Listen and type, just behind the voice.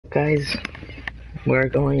Guys, we're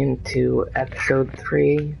going into episode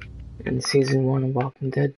 3 in season 1 of Walking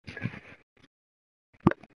Dead.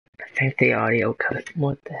 I think the audio cut.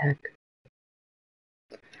 What the heck?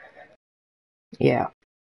 Yeah.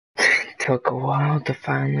 Took a while to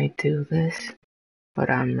finally do this, but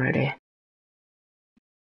I'm ready.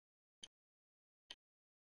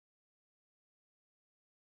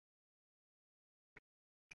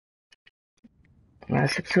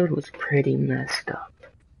 Last episode was pretty messed up,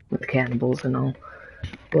 with cannibals and all,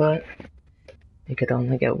 but it could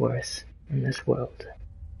only get worse in this world.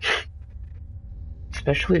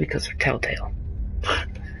 Especially because they're Telltale.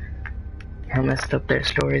 How messed up their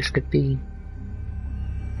stories could be.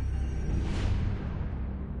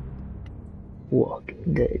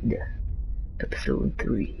 Walking Dead, episode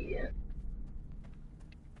 3.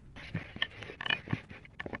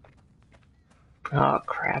 Oh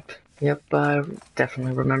crap. Yep, I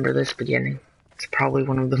definitely remember this beginning. It's probably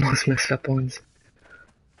one of the most messed up ones.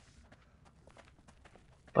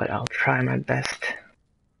 But I'll try my best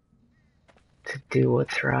to do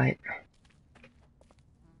what's right.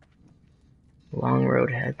 Long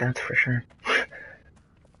road ahead, that's for sure.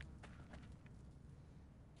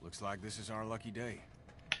 Looks like this is our lucky day.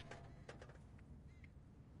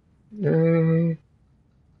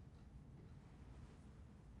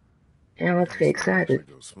 Yeah, let's get excited.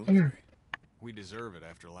 Yeah. We deserve it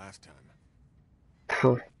after last time.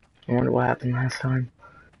 I wonder what happened last time.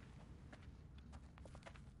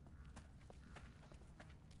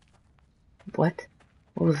 What?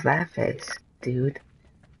 What was that face, dude?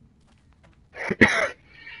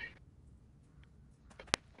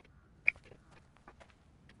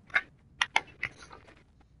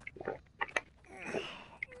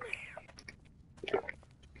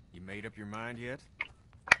 You made up your mind yet?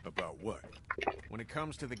 About what? When it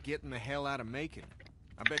comes to the getting the hell out of Macon,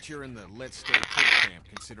 I bet you're in the let's stay put camp,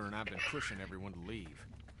 considering I've been pushing everyone to leave.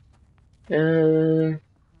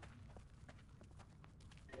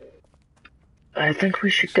 I think we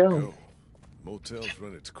should go. Motel's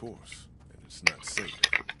run its course, and it's not safe.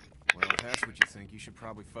 Well, if that's what you think, you should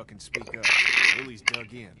probably fucking speak up. Willie's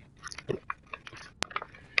dug in.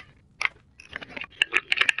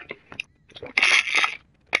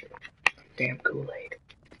 Damn Kool-Aid.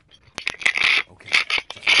 Okay,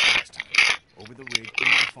 just like last time. Over the rig, into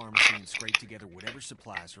the pharmacy, and scrape together whatever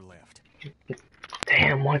supplies are left.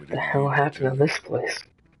 Damn, what the hell happened to this place?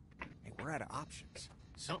 Hey, we're out of options.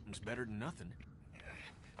 Something's better than nothing.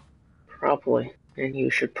 Probably. And you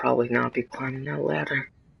should probably not be climbing that ladder.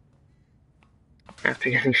 After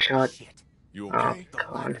getting shot. Shit. You okay?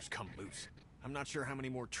 The ladder's come loose. I'm not sure how many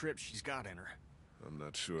more trips she's got in her. I'm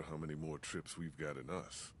not sure how many more trips we've got in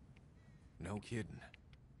us. No kidding.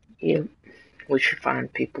 Yep. We should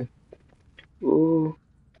find people. Ooh.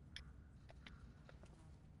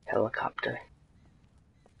 Helicopter.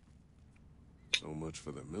 So much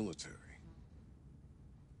for the military.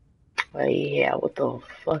 Oh yeah, what the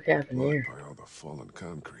fuck happened Blocked here? by all the fallen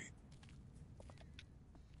concrete.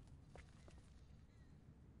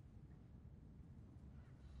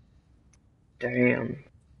 Damn.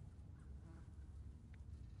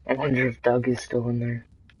 I wonder if Doug is still in there.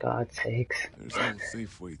 God's sakes. There's no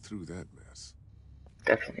safe way through that mess.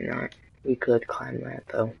 Definitely not. We could climb that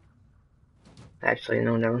though. Actually,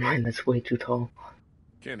 no, never mind. That's way too tall.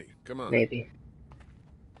 Kenny, come on. Maybe.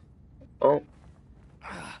 Oh.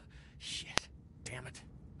 Ah, shit. Damn it.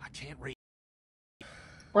 I can't read.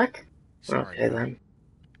 What? Sorry, Okay then.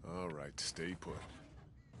 All right, stay put.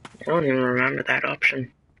 I don't even remember that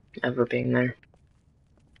option ever being there.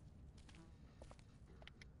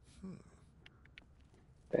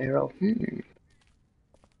 Barrel.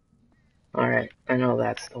 Alright, I know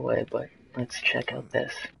that's the way, but let's check out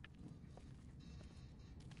this.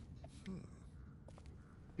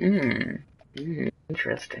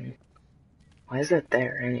 Interesting. Why is that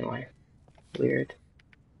there anyway? Weird.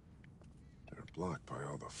 They're blocked by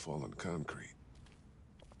all the fallen concrete.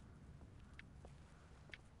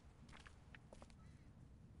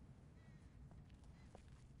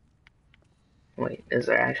 Wait, is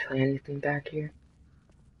there actually anything back here?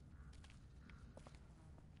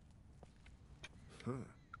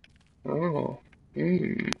 Oh.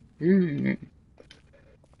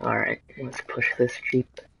 Alright, let's push this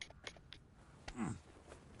Jeep.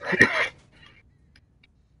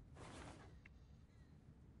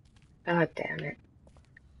 God damn it.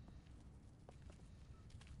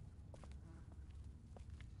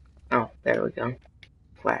 Oh, there we go.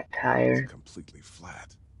 Flat tire. It's completely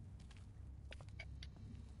flat.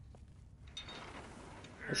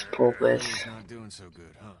 Let's pull this. Willie's not doing so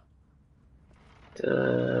good, huh?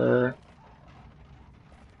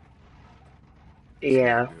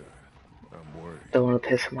 Yeah. Don't want to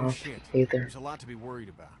piss him Oh off shit. either. There's a lot to be worried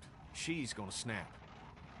about. She's gonna snap.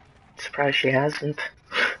 Surprised she hasn't.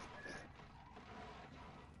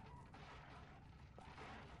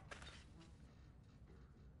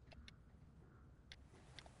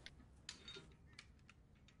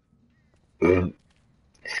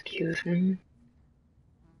 Excuse me.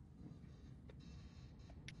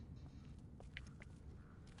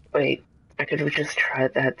 Wait, I could have just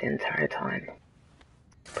tried that the entire time.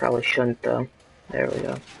 Probably shouldn't though. There we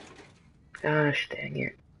go. Gosh dang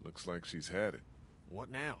it. Looks like she's had it. What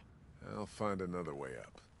now? I'll find another way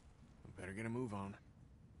up. We better get a move on.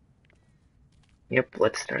 Yep,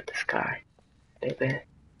 let's start this guy. Baby.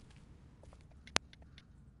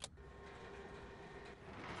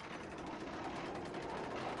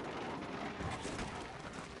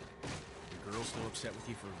 The girl still upset with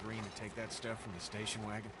you for agreeing to take that stuff from the station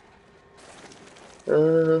wagon?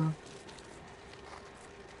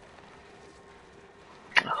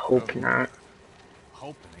 I hope not.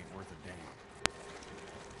 Hoping ain't worth a damn.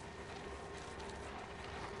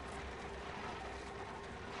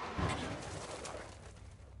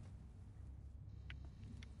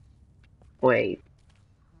 Wait.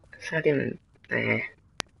 Is that even...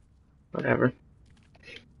 Whatever.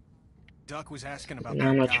 Duck was asking about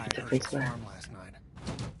Not that much guy of a at difference Herschel's there. farm last night.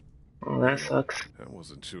 Oh, that sucks. I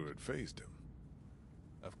wasn't sure it phased him.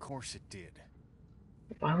 Of course it did.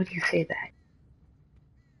 Why would you say that?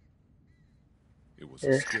 It was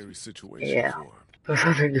a scary situation Yeah. for him. Those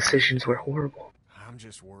other decisions were horrible. I'm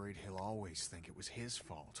just worried he'll always think it was his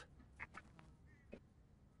fault.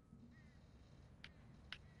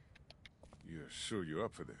 You're sure you're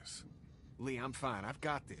up for this? Lee, I'm fine. I've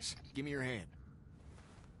got this. Give me your hand.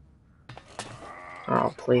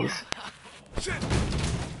 Oh, please. Shit!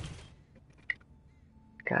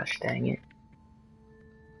 Gosh dang it.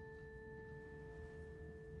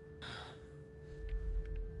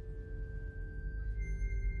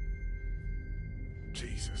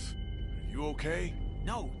 Jesus. Are you okay?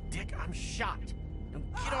 No, Dick, I'm shot. Now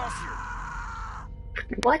get off here.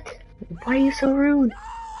 What? Why are you so rude?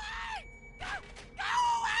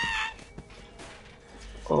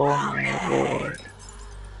 Oh my lord.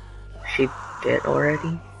 She dead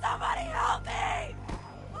already? Somebody help me!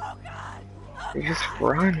 Oh God! They just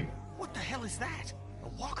run. What the hell is that? A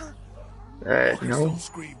walker? Walkers No. don't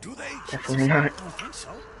scream, do they? Definitely not. I don't think so.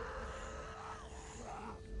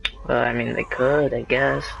 I mean, they could, I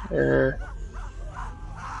guess. It's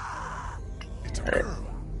a girl.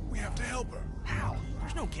 We have to help her. How?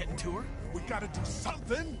 There's no getting to her. We gotta do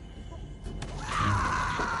something.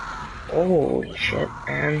 Holy shit,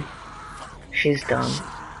 man. She's done.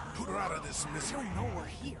 Put her out of this You misery. don't know we're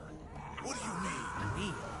here. What do you mean? I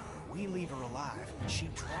mean, we leave her alive, and she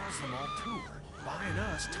draws them all to her, buying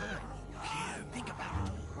us time. Think about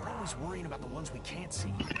it. We're always worrying about the ones we can't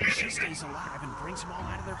see. She stays alive and brings them all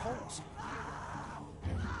out of their holes.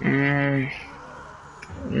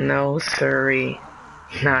 No, sorry.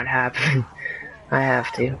 Not happening. I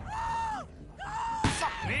have to.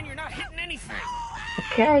 Fuck, man, you're not hitting anything.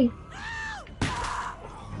 Okay.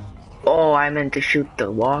 Oh, I meant to shoot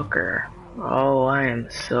the walker. Oh, I am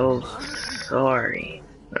so sorry.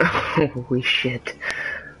 Holy shit.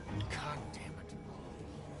 God damn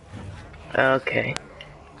it. Okay.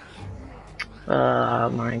 Oh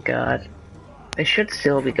my god. They should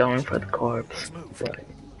still be going for the corpse. But,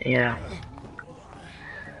 yeah.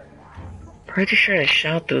 Pretty sure I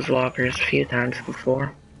shot those walkers a few times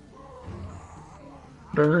before.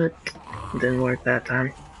 But didn't work that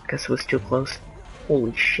time. Guess it was too close.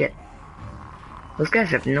 Holy shit. Those guys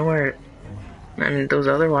have nowhere... I mean, those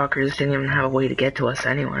other walkers didn't even have a way to get to us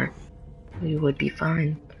anyway. We would be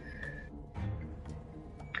fine.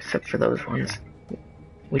 Except for those ones.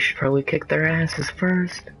 We should probably kick their asses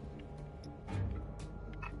first.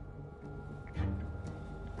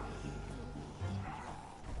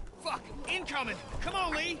 Fuck, incoming! Come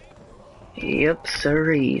on, Lee! Yep,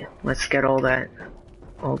 sorry. Let's get all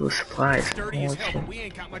those supplies. Dirty as Holy hell, shit. but we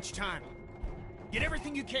ain't got much time. Get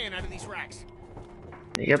everything you can out of these racks.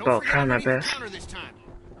 Yep, Don't I'll forget try my underneath the best. counter this time.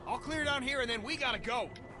 I'll clear down here and then we gotta go.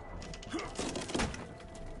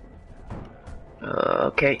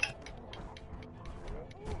 Okay.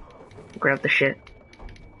 Grab the shit.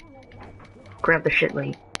 Grab the shit,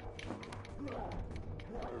 Lee.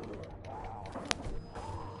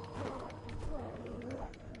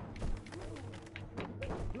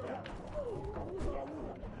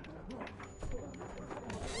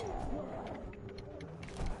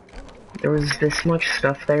 There was this much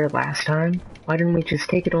stuff there last time. Why didn't we just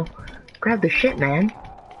take it all? Grab the shit, man.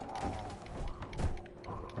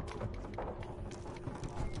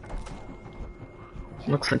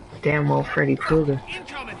 Looks like damn well Freddy Krueger.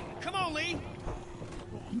 Incoming! Come on, Lee!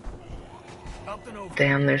 Up and over.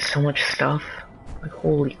 Damn, there's so much stuff. Like,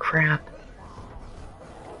 holy crap.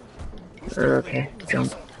 Okay,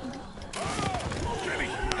 jump.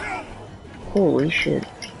 Holy shit.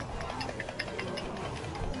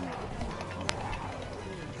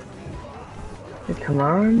 Hey, come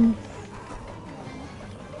on.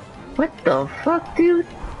 What the fuck, dude?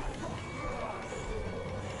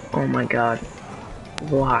 Oh my god.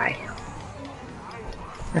 Why?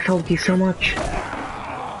 I've helped you so much.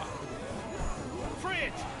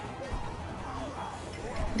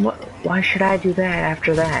 What? Why should I do that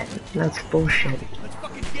after that? That's bullshit. Let's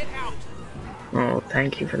fucking get out. Oh,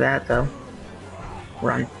 thank you for that, though.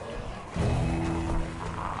 Run.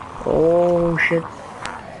 Oh, shit.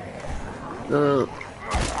 Ugh.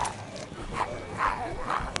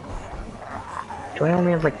 Do I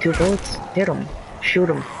only have like 2 bullets? Hit him. Shoot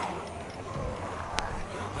him.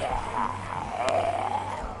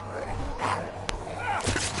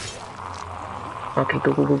 Okay,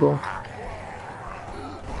 go, go, go, go.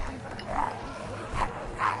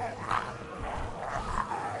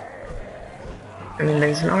 I mean,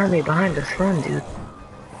 there's an army behind us. Run, dude.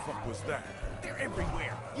 What the fuck was that? They're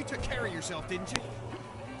everywhere. You took care of yourself, didn't you?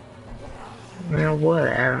 Well,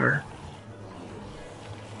 whatever.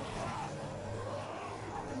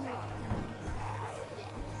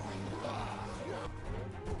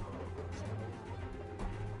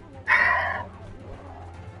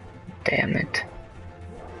 Damn it.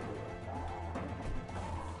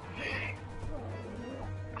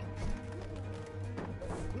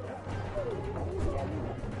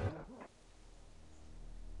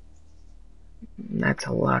 That's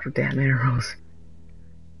a lot of damn arrows.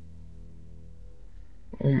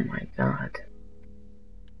 Oh my god.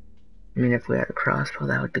 I mean, if we had a crossbow,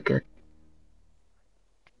 that would be good.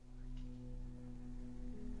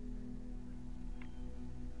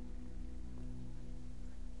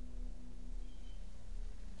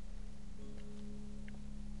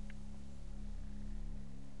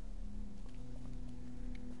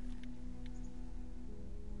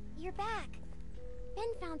 You're back. Ben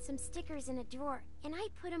found some stickers in a drawer, and I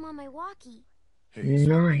put them on my walkie. Hey,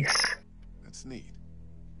 Nice. that's neat.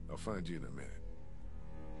 I'll find you in a minute.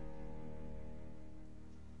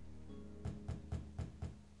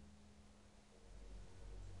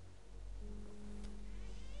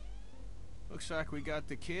 Looks like we got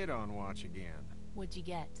the kid on watch again. What'd you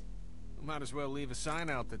get? We might as well leave a sign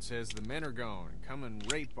out that says the men are gone and come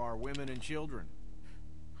and rape our women and children.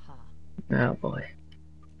 Huh. Oh boy.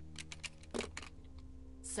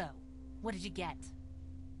 So, what did you get?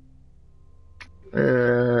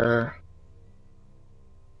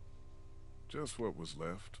 Just what was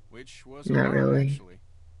left. Which was Not a lot, really. actually.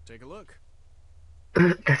 Take a look.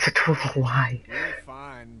 That's a total lie. Really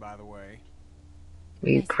fine, by the way.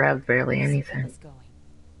 We Nice. grabbed barely Let's get anything. this going.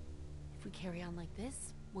 If we carry on like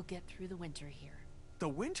this, we'll get through the winter here. The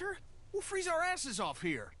winter? We'll freeze our asses off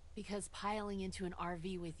here. Because piling into an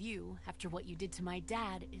RV with you after what you did to my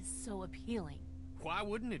dad is so appealing. Why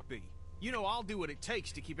wouldn't it be? You know I'll do what it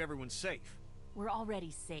takes to keep everyone safe. We're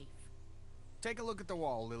already safe. Take a look at the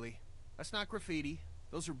wall, Lily. That's not graffiti.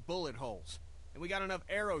 Those are bullet holes. And we got enough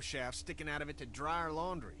arrow shafts sticking out of it to dry our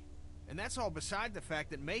laundry. And that's all beside the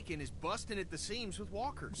fact that Macon is busting at the seams with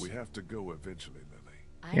walkers. We have to go eventually, Lily.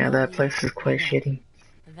 I Yeah, know that we- place is quite I know. shitty.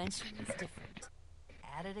 Eventually it's different.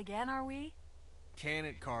 At it again, are we? Can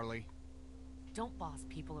it, Carly? Don't boss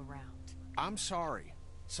people around. I'm sorry.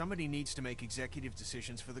 Somebody needs to make executive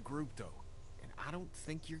decisions for the group, though. And I don't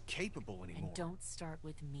think you're capable anymore. And don't start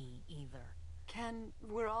with me either. Ken,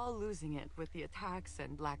 we're all losing it with the attacks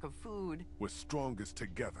and lack of food. We're strongest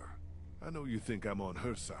together. I know you think I'm on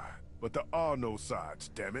her side, but there are no sides,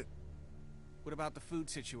 damn it. What about the food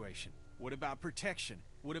situation? What about protection?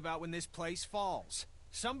 What about when this place falls?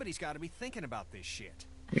 Somebody's got to be thinking about this shit.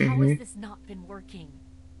 How has this not been working?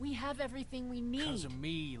 We have everything we need. Because of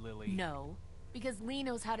me, Lily. No, because Lee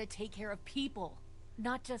knows how to take care of people,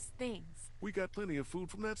 not just things. We got plenty of food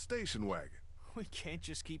from that station wagon. We can't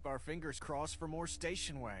just keep our fingers crossed for more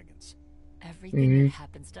station wagons. Everything that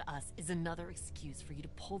happens to us is another excuse for you to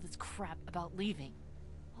pull this crap about leaving.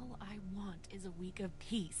 All I want is a week of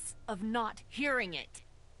peace, of not hearing it.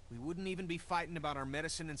 We wouldn't even be fighting about our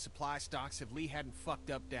medicine and supply stocks if Lee hadn't fucked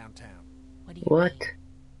up downtown. What do you What? mean?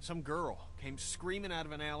 Some girl came screaming out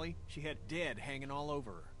of an alley. She had dead hanging all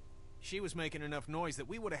over her. She was making enough noise that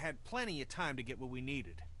we would have had plenty of time to get what we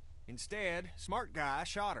needed. Instead, smart guy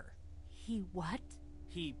shot her. He what?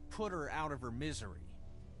 He put her out of her misery.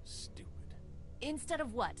 Stupid. Instead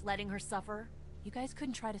of what? Letting her suffer? You guys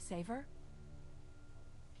couldn't try to save her?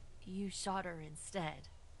 You shot her instead.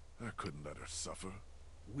 I couldn't let her suffer.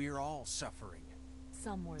 We're all suffering.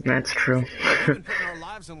 Some more than That's true. We've been putting our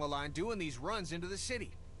lives on the line doing these runs into the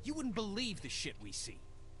city. You wouldn't believe the shit we see.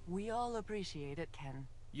 We all appreciate it, Ken.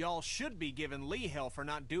 Y'all should be giving Lee hell for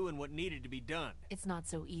not doing what needed to be done. It's not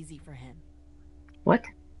so easy for him. What?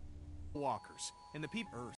 Walkers and the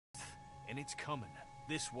people Earth, and it's coming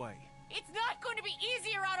this way. It's not going to be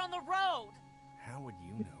easier out on the road! How would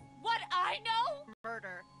you know? What I know?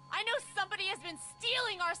 Murder. I know somebody has been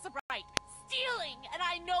stealing our sobriety. Stealing! And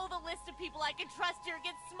I know the list of people I can trust here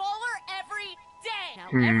gets smaller every day. Now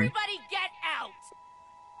everybody get out!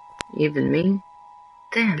 Even me?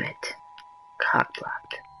 Damn it. Cock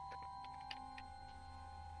blocked.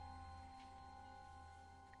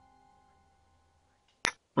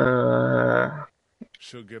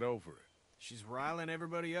 She'll get over it. She's riling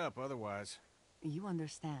everybody up otherwise. You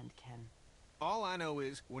understand, Ken. All I know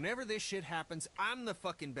is, whenever this shit happens, I'm the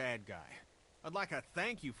fucking bad guy. I'd like a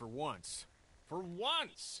thank you for once. For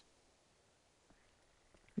once!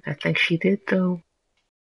 I think she did, though.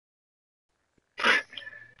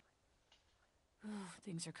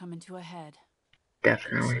 Things are coming to a head.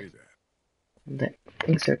 Definitely. Say that.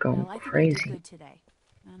 Things are going Well, I think I did crazy. good today,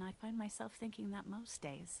 and I find myself thinking that most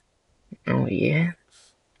days. Oh, yeah?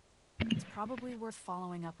 It's probably worth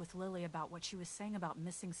following up with Lily about what she was saying about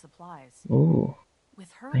missing supplies. Ooh.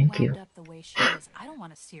 With her Thank wound you. up the way she is, I don't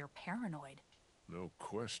want to see her paranoid. No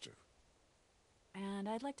question. And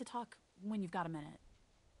I'd like to talk when you've got a minute.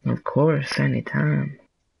 Of course, anytime.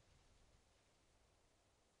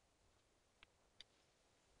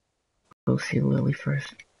 Go see Lily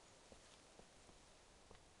first.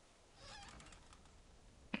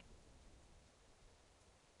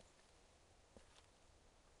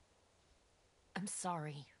 I'm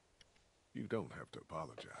sorry. You don't have to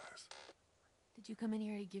apologize. Did you come in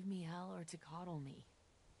here to give me hell or to coddle me?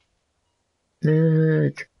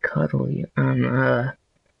 To cuddle you. I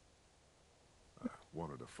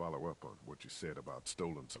wanted to follow up on what you said about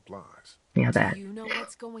stolen supplies. Yeah, that. Do you know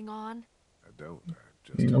what's going on? I don't. I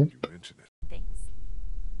just Nope. heard you mention it. Thanks.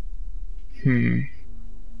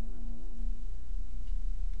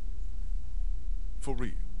 For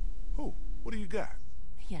real. Who? What do you got?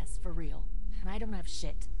 Yes, for real. And I don't have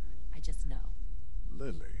shit. I just know.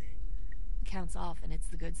 Lily. Counts off and it's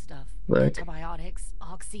the good stuff. What? Antibiotics,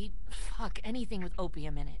 oxy, fuck, anything with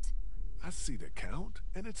opium in it. I see the count,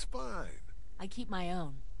 and it's fine. I keep my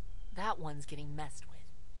own. That one's getting messed with.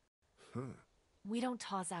 Huh. We don't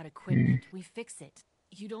toss out equipment, we fix it.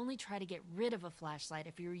 You'd only try to get rid of a flashlight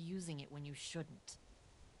if you were using it when you shouldn't.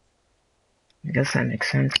 I guess that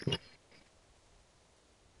makes sense.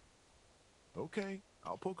 Okay,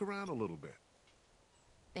 I'll poke around a little bit.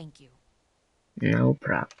 Thank you. No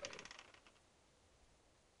problem.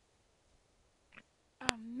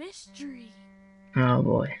 A mystery. Oh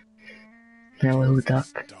boy. Hello, Duck.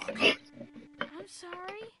 I'm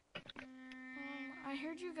sorry. I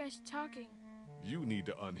heard you guys talking. You need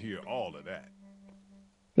to unhear all of that.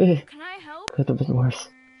 Can I help? Could have been worse.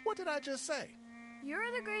 What did I just say?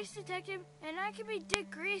 You're the Grace Detective, and I can be Dick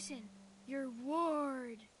Grayson, your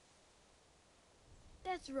ward.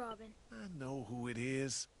 That's Robin. I know who it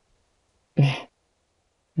is.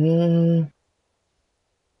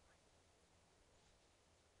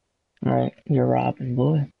 Alright, you're Robin,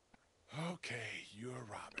 boy. Okay, you're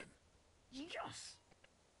Robin. Yes.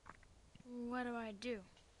 What do I do?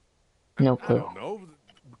 No I clue. don't know.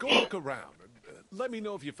 Go look around. Let me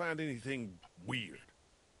know if you find anything weird.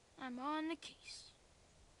 I'm on the case.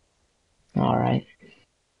 Alright.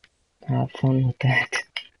 Have fun with that.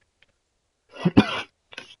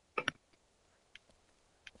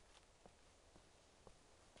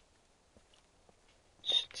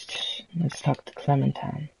 Let's talk to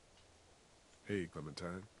Clementine. Hey,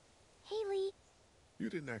 Clementine. Haley, You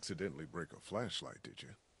didn't accidentally break a flashlight, did you?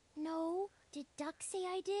 no. Did Duck say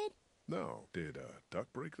I did? No. Did Duck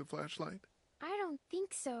break the flashlight? I don't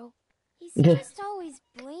think so. He's just always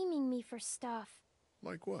blaming me for stuff.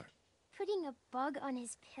 Like what? Putting a bug on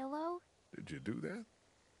his pillow? Did you do that?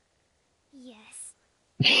 Yes.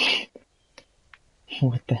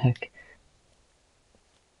 What the heck?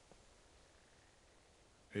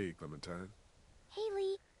 Hey, Clementine.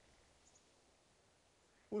 Haley,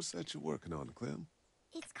 What's that you're working on, Clem?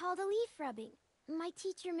 it's called a leaf rubbing. My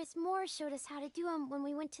teacher, Miss Moore, showed us how to do them when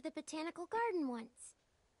we went to the botanical garden once.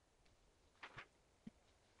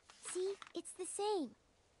 See? It's the same.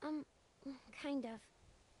 Kind of.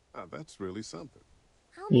 Ah, that's really something.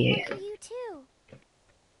 I'll make Yeah. one for you, too.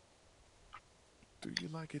 Do you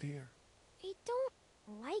like it here? I don't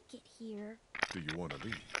like it here. Do you want to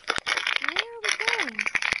leave? Where are we going?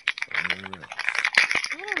 All right.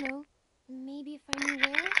 I don't know. Maybe if I knew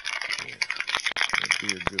where? Yeah, that'd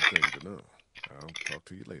be a good thing to know. I'll talk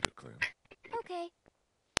to you later, Clem. Okay.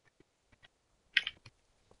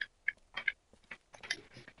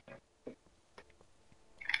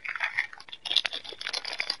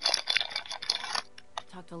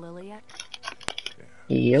 Talk to Lily yet?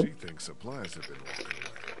 Yeah, Yep. she thinks supplies have been walking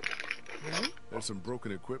away. Really? There's some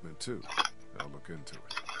broken equipment, too. I'll look into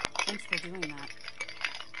it. Thanks for doing that.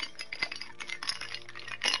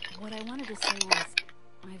 What I wanted to say was,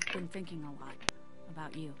 I've been thinking a lot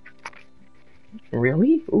about you.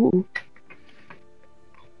 Really? Ooh.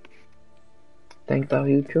 Think about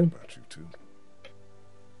you Think too. about you, too.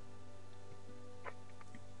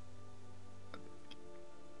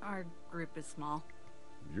 Our group is small.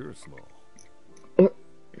 You're small.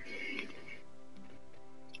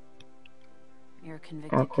 You're a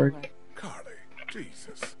convicted Awkward. killer. Carly,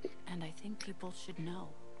 Jesus. And I think people should know.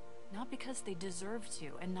 Not because they deserve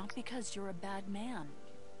to, and not because you're a bad man.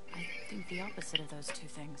 I think the opposite of those two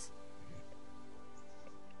things.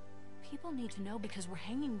 People need to know because we're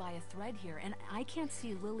hanging by a thread here, and I can't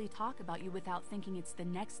see Lily talk about you without thinking it's the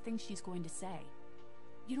next thing she's going to say.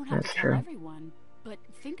 You don't have That's to tell true. everyone, but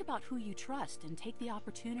think about who you trust and take the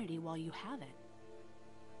opportunity while you have it.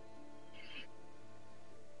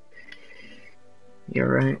 You're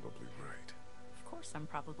right. Probably right. Of course I'm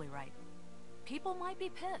probably right. People might be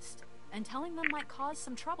pissed, and telling them might cause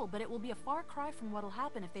some trouble, but it will be a far cry from what'll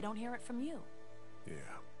happen if they don't hear it from you. Yeah.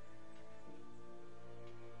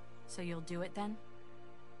 So you'll do it then?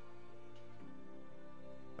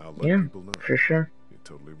 I'll let Yeah, people know. for sure. You're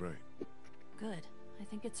totally right. Good. I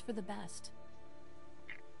think it's for the best.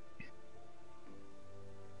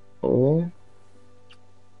 Oh.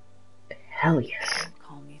 Hell yes. Don't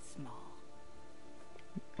call me small.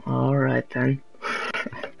 Alright then.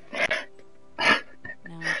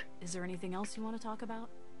 Now, is there anything else you want to talk about?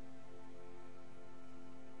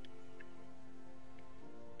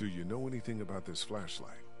 Do you know anything about this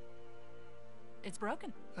flashlight? It's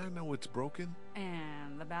broken. I know it's broken.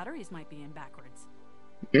 And the batteries might be in backwards.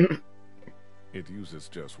 It uses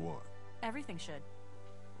just one. Everything should.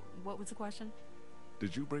 What was the question?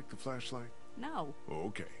 Did you break the flashlight? No. Oh,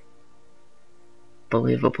 okay.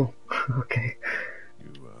 Believable. Okay.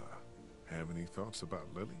 You, have any thoughts about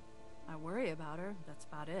Lily? I worry about her. That's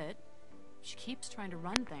about it. She keeps trying to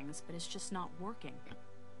run things, but it's just not working.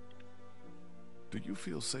 Do you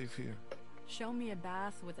feel safe here? Show me a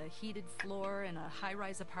bath with a heated floor in a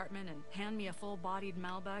high-rise apartment and hand me a full-bodied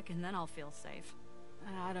Malbec and then I'll feel safe.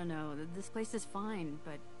 I don't know. This place is fine,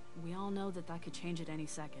 but we all know that could change at any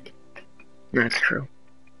second. That's true.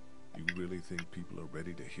 You really think people are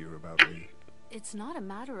ready to hear about me? It's not a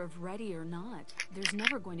matter of ready or not. There's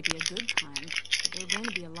never going to be a good time, but there are going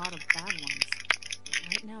to be a lot of bad ones.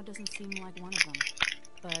 Right now doesn't seem like one of them.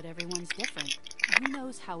 But everyone's different. Who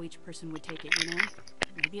knows how each person would take it, you know?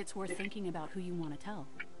 Maybe it's worth thinking about who you want to tell.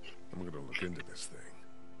 I'm gonna look into this thing.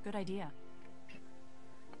 Good idea.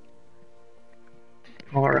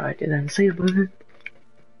 Alrighty then. See you, buddy.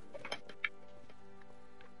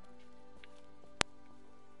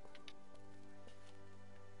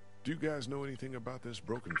 Do you guys know anything about this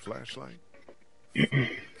broken flashlight?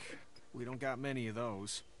 We don't got many of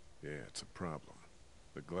those. Yeah, it's a problem.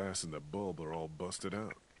 The glass and the bulb are all busted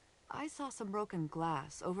out. I saw some broken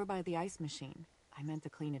glass over by the ice machine. I meant to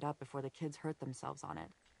clean it up before the kids hurt themselves on it.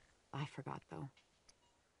 I forgot, though.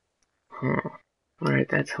 Huh. Alright,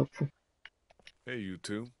 that's helpful. Hey, you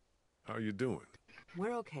two. How you doing?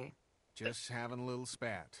 We're okay. Just having a little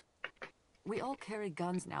spat. We all carry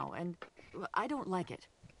guns now, and I don't like it.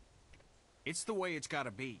 It's the way it's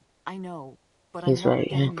gotta be. I know, but He's I'm not right,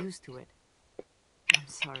 getting yeah. used to it. I'm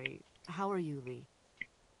sorry. How are you, Lee?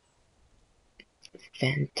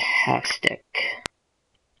 Fantastic.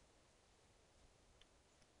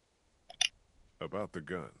 About the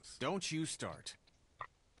guns. Don't you start.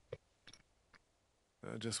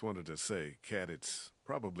 I just wanted to say, Kat, it's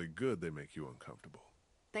probably good they make you uncomfortable.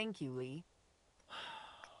 Thank you, Lee.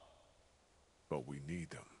 But we need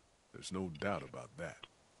them. There's no doubt about that.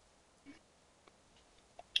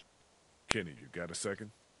 Kenny, you got a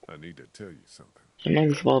second? I need to tell you something. You might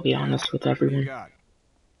as well be honest with What do you everyone. got?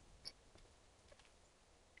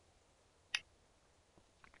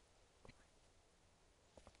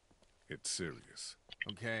 It's serious.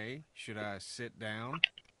 Okay, should I sit down?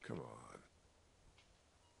 Come on.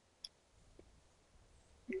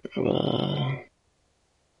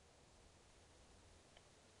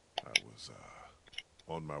 I was,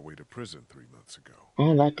 on my way to prison 3 months ago.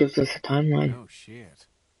 Oh, that gives us a timeline. Oh, shit.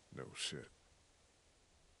 No shit.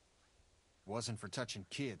 Wasn't for touching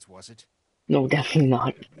kids, was it? No, definitely not.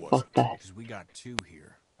 It Fuck wasn't. that. Because we got two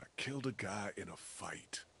here. I killed a guy in a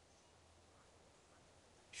fight.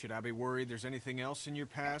 Should I be worried there's anything else in your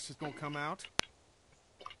past that's gonna come out?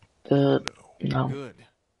 No. No. Good.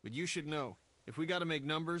 But you should know, if we gotta make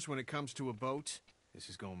numbers when it comes to a boat, this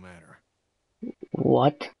is gonna matter.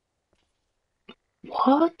 What?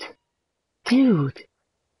 What? Dude!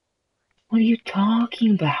 What are you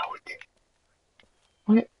talking about?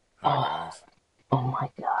 What? Hi, Oh, guys. oh my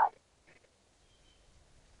god.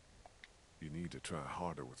 You need to try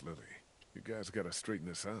harder with Lily. You guys gotta straighten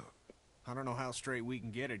this out. I don't know how straight we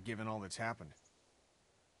can get it given all that's happened.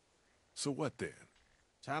 So what then?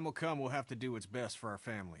 Time will come we'll have to do what's best for our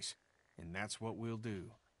families. And that's what we'll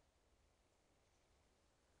do.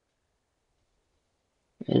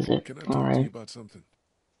 Is it? Can I talk to you Alright. about something?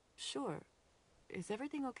 Sure. Is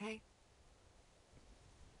everything okay?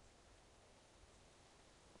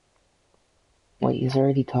 Wait, he's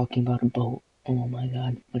already talking about a boat. Oh my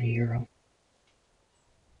god, what a hero.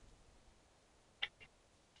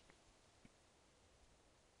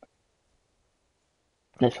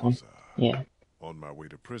 This I one? was, Yeah. on my way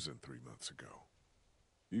to prison 3 months ago.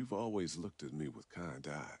 You've always looked at me with kind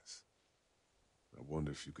eyes. I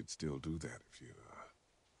wonder if you could still do that if you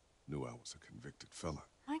knew I was a convicted felon.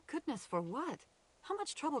 My goodness, for what? How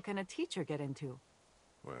much trouble can a teacher get into?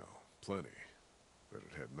 Well, plenty. But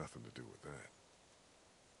it had nothing to do with that.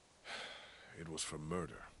 It was for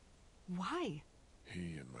murder. Why?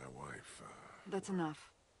 He and my wife, That's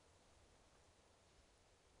enough.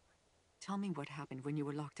 Tell me what happened when you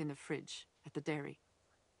were locked in the fridge at the dairy.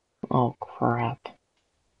 Oh crap.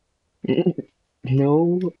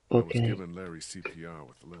 No? I was Okay. giving Larry CPR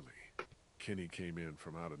with Lily. Kenny came in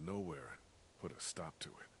from out of nowhere and put a stop to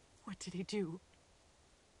it. What did he do?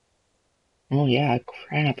 Oh yeah,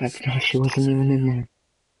 crap, I forgot she wasn't even in there.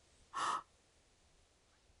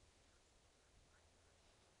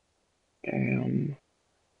 Damn.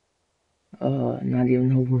 Not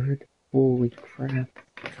even a word. Holy crap.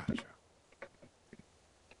 Gotcha.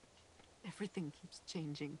 Everything keeps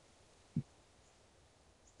changing.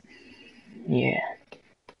 Yeah.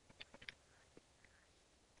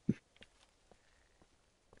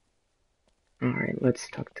 Alright, let's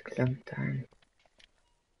talk to Clementine.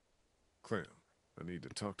 Clem, I need to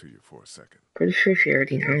talk to you for a second. Pretty sure she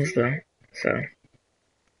already knows though, so.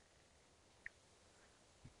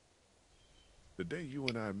 The day you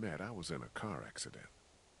and I met, I was in a car accident.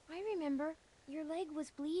 I remember. Your leg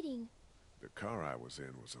was bleeding. The car I was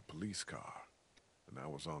in was a police car, and I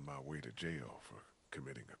was on my way to jail for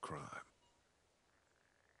committing a crime.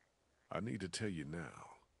 I need to tell you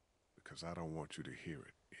now, because I don't want you to hear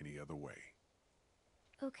it any other way.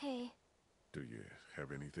 Okay. Do you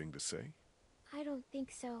have anything to say? I don't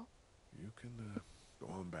think so. You can go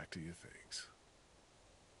on back to your things.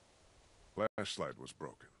 Flashlight was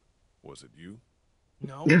broken. Was it you?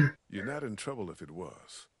 No? You're not in trouble if it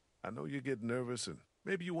was. I know you get nervous and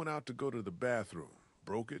maybe you went out to go to the bathroom,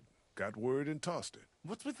 broke it, got word and tossed it.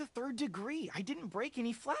 What's with the third degree? I didn't break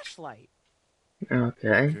any flashlight. Okay.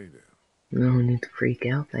 Okay then. No need to freak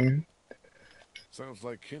out then. Sounds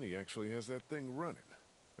like Kenny actually has that thing running.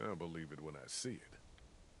 I'll believe it when I see it.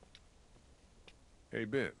 Hey,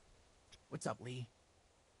 Ben. What's up, Lee?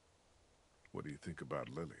 What do you think about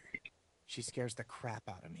Lily? She scares the crap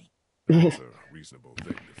out of me. That's a reasonable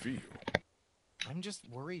thing to feel. I'm just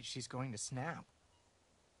worried she's going to snap.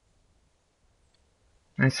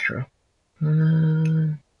 That's true.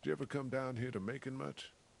 Did you ever come down here to Macon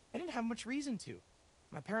much? I didn't have much reason to.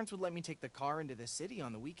 My parents would let me take the car into the city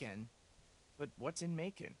on the weekend. But what's in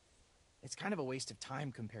Macon? It's kind of a waste of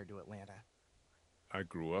time compared to Atlanta. I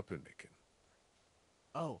grew up in Macon.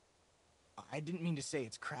 Oh, I didn't mean to say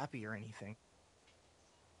it's crappy or anything.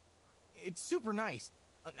 It's super nice.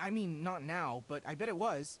 I mean, not now, but I bet it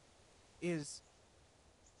was. Hey,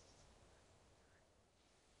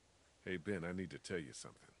 Ben, I need to tell you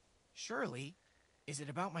something. Surely. Is it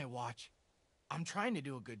about my watch? I'm trying to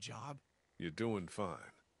do a good job. You're doing fine.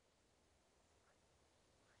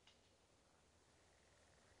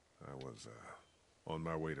 I was, on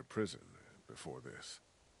my way to prison before this.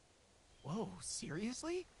 Whoa,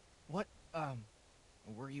 seriously? What,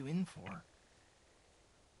 were you in for?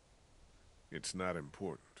 It's not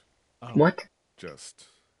important. Oh. What? Just,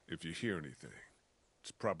 if you hear anything,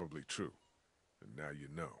 it's probably true. And now you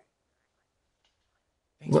know.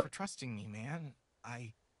 Thanks What? for trusting me, man.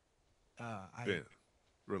 Ben,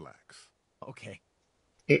 relax. Okay.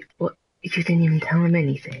 What? You didn't even tell him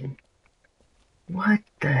anything. What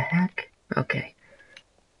the heck? Okay.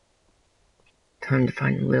 Time to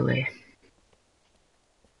find Lily.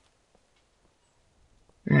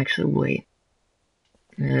 Actually, wait.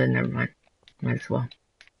 Never mind. Might as well.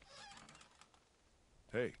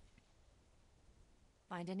 Hey.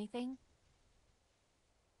 Find anything?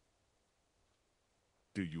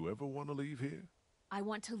 Do you ever want to leave here? I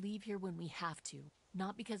want to leave here when we have to,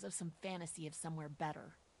 not because of some fantasy of somewhere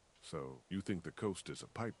better. So, you think the coast is a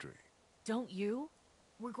pipe dream? Don't you?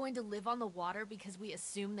 We're going to live on the water because we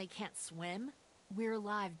assume they can't swim? We're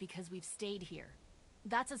alive because we've stayed here.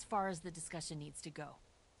 That's as far as the discussion needs to go.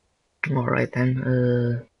 Alright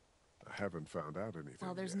then, I haven't found out anything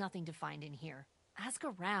Well, there's yet. nothing to find in here. Ask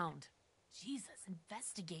around. Jesus,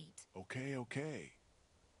 investigate. Okay.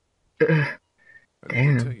 Damn. I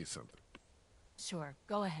need to tell you something. Sure,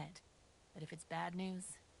 go ahead. But if it's bad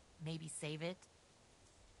news, maybe save it.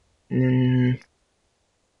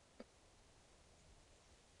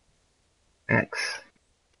 X.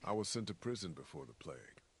 I was sent to prison before the plague.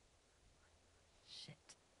 Shit.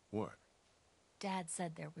 What? Dad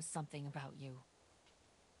said there was something about you.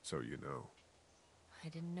 So you know. I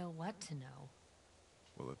didn't know what to know.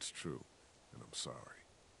 Well, it's true, and I'm sorry.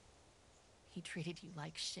 He treated you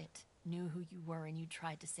like shit, knew who you were, and you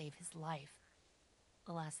tried to save his life.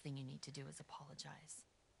 The last thing you need to do is apologize.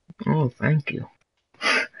 Oh, thank you.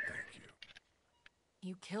 Thank you.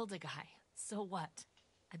 You killed a guy. So what?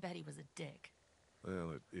 I bet he was a dick.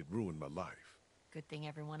 Well, it ruined my life. Good thing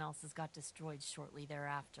everyone else's got destroyed shortly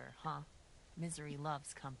thereafter, huh? Misery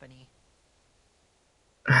loves company.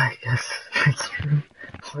 I guess that's true.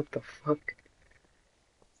 What the fuck?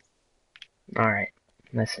 Alright,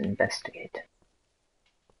 let's investigate.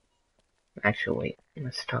 Actually, wait,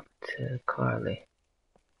 let's talk to Carly.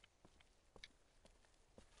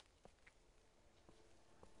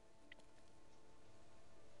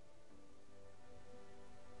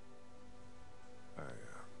 I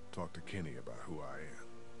talked to Kenny about who I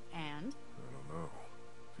am. And? I don't know.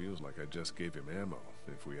 Feels like I just gave him ammo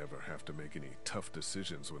if we ever have to make any tough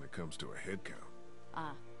decisions when it comes to a head count.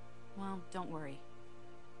 Ah, well, don't worry.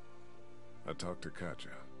 I talked to Katja.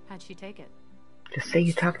 How'd she take it? Just say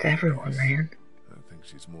you talk to everyone, man. I think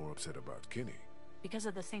she's more upset about Kenny. Because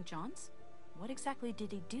of the St. John's? What exactly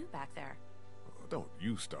did he do back there? Oh, don't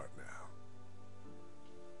you start now.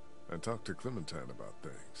 I talked to Clementine about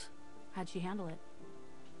things. How'd she handle it?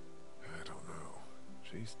 I don't know.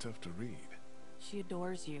 She's tough to read. She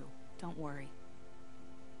adores you. Don't worry.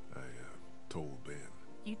 I told Ben.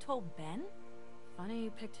 You told Ben? Funny you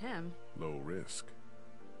picked him. Low risk.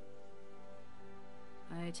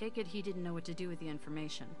 I take it he didn't know what to do with the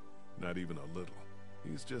information. Not even a little.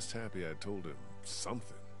 He's just happy I told him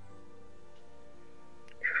something.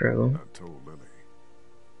 True. I told Lily.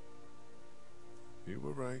 You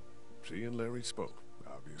were right. She and Larry spoke,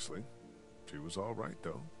 obviously. She was all right,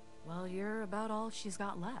 though. Well, you're about all she's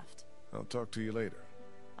got left. I'll talk to you later.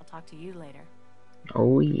 I'll talk to you later.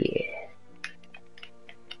 Oh yeah.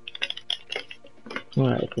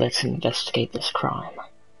 Alright, let's investigate this crime.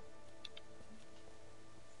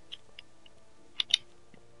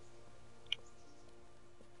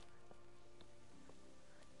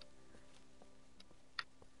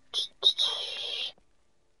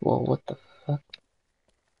 Whoa, what the fuck?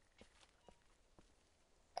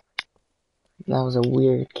 That was a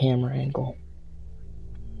weird camera angle.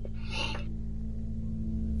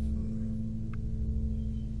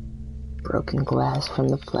 Broken glass from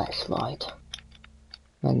the flashlight.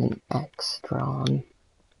 And an X drawn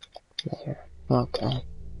there. Okay.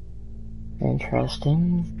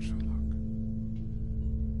 Interesting.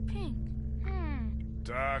 Pink.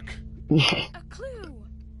 Doc. A clue.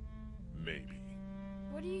 Maybe.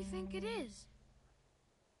 What do you think it is?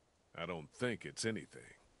 I don't think it's anything.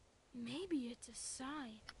 Maybe it's a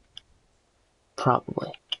sign.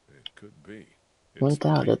 Probably. It could be. Wouldn't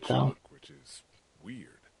doubt it, though. Chalk, which is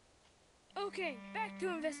weird. Okay, back to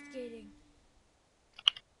investigating.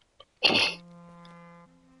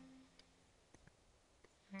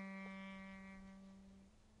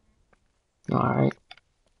 Alright.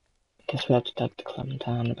 Guess we have to talk to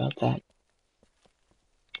Clementine about that.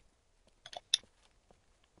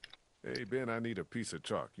 Hey, Ben, I need a piece of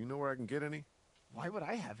chalk. You know where I can get any? Why would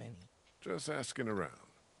I have any? Just asking around.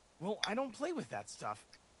 Well, I don't play with that stuff.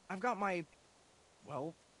 I've got my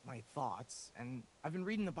thoughts, and I've been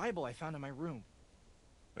reading the Bible I found in my room.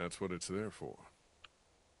 That's what it's there for.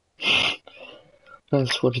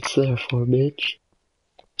 That's what it's there for, bitch.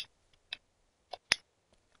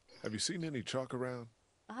 Have you seen any chalk around?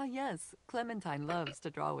 Ah, yes. Clementine loves to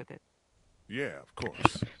draw with it. Yeah, of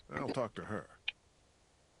course. I'll talk to her.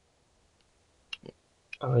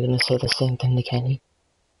 Are we gonna say the same thing to Kenny?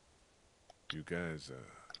 You guys,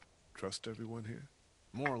 trust everyone here?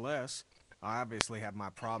 More or less. I obviously have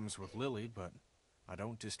my problems with Lily, but I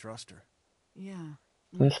don't distrust her. Yeah,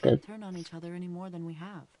 We That's good. can't turn on each other any more than we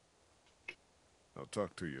have. I'll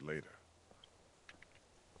talk to you later.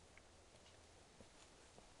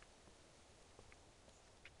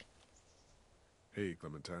 Hey,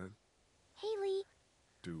 Clementine. Haley.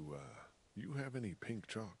 Do, you have any pink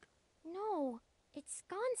chalk? No, it's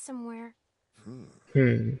gone somewhere. Hmm.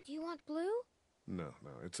 Do you want blue? No,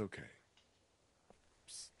 it's okay.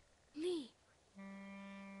 Psst, Lee.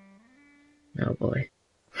 Oh boy.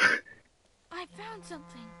 I found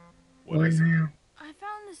something. What is it? now? I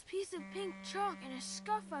found this piece of pink chalk and a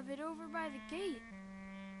scuff of it over by the gate.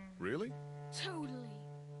 Really? Totally.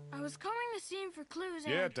 I was combing the scene for clues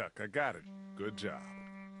and... Yeah, Duck, I got it. Good job.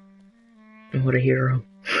 What a hero.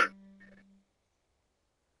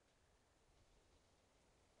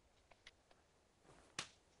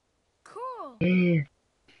 Cool. Yeah.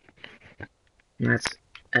 That's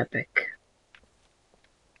epic.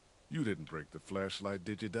 You didn't break the flashlight,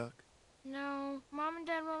 did you, Duck? No, Mom and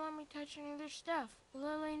Dad won't let me touch any of their stuff.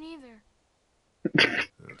 Lily neither.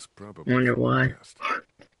 That's probably Wonder for the why. best.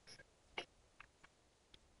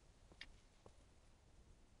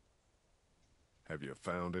 Have you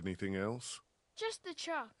found anything else? Just the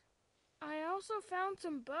chalk. I also found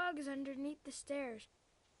some bugs underneath the stairs.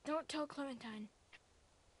 Don't tell Clementine.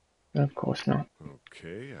 Of course not.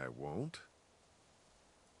 Okay, I won't.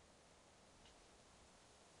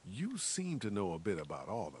 You seem to know a bit about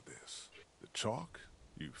all of this. The chalk,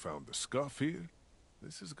 you found the scuff here.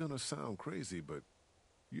 This is gonna sound crazy, but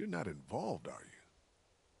you're not involved, are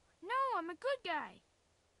you? No, I'm a good guy.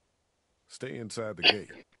 Stay inside the gate.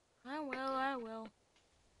 I will. I will.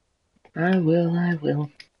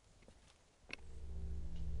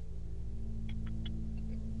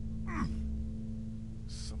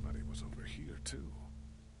 Somebody was over here, too.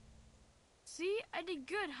 See, I did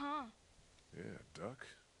good, huh? Yeah, Duck.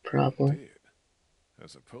 Probably. Did. I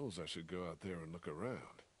suppose I should go out there and look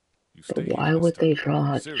around. You But stay here why this would they time.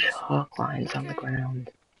 draw Seriously. chalk lines on the ground?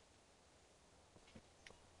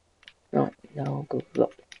 No, go.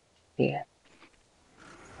 Yeah.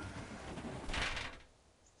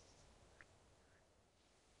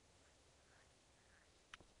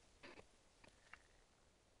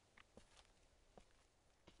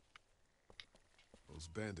 Those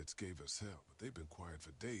bandits gave us hell, but they've been quiet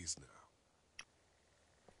for days now.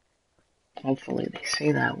 Hopefully they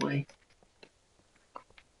stay that way.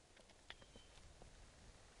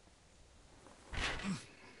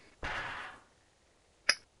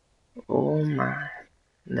 Oh my.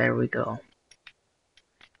 There we go.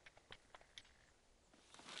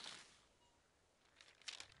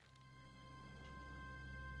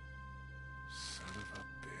 Son of a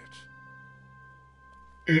bitch.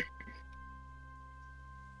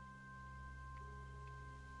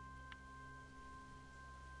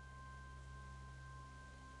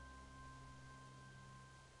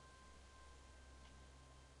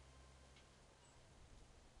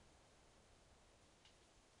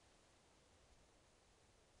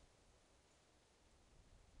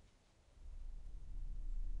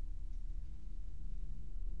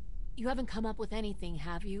 You haven't come up with anything,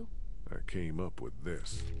 have you? I came up with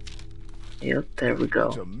this. Yep, there we go.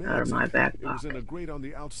 Out of my back It was in a pocket. grate on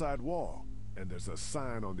the outside wall, and there's a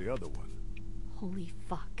sign on the other one. Holy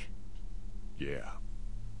fuck. Yeah.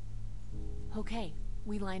 Okay,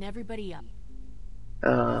 we line everybody up.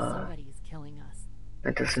 Somebody is killing us.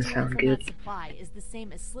 That doesn't Stealing sound from good. that supply is the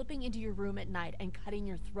same as slipping into your room at night and cutting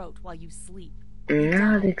your throat while you sleep.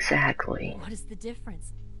 Not exactly. What is the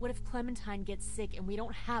difference? What if Clementine gets sick and we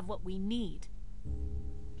don't have what we need?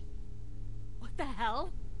 What the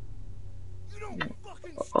hell? You don't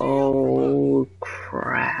fucking Oh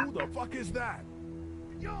crap. Who the fuck is that?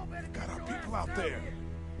 Got our people out there.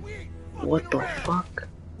 What the fuck?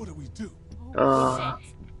 What do we do? Oh,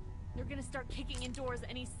 shit. They're gonna start kicking in doors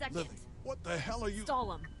any second. Lily, what the hell are you? Stall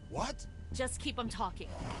them. What? Just keep him talking.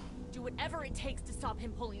 Do whatever it takes to stop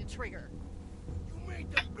him pulling the trigger.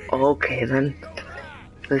 Okay then.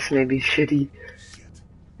 This may be shitty. Shit.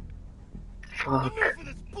 Fuck. Enough of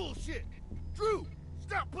this bullshit. Drew,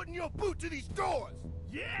 stop putting your boot to these doors.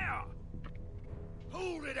 Yeah.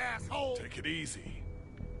 Hold it, asshole. Take it easy.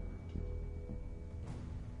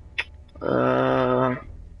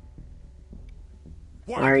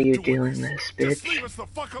 Why are you doing this, Just bitch? leave us the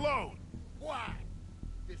fuck alone. Why?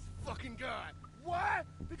 This fucking guy. Why?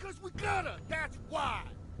 Because we gotta. That's why.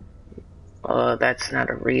 That's not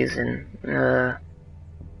a reason.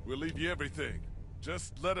 We'll leave you everything.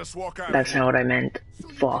 Just let us walk out. That's not what I meant. So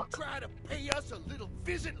you Fuck. can try to pay us a little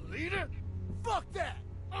visit, leader? Fuck that.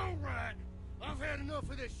 All right. I've had enough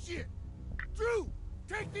of this shit. Drew,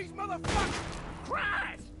 take these motherfuckers.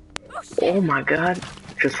 Christ. Oh my god.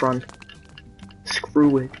 Just run.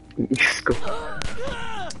 through it. You just go.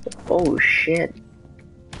 Oh shit.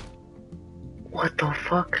 What the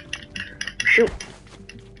fuck? Shoot.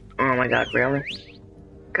 Oh my god, really?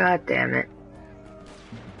 God damn it.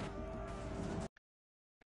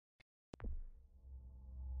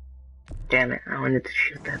 Damn it, I wanted to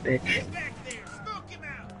shoot that bitch.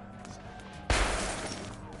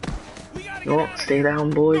 No, stay down,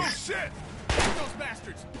 boys. Oh shit! Those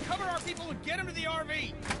bastards! Cover our people and get them to the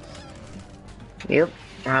RV! Yep,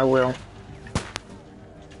 I will.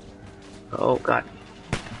 Oh god.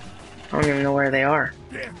 I don't even know where they are.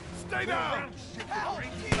 Yeah, stay down!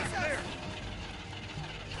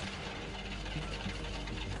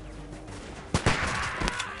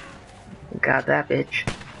 Got that bitch.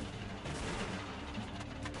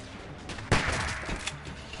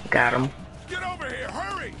 Got him. Get over here,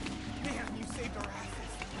 hurry! Man, you saved our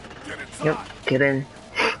asses. Get inside. Yep, get in.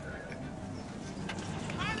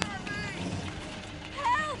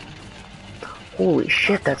 Holy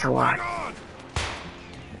shit, that's a lot.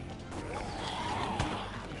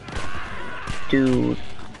 Dude,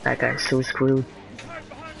 that guy's so screwed.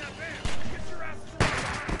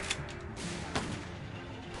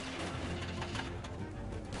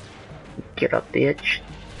 Get up, bitch.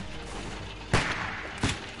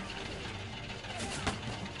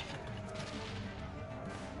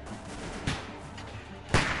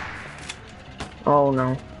 Oh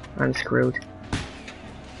no, I'm screwed.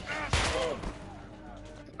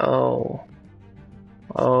 Oh.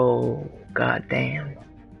 Oh, goddamn.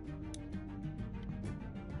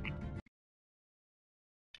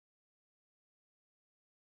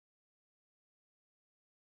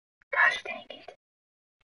 Gosh dang it.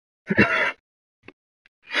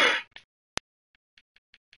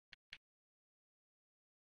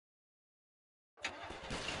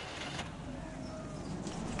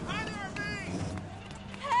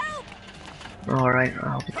 Alright,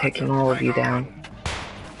 I'll be taking all of you down.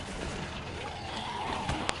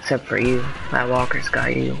 Except for you. That walker's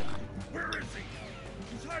got you. Where is he?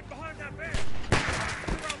 He's hiding behind that van.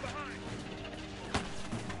 Around behind.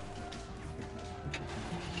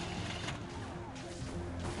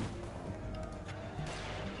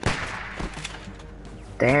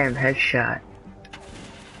 Damn, headshot.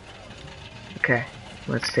 Okay,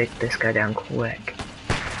 let's take this guy down quick.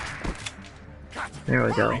 There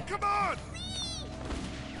we go.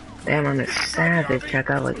 Damn, I'm a savage. I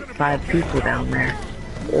got like 5 people down there.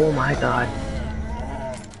 Oh my god.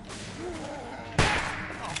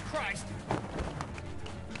 Oh, Christ.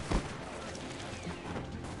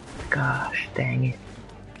 Gosh, dang it.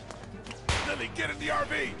 Lily, get in the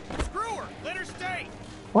RV! Screw her! Let her stay!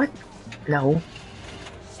 What? No.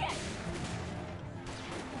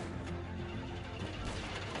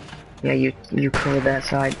 Yeah, you cleared that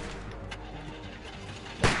side.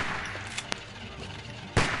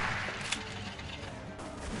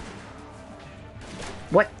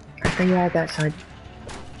 What? I thought you had that side.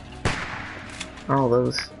 Oh,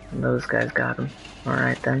 those guys got him.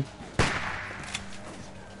 Alright then.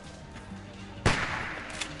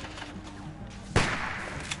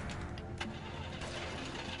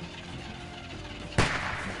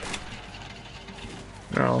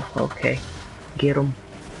 Oh, okay. Get him.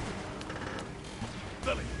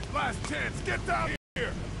 Lily, last chance, get down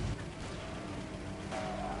here!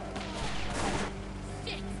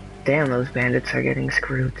 Damn, those bandits are getting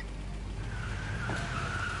screwed.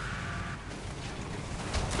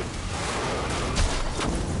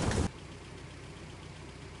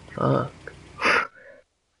 Fuck.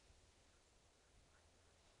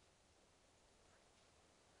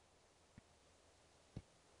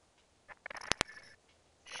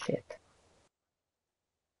 Shit.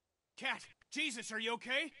 Cat, Jesus, are you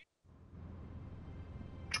okay?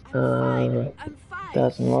 I'm fine.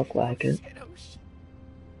 Doesn't look like it. Shit, oh shit.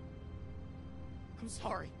 I'm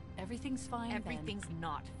sorry. Everything's fine. Everything's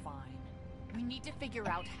not fine. We need to figure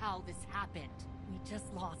out how this happened. We just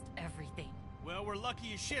lost everything. Well, we're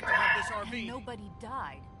lucky as shit to have this RV. And nobody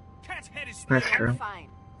died. Cat's head is split. That's true. Fine.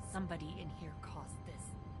 Somebody in here caused this.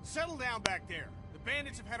 Settle down back there. The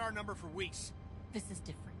bandits have had our number for weeks. This is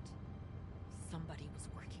different. Somebody was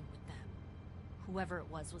working with them. Whoever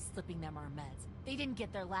it was slipping them our meds. They didn't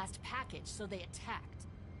get their last package, so they attacked.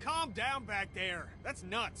 Calm down back there. That's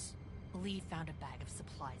nuts. Lee found a bag of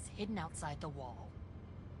supplies hidden outside the wall.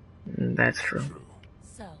 That's true.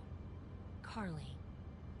 So, Carly,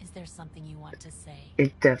 is there something you want to say?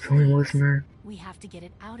 It definitely wasn't her. We have to get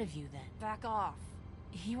it out of you then. Back off.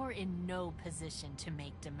 You're in no position to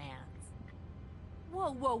make demands.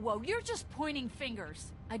 Whoa, whoa, whoa. You're just pointing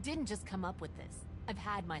fingers. I didn't just come up with this. I've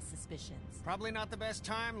had my suspicions. Probably not the best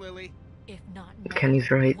time, Lily. If not now,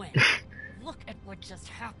 Kenny's right. when? look at what just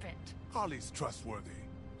happened. Harley's trustworthy.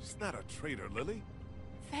 She's not a traitor, Lily.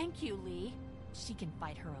 Thank you, Lee. She can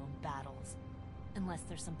fight her own battles. Unless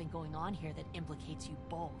there's something going on here that implicates you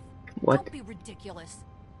both. What? Don't be ridiculous.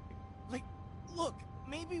 Like, look,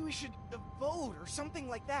 maybe we should vote or something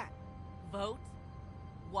like that. Vote?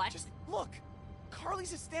 What? Just look.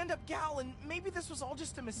 Carly's a stand-up gal, and maybe this was all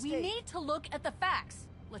just a mistake. We need to look at the facts.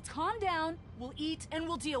 Let's calm down, we'll eat, and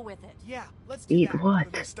we'll deal with it. Yeah, let's do Eat that.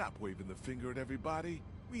 what? Lily, stop waving the finger at everybody.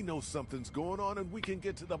 We know something's going on, and we can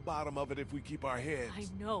get to the bottom of it if we keep our heads. I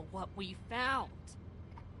know what we found.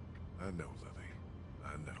 I know, Lily.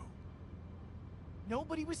 I know.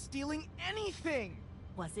 Nobody was stealing anything.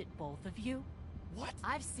 Was it both of you? What?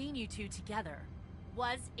 I've seen you two together.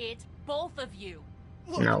 Was it both of you?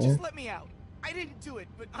 Look, No. just let me out. I didn't do it,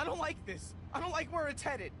 but I don't like this. I don't like where it's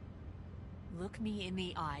headed. Look me in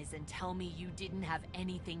the eyes and tell me you didn't have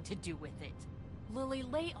anything to do with it. Lily,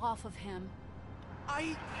 lay off of him. I...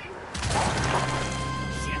 Shit,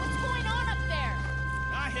 what's going on up there?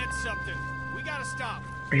 I hit something. We gotta stop.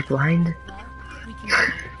 Are you blind? Well, we can deal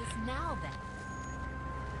with this now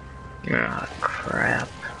then. Ah, crap.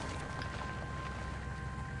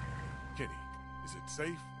 Kenny, is it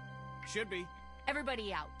safe? Should be.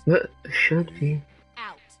 Everybody out. What should be?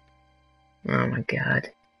 Out. Oh my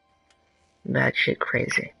god. That shit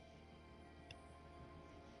crazy.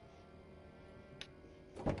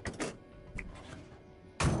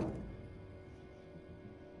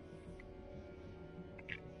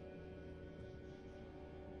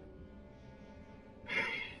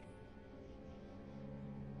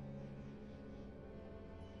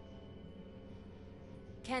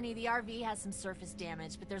 Kenny, the RV has some surface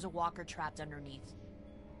damage, but there's a walker trapped underneath.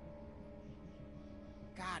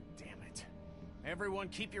 God damn it. Everyone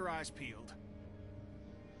keep your eyes peeled.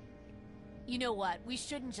 You know what? We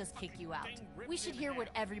shouldn't just kick you out. We should hear what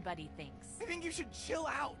everybody thinks. I think you should chill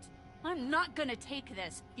out. I'm not gonna take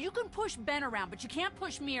this. You can push Ben around, but you can't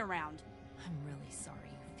push me around. I'm really sorry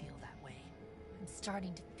you feel that way. I'm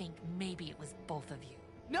starting to think maybe it was both of you.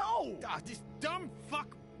 No! This dumb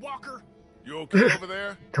fuck Walker. You okay over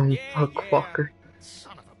there? Don't fuck Walker.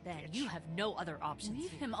 Son of a Ben, bitch. you have no other options. Leave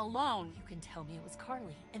here. him alone. You can tell me it was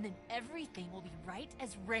Carly, and then everything will be right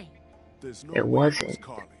as rain. There's no It way it was wasn't.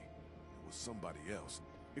 Carly. It was somebody else.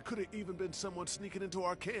 It could have even been someone sneaking into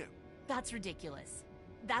our camp. That's ridiculous.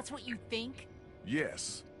 That's what you think?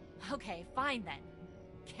 Yes. Okay, fine then.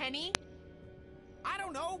 Kenny? I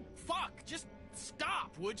don't know. Fuck. Just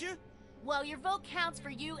stop, would you? Well, your vote counts for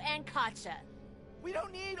you and Katja. We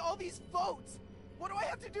don't need all these votes. What do I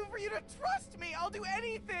have to do for you to trust me? I'll do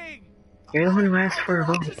anything. You're the one who asked I'll for a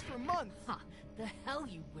watch vote. this for months. Huh, the hell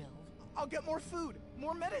you will. I'll get more food,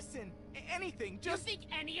 more medicine, anything. Do you Just, think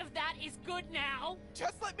any of that is good now?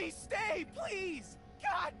 just let me stay, please.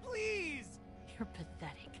 God, please. You're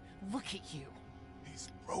pathetic. Look at you. He's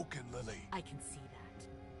broken, Lily. I can see that.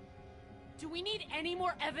 Do we need any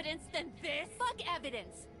more evidence than this? Fuck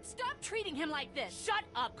evidence. Stop treating him like this. Shut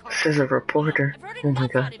up, Carl. This is a reporter. I've heard Oh my enough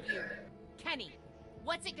out god. of you. Kenny,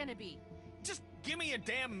 what's it gonna be? Just give me a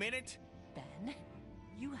damn minute. Ben,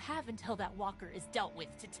 you have until that walker is dealt with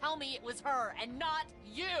to tell me it was her and not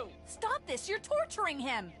you. Stop this. You're torturing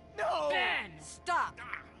him. No. Ben, Stop.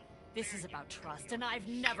 this is about trust, and I've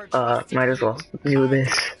never trusted Might as you. well do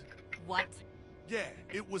this. What? Yeah,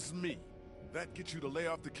 it was me. That get you to lay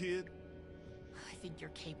off the kid? I think you're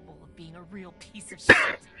capable of being a real piece of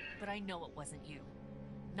shit, but I know it wasn't you.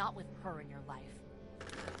 Not with her in your life.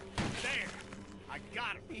 There. I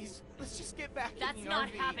got him. Please, let's just get back That's in the not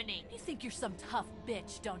RV. happening. You think you're some tough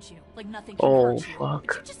bitch, don't you? Like nothing can Oh, hurt you. fuck.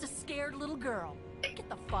 But you're just a scared little girl. Get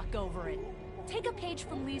the fuck over it. Take a page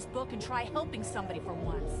from Lee's book and try helping somebody for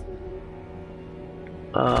once.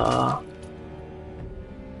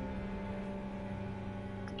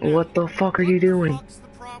 What the fuck are you doing? What's the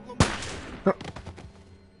problem?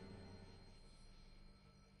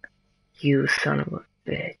 You son of a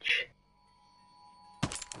bitch.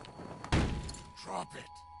 Drop it.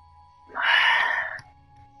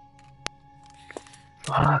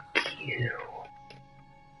 Fuck you.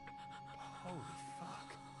 Holy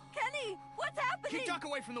fuck. Kenny, what's happening? Keep duck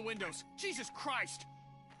away from the windows. Jesus Christ.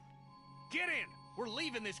 Get in. We're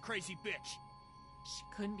leaving this crazy bitch. She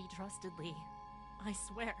couldn't be trusted, Lee. I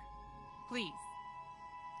swear. Please.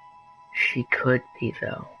 She could be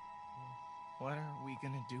though. What are we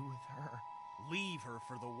gonna do with her? Leave her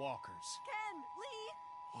for the walkers. Ken, Lee.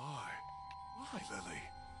 Why? Why, Lily?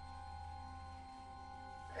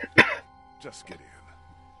 Just get in.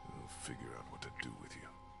 We'll figure out what to do with you.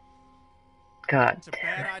 God It's a damn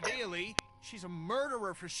bad it. idea, Lee. She's a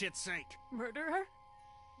murderer, for shit's sake. Murderer?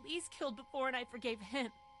 Lee's killed before and I forgave him.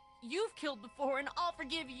 You've killed before, and I'll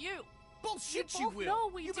forgive you. Bullshit, you both will.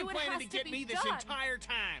 know we You've do been it planning has to get be me this done. entire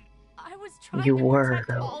time. I was trying You to were, protect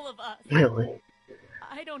though. all of us. Really?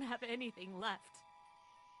 I don't have anything left.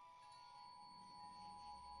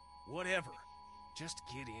 Whatever. Just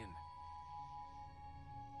get in.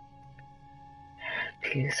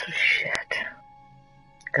 Piece of shit.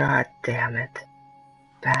 God damn it.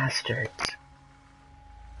 Bastards.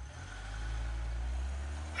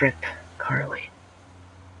 Rip Carly.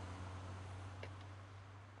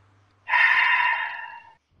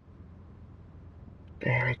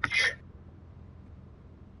 Bitch.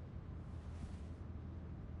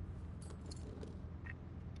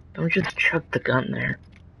 Don't just chuck the gun there.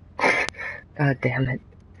 God damn it.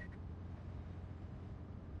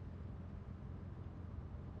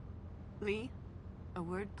 Lee, a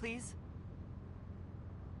word, please?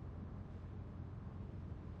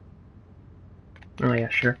 Oh yeah,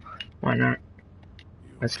 sure. Why not?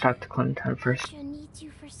 Let's talk to Clementine first. She needs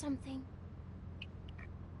you for something.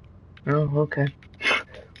 Oh, okay.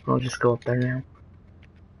 I'll just go up there now.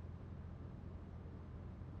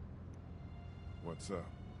 What's up?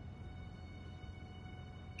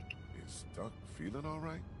 Is Duck feeling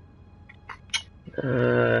alright?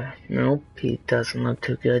 Nope, he doesn't look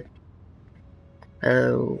too good.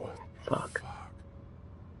 Oh, fuck.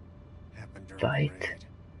 Happened during Fight. the raid.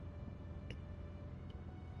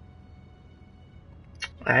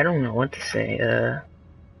 I don't know what to say,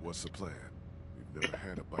 What's the plan? We've never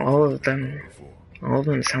had a bike all from of this them, boat before. all of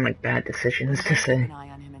them sound like bad decisions I'm to gonna keep say. an eye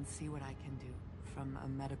on him and see what I can do from a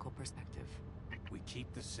medical perspective. We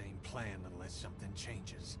keep the same plan unless something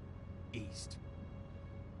changes. East.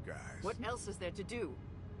 Guys. What else is there to do?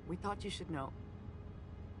 We thought you should know.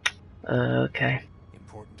 Okay.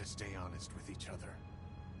 Important to stay honest with each other.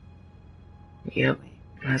 Yep, Anyway,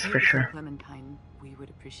 that's if you for could tell sure. Clementine, we would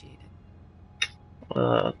appreciate it.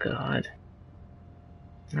 Oh, God.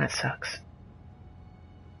 That sucks.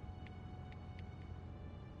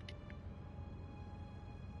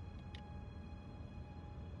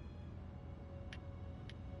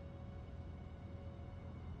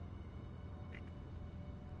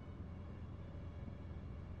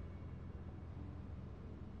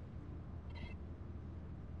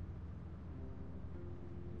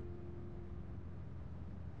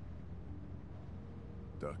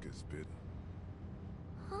 Duck is bitten.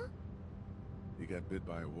 Huh? He got bit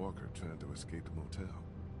by a walker trying to escape the motel.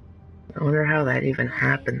 I wonder how that even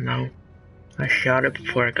happened, though. I shot it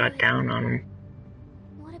before I got down on him.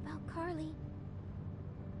 What about Carly?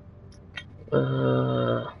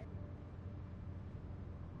 There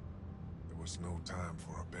was no time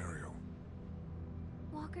for a burial.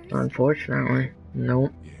 Walkers? Unfortunately,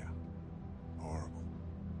 nope. Yeah. Horrible.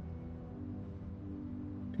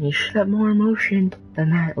 You should have more emotion than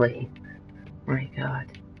that, Lee. My God.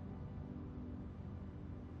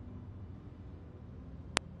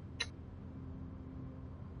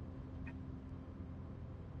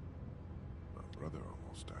 My brother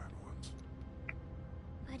almost died once.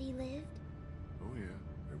 But he lived? Oh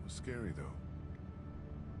yeah, it was scary though.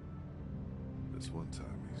 This one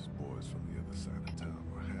time these boys from the other side of town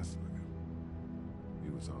were hassling him. He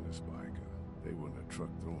was on his bike and they were in a truck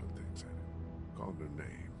throwing things at him. Calling their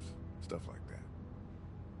names, stuff like that.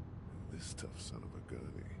 And this tough son of a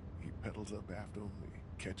gun, he pedals up after him, he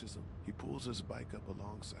catches him, he pulls his bike up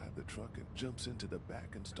alongside the truck and jumps into the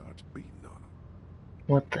back and starts beating on him.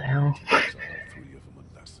 What the hell? Gives all three of them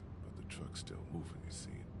a lesson, but the truck's still moving, you see.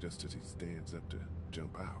 Just as he stands up to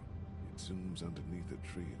jump out, it zooms underneath a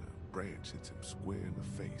tree and a branch hits him square in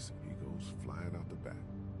the face and he goes flying out the back.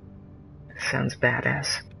 Sounds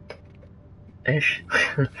badass. Ish.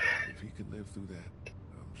 If he can live through that,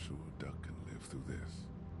 I'm sure Duck can live through this.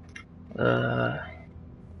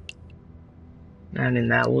 I mean,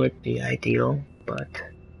 that would be ideal, but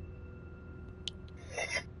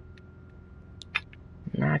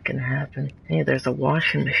not gonna happen. Hey, there's a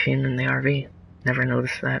washing machine in the RV. Never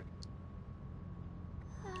noticed that.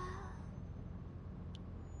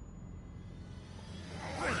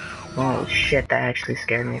 Oh shit, that actually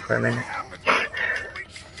scared me for a minute. Holy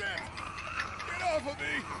shit! Get off of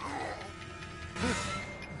me!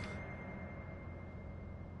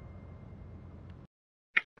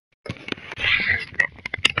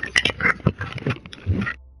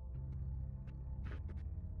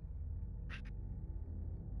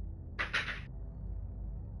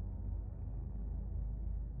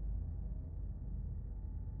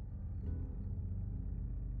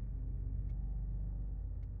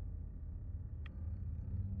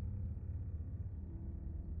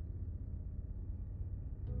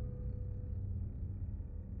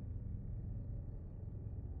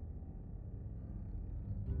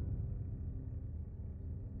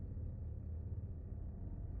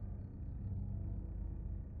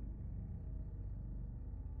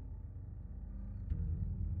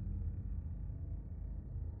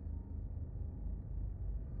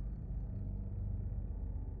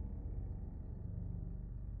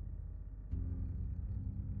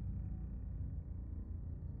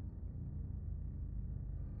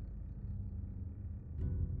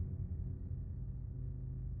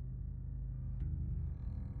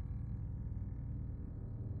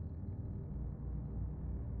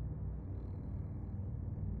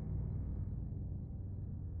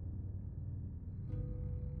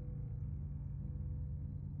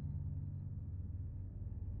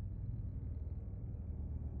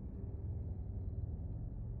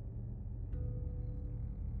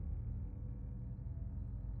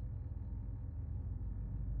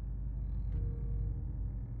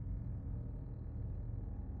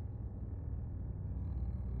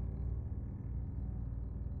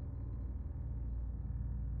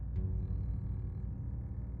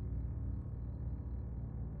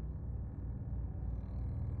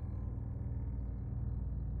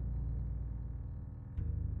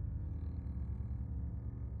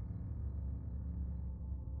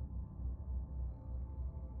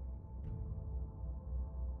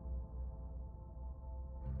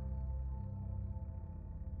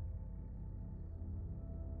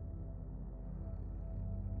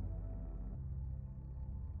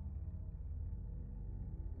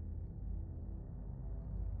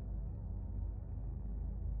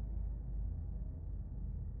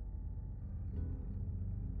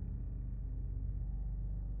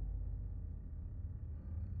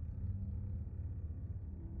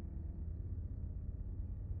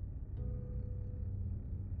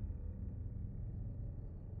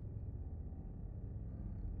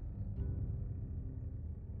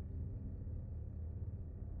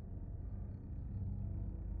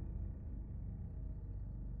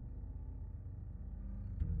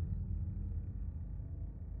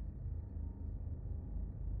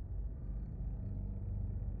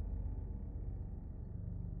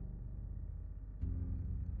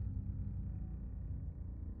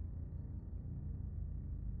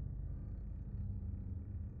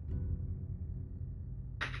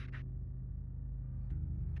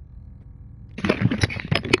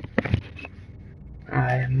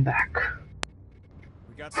 I'm back.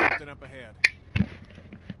 We got something up ahead.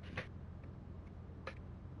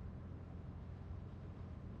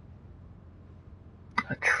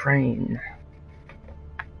 A train.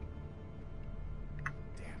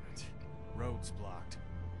 Damn it. Road's blocked.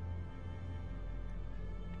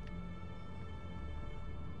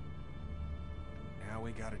 Now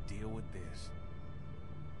we gotta deal with this.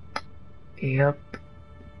 Yep.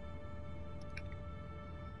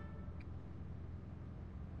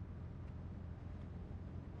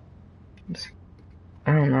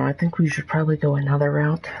 I don't know, I think we should probably go another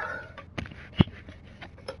route.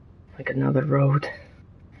 Like another road.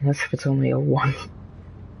 Unless if it's only a one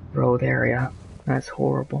road area. That's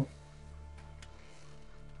horrible.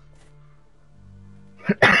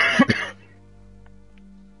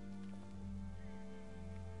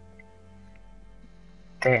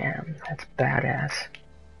 Damn, that's badass.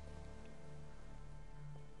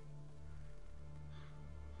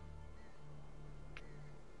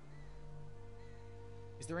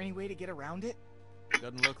 Is there any way to get around it?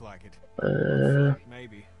 Doesn't look like it.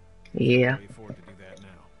 Maybe. Yeah. Can't afford to do that now.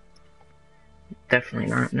 Definitely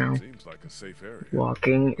not now. Seems like a safe area.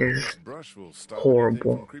 Walking is This brush will stop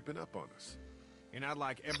horrible. anything from creeping up on us. And I'd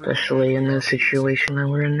like everyone Especially in to the be situation that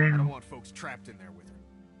we're in I don't now. want folks trapped in there with her.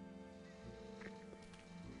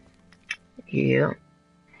 Yeah.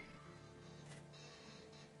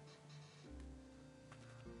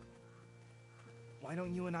 Why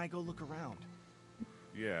don't you and I go look around?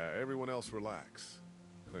 Yeah, everyone else relax.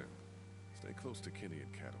 Clem, stay close to Kenny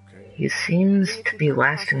and Kat, okay? He seems to be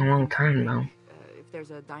lasting a long time though. If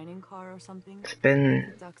there's a dining car or something, It's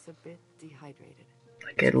been the duck's a bit dehydrated.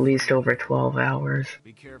 like at least over 12 hours.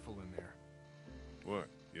 Be careful in there. What?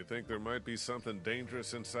 You think there might be something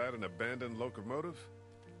dangerous inside an abandoned locomotive?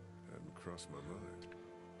 Hadn't crossed my mind.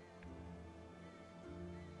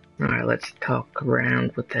 Alright, let's talk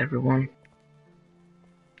around with everyone.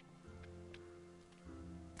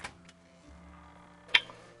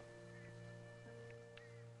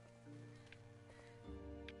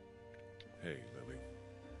 Hey, Lily.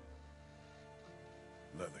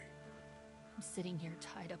 Lily. I'm sitting here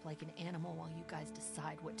tied up like an animal while you guys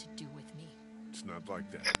decide what to do with me. It's not like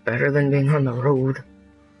that. It's better than being on the road.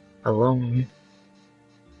 Alone.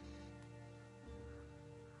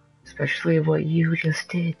 Especially what you just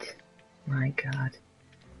did. My god.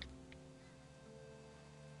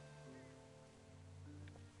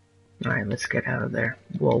 Alright, let's get out of there.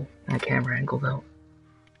 Whoa, my camera angle though.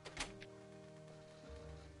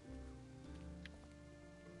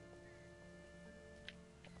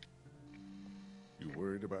 You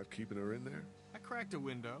worried about keeping her in there? I cracked a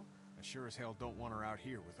window. I sure as hell don't want her out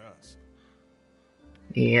here with us.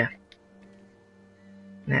 Yeah.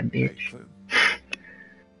 That Hey, bitch. Clem.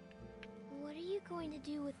 What are you going to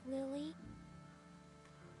do with Lily?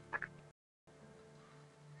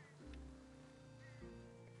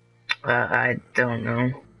 I don't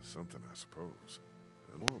know. Something, I suppose.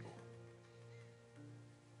 Normal.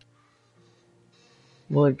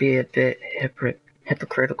 Would be a bit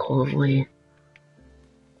hypocritical of Lee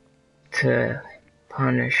to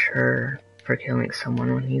punish her for killing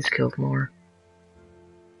someone when he's killed more.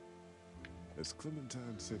 Has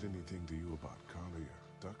Clementine said anything to you about Carly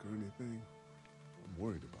or Duck or anything? I'm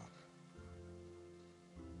worried about her.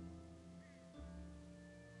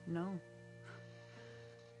 No.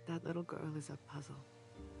 That little girl is a puzzle.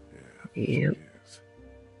 Yeah, Yep. she is.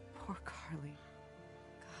 Poor Carly.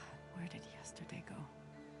 God, where did yesterday go?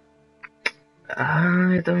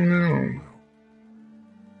 I don't know.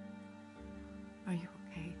 Are you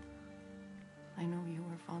okay? I know you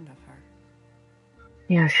were fond of her.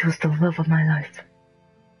 Yeah, she was the love of my life.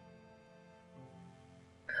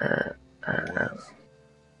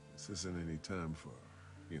 This isn't any time for,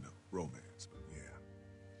 romance, but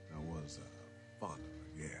yeah. I was, fond of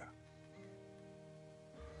her, yeah.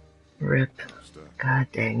 Rip. Stuff. God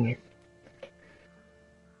dang it.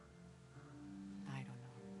 I don't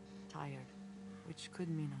know. Tired. Which could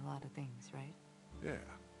mean a lot of things, right? Yeah.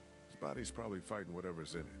 His body's probably fighting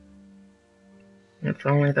whatever's in it. If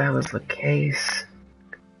only that was the case.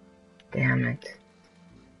 Damn it.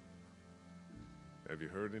 Have you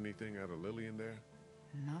heard anything out of Lily in there?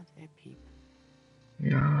 Not a peep.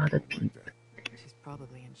 Not a Like peep. that. She's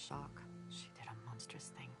probably in shock. She did a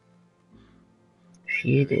monstrous thing.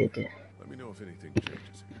 She did. Let me know if anything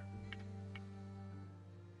changes here.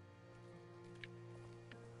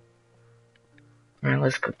 Alright,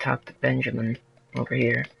 let's go talk to Benjamin over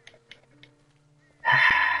here.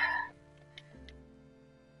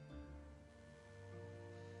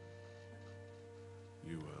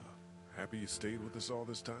 You, happy you stayed with us all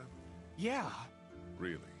this time? Yeah.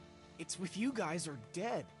 Really? It's with you guys or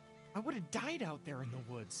dead. I would have died out there in the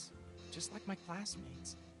woods, just like my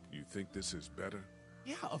classmates. You think this is better?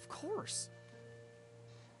 Yeah, of course.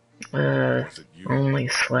 Was it you? Only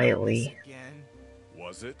slightly. Again.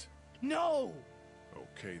 Was it? No!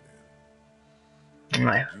 Okay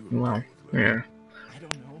then. Well, yeah. I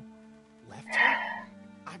don't know. Left her?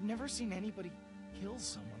 I've never seen anybody kill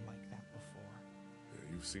someone like that before. Yeah,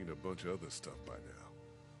 you've seen a bunch of other stuff by now.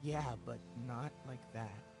 Yeah, but not like that.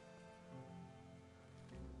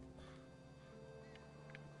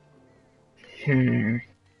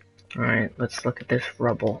 Alright, let's look at this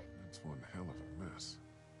rubble. That's one hell of a mess.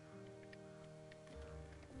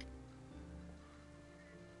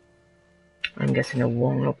 I'm guessing it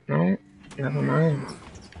won't open. No, never mind.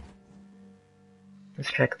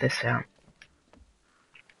 Let's check this out.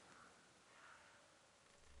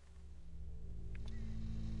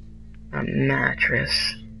 A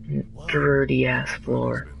mattress. Dirty ass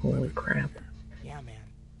floor. Holy crap. Yeah, man.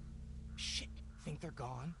 Shit, think they're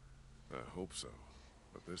gone? I hope so,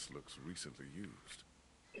 but this looks recently used.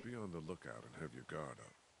 Be on the lookout and have your guard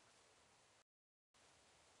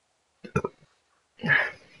up.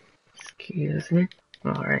 Excuse me.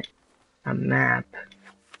 Alright. A map. A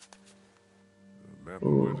map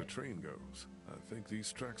of where the train goes. I think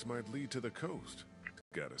these tracks might lead to the coast.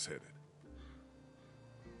 Got us headed.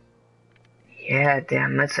 Yeah,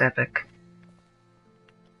 damn, that's epic.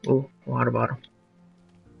 Ooh, water bottle.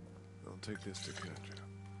 I'll take this to Katja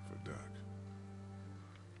for Doc.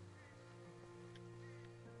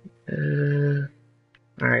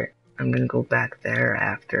 Alright, I'm gonna go back there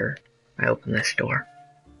after I open this door.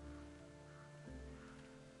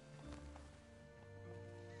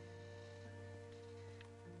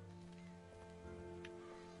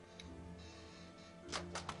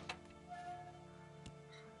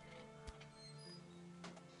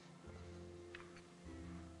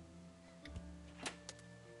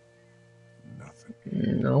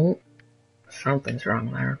 Nope. Something's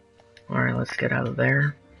wrong there. Alright, let's get out of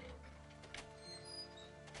there.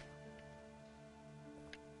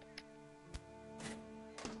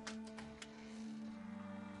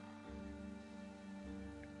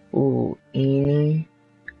 Ooh, eeny,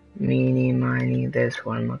 meeny, miny, this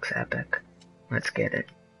one looks epic. Let's get it.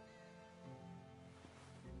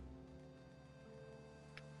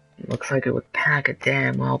 Looks like it would pack a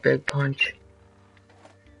damn well big punch.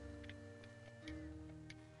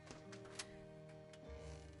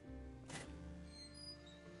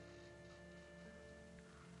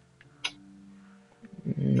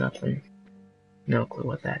 Nothing. No clue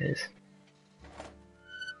what that is.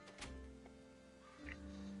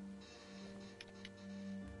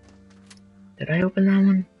 Did I open that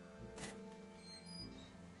one?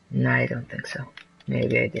 No, I don't think so.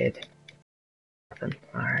 Maybe I did.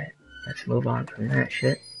 Alright, let's move on from that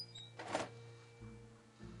shit.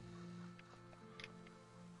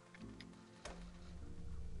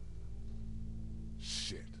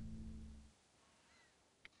 Shit.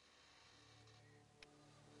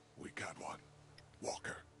 We got one.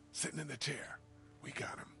 Walker, sitting in the chair. We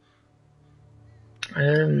got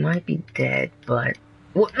him. Might be dead, but...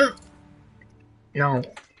 What? No.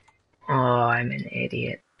 Oh, I'm an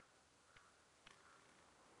idiot.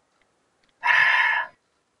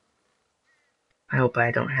 I hope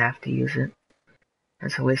I don't have to use it.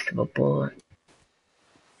 That's a waste of a bullet.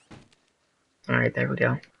 Alright, there we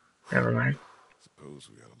go. Never mind. Suppose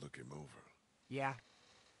we gotta look him over. Yeah.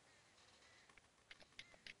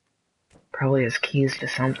 Probably has keys to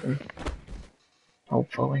something.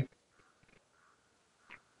 Hopefully.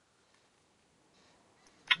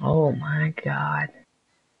 Oh my god.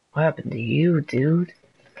 What happened to you, dude?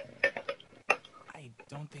 I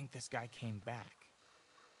don't think this guy came back.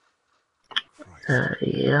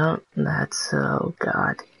 Yeah, that's, oh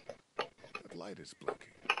god. That light is blinking.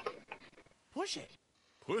 Push it.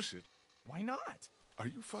 Push it? Why not? Are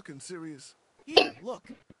you fucking serious? Here, look.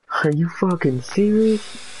 Are you fucking serious?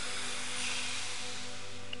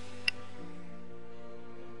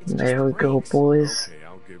 There we go, boys. Okay,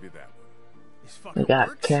 I'll give you that one. We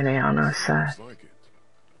got Kenny on our side. Like it.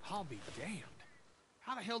 I'll be damned.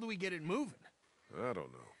 How the hell do we get it moving? I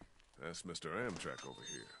don't know. Ask Mr. Amtrak over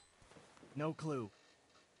here. No clue.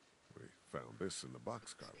 We found this in the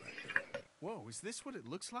boxcar back there. Whoa, is this what it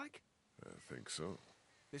looks like? I think so.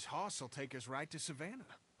 This hoss will take us right to Savannah.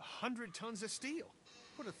 100 tons of steel.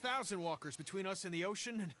 Put 1,000 walkers between us and the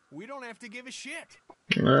ocean, and we don't have to give a shit.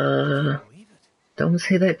 Don't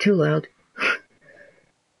say that too loud.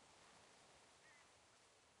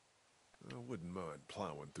 I wouldn't mind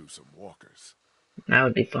plowing through some walkers. That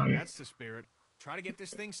would be fun. That's the spirit. Try to get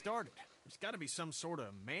this thing started. There's got to be some sort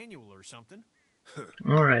of manual or something.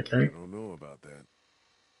 Alright I then. don't know about that.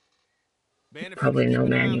 Ben, if Probably you could no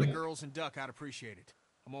keep an eye on the manual. girls and Duck, I'd appreciate it.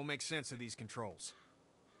 I'm gonna make sense of these controls.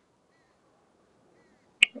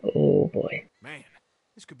 Oh boy. Man,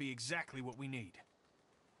 this could be exactly what we need.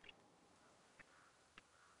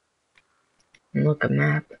 Look, a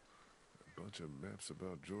map. A bunch of maps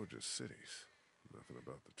about Georgia's cities. Nothing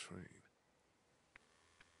about the train.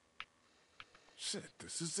 Shit,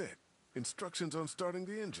 this is it. Instructions on starting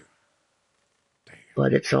the engine. Damn.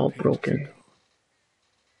 But it's all Pages broken. are gone.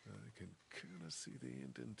 I can kind of see the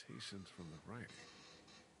indentations from the writing.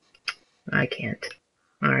 I can't.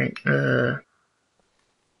 Alright, I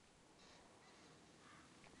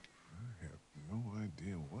have no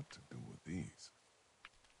idea what to do with these.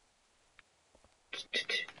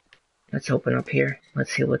 let's open up here.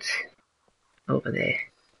 Let's see what's over there.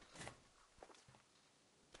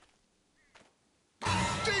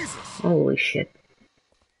 Jesus! Holy shit.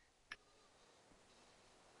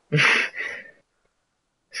 I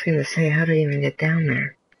was gonna say, how do I even get down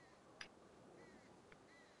there?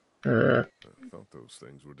 I thought those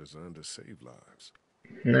things were designed to save lives.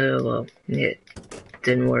 No, well, it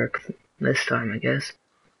didn't work this time, I guess.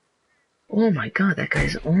 Oh my god, that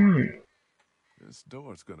guy's arm. This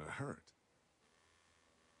door's gonna hurt.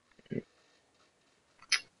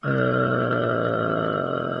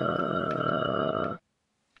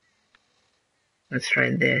 Let's try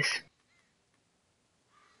this.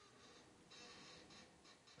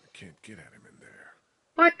 I can't get at him in there.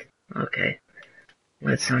 What? Okay.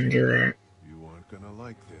 Let's undo that. You aren't gonna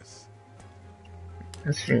like this.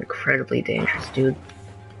 That's incredibly dangerous, dude.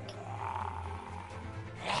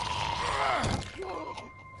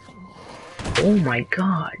 Oh my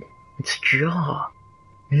god. Its jaw.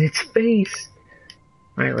 And its face.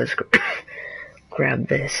 Alright, let's grab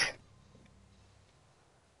this.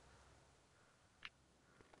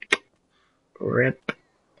 Rip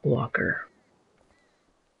Walker.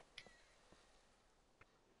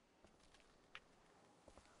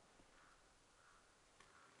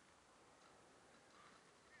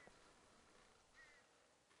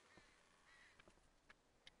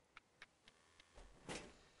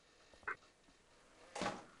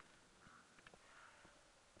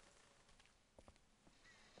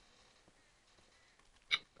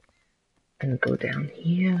 And go down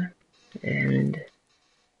here and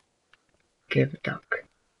give Duck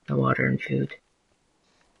the water and food.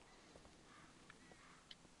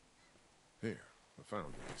 Here, I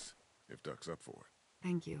found these. If Duck's up for it.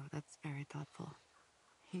 Thank you. That's very thoughtful.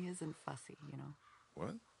 He isn't fussy, you know.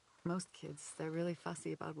 What? Most kids, they're really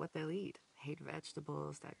fussy about what they'll eat. Hate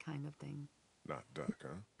vegetables, that kind of thing. Not Duck,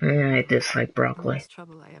 huh? I dislike The broccoli. most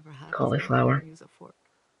trouble I ever had Cauliflower. was use a fork.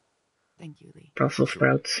 Thank you, Lee. Brussels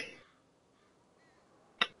sprouts.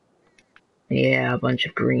 Yeah, a bunch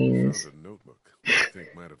of greens. Found a notebook I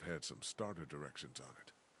think might have had some starter directions on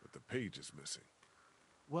it, but the page is missing.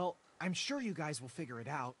 Well, I'm sure you guys will figure it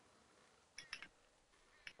out.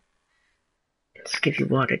 Let's give you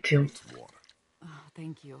water too. It's water. Oh,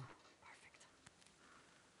 thank you. Perfect.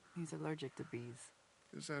 He's allergic to bees.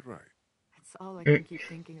 Is that right? It's all I can keep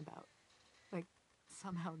thinking about. Like,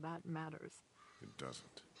 somehow that matters. It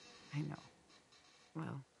doesn't. I know.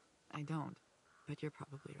 Well, I don't. But you're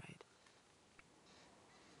probably right.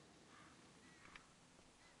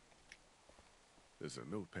 There's a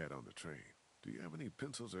notepad on the train. Do you have any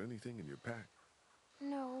pencils or anything in your pack?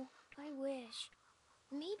 No, I wish.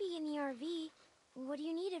 Maybe in the RV. What do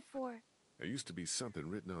you need it for? There used to be something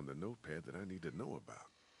written on the notepad that I need to know about.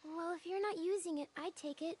 Well, if you're not using it, I'd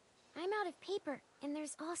take it. I'm out of paper, and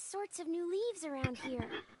there's all sorts of new leaves around here.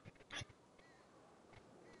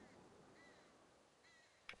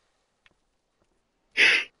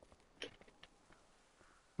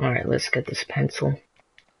 Alright, let's get this pencil.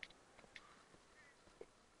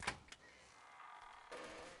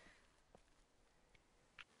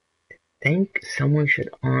 I think someone should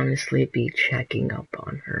honestly be checking up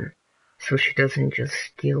on her, so she doesn't just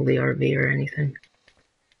steal the RV or anything.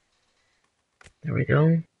 There we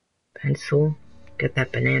go. Pencil. Get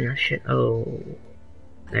that banana shit. Oh,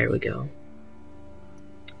 there we go.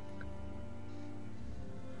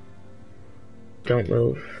 Don't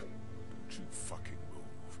move. Don't you fucking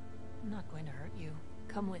move. I'm not going to hurt you.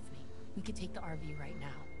 Come with me. We could take the RV right now.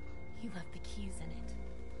 He left the keys in it.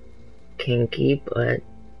 Kinky, but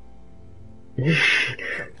Come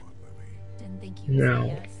on, Lily. Didn't think you would say no,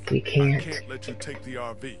 yes. we I can't. can't let you take the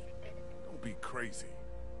RV. Don't be crazy.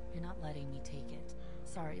 You're not letting me take it.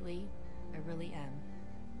 Sorry, Lee. I really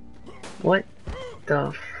am. What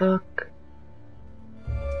the fuck?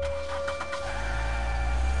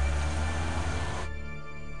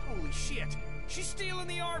 Holy shit! She's stealing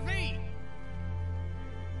the RV!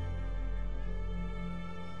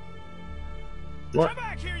 What? Come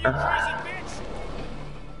back here, you crazy bitch!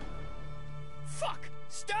 Fuck!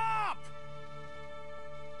 Stop!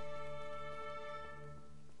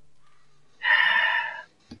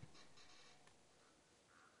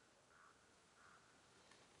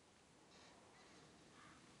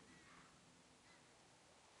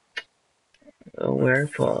 We're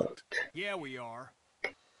fucked. Yeah, we are.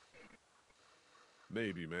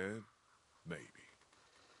 Maybe, man. Maybe.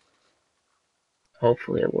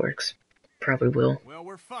 Hopefully it works. Probably will. Well,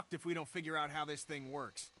 we're fucked if we don't figure out how this thing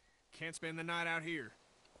works. Can't spend the night out here.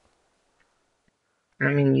 I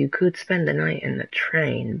mean, you could spend the night in the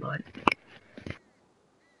train, but...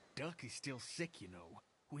 Duck is still sick, you know.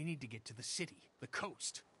 We need to get to the city, the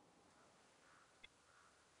coast.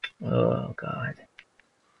 Oh, God.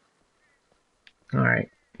 Alright,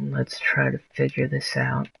 let's try to figure this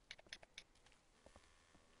out.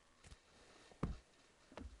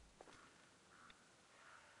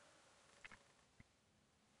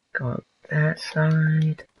 Go up that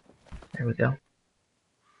side. There we go.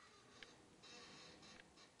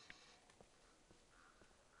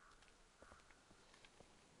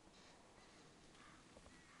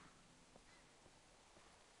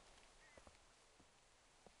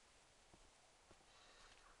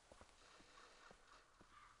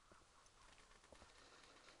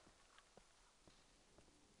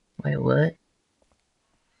 Wait, what?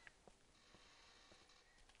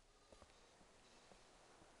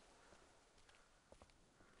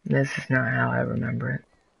 This is not how I remember it.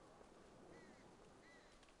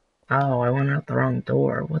 Oh, I went out the wrong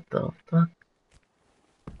door. What the fuck?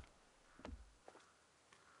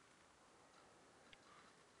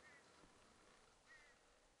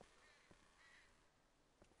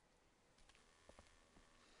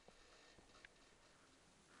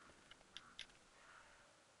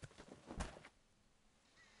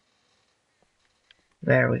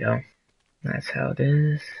 There we go. That's how it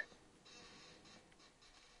is.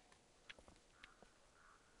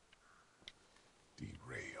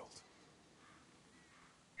 Derailed.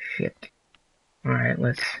 Shit. Alright,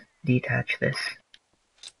 let's detach this.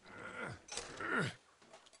 It's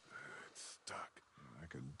stuck. I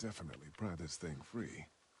can definitely pry this thing free.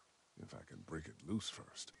 If I can break it loose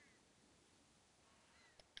first.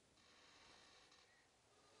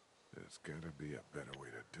 There's gotta be a better way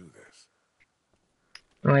to do this.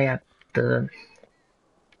 Oh yeah, the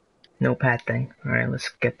notepad thing. Alright, let's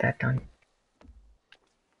get that done.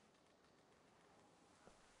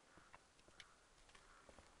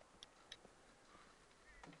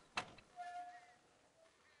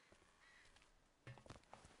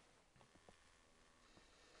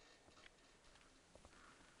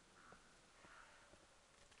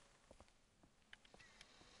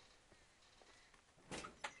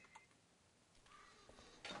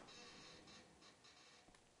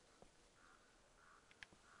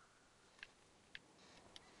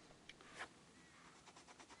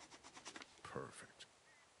 Perfect.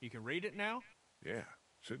 You can read it now? Yeah.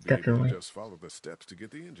 Should be Definitely. able to just follow the steps to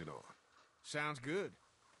get the engine on. Sounds good.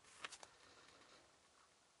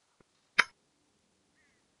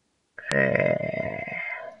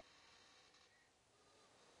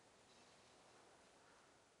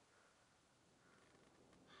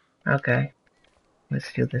 Okay.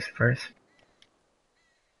 Let's do this first.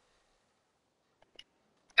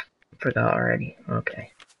 Forgot already.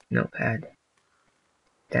 Okay. Notepad.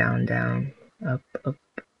 Down, down. Up, up.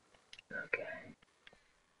 Okay.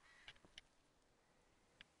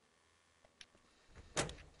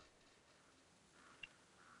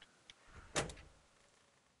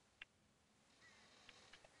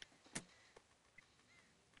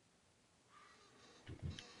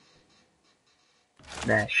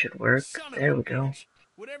 That should work. Son There of a we go. bitch.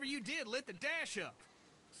 Whatever you did lit the dash up.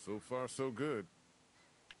 So far, so good.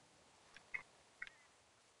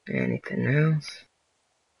 Anything else?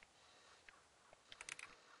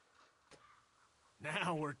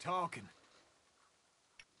 Now we're talking.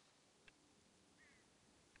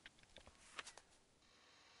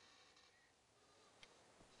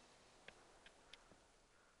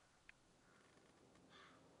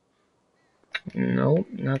 Nope,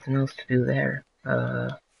 nothing else to do there.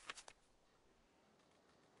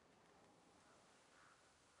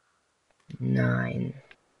 9.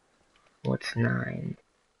 What's 9?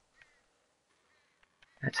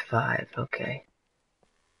 That's 5, okay.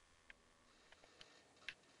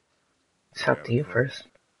 It's up to you first.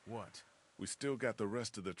 What? We still got the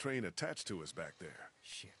rest of the train attached to us back there.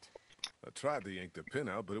 Shit. I tried to yank the pin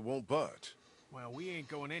out, but it won't budge. Well, we ain't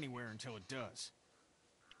going anywhere until it does.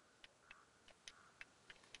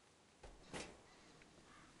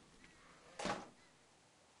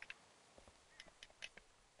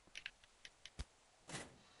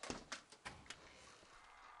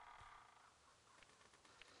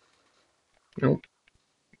 Nope.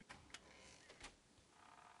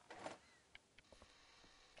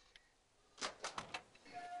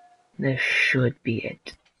 This should be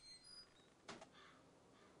it.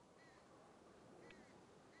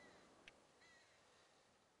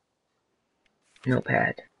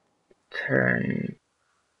 Notepad. Turn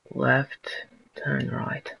left, turn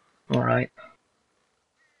right. Alright.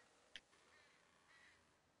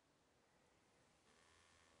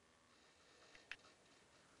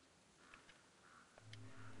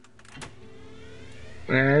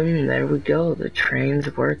 And there we go, the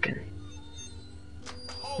train's working.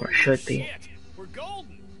 Holy or should shit. be. We're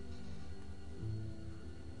golden.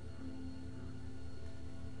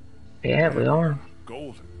 Yeah, we are.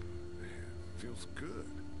 Golden. Man, feels good.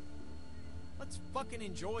 Let's fucking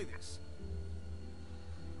enjoy this.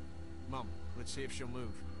 Mom, let's see if she'll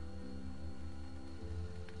move.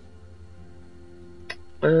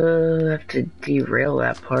 Have to derail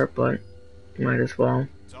that part, but might as well.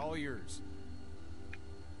 It's all yours.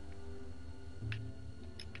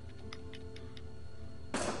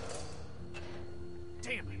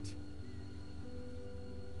 Damn it.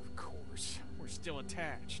 Of course, we're still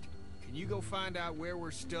attached. Can you go find out where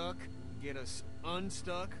we're stuck and get us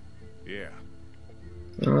unstuck? Yeah.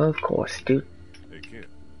 Of course, dude. Hey, kid.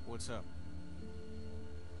 What's up?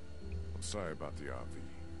 I'm sorry about the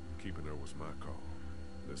RV. Keeping her was my call.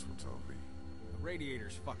 This one's on me. The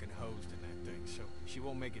radiator's fucking hosed in that thing, so she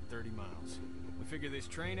won't make it 30 miles. We figure this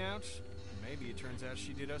train out, and maybe it turns out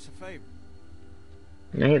she did us a favor.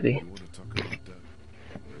 Maybe. You want to talk about that?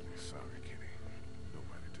 I'm really sorry, Kenny.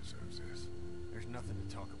 Nobody deserves this. There's nothing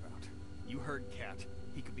to talk about. You heard Cat.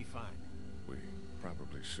 He could be fine. We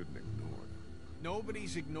probably shouldn't ignore them.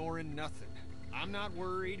 Nobody's ignoring nothing. I'm not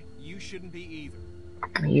worried. You shouldn't be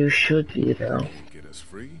either. You should be, though. Get us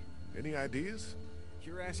free? Any ideas?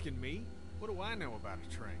 You're asking me? What do I know about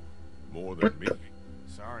a train? More than me.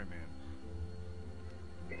 Sorry,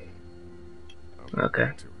 man. I'll get Okay.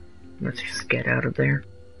 back to it. Let's just get out of there.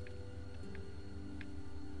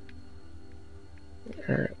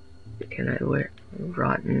 Can I wear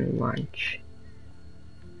rotten lunch?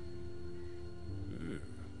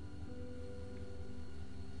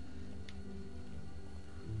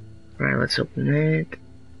 Alright, let's open it.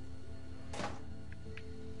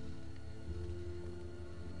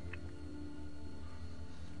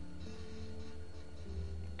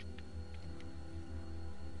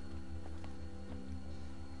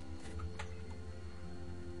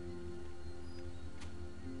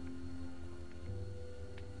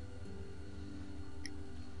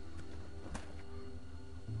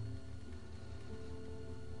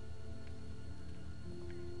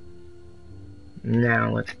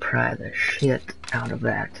 Now let's pry the shit out of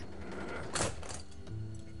that.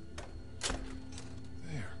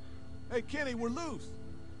 There. Hey, Kenny, we're loose.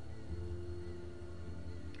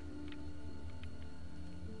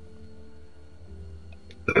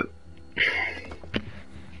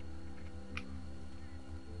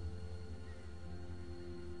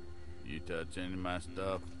 You touch any of my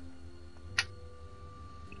stuff?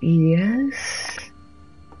 Yes?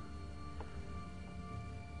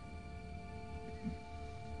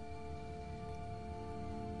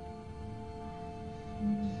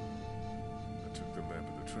 I took the map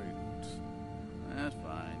of the train routes. That's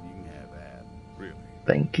fine, you can have that. Really?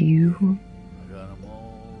 Thank you. I got them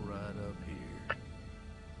all right up here.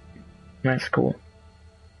 That's cool.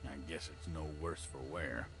 I guess it's no worse for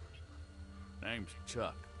wear. Name's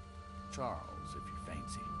Chuck. Charles, if you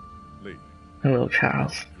fancy. Lee. Hello,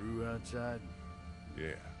 Charles. Drew outside?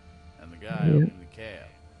 Yeah. And the guy up in the cab?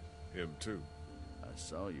 Him too. I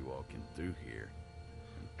saw you walking through here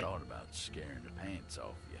and thought about scaring the pants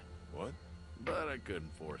off you. What? But I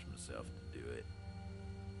couldn't force myself to do it.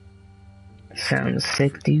 Sounds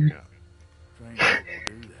sick, dude. Train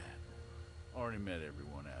people do that. Already met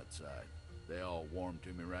everyone outside. They all warmed to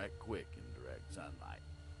me right quick in direct sunlight.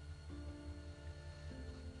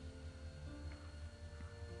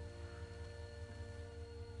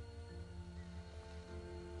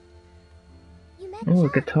 You met Oh, a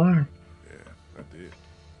Chuck. guitar. Yeah, I did.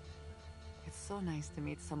 It's so nice to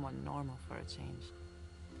meet someone normal for a change.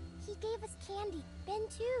 He gave us candy. Ben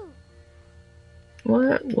too.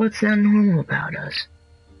 What's not normal about us?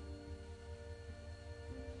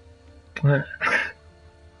 What?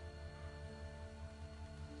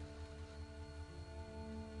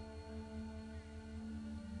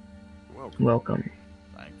 Welcome. Welcome.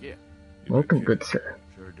 Thank you. Welcome, good sir.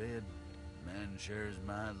 Sure did. Man shares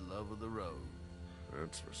my love of the road.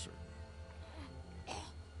 That's for certain.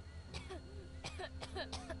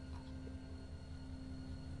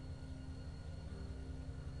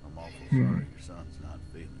 I'm awful sorry your son's not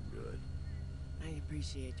feeling good.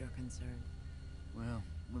 appreciate your concern. Well,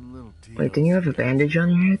 with a little TLC, Wait, didn't you have a bandage on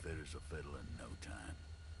your head? Fitters a fiddle in no time.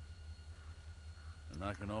 And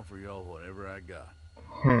I can offer y'all whatever I got.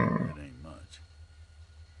 It ain't much.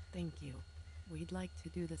 Thank you. We'd like to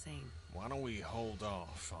do the same. Why don't we hold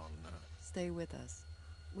off on... Stay with us.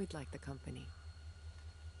 We'd like the company.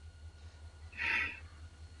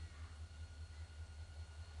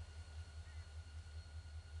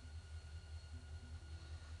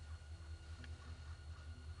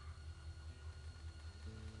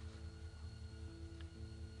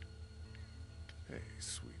 Hey,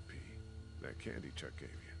 sweet pea. That candy Chuck gave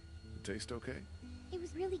you. It taste okay? It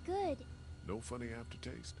was really good. No funny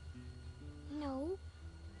aftertaste? No.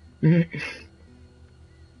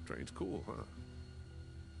 Train's cool, huh?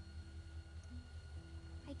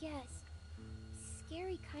 I guess.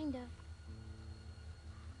 Scary, kind of.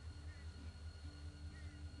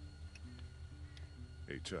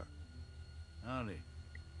 Hey, Chuck. Howdy.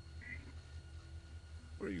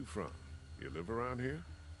 Where are you from? You live around here?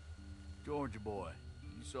 Georgia boy.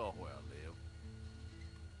 You saw where I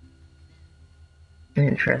live.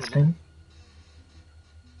 Interesting.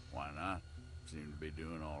 Why not? Seem to be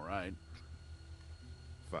doing all right.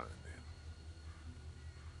 Fine, then.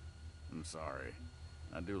 I'm sorry.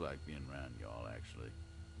 I do like being around y'all, actually.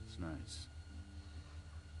 It's nice.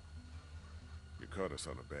 You caught us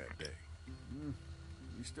on a bad day. You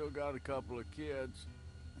still got a couple of kids,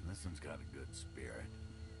 and this one's got a good spirit.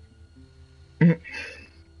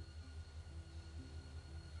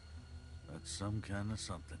 That's some kind of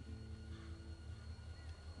something.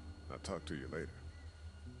 I'll talk to you later.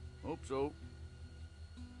 Hope so.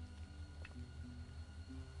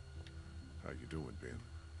 How you doing, Ben?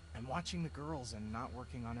 I'm watching the girls and not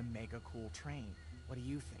working on a mega cool train. What do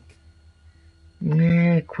you think?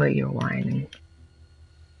 Nah, quit your whining.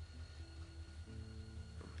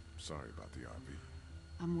 Sorry about the RV.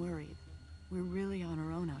 I'm worried. We're really on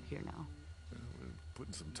our own out here now. Well, we're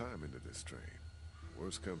putting some time into this train.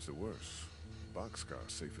 Worst comes to worst,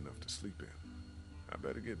 boxcar's safe enough to sleep in. I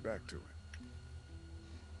better get back to it.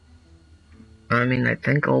 I mean, I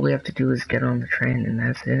think all we have to do is get on the train and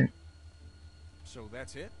that's it. So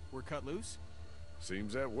that's it? We're cut loose?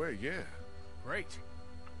 Seems that way, yeah. Great.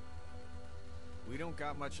 We don't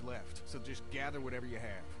got much left, so just gather whatever you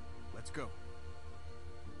have. Let's go.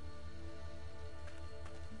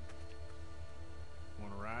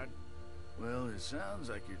 Want to ride? Well, it sounds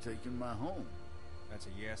like you're taking my home. That's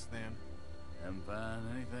a yes, then? Haven't found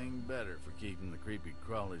anything better for keeping the creepy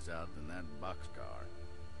crawlies out than that boxcar.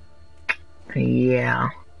 Yeah.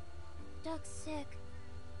 Duck's sick.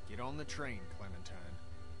 Get on the train,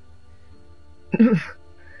 Clementine.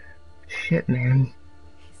 Shit, man.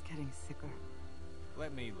 He's getting sicker.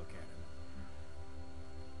 Let me look at him.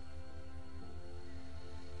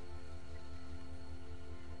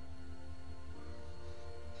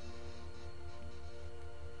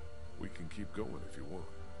 We can keep going if you want.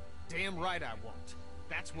 Damn right I won't.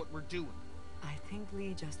 That's what we're doing. I think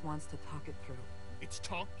Lee just wants to talk it through. It's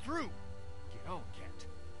talked through. Get on, Cat.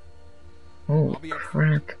 Oh, I'll be up crap.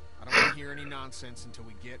 front. I don't want to hear any nonsense until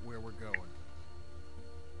we get where we're going.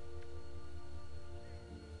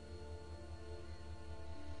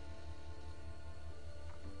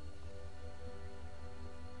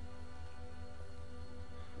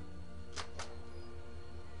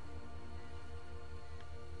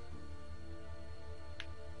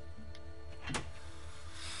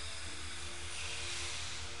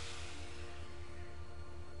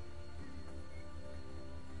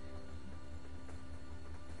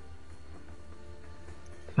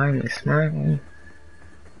 Finally smiling.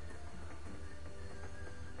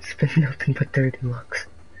 It's been nothing but dirty looks.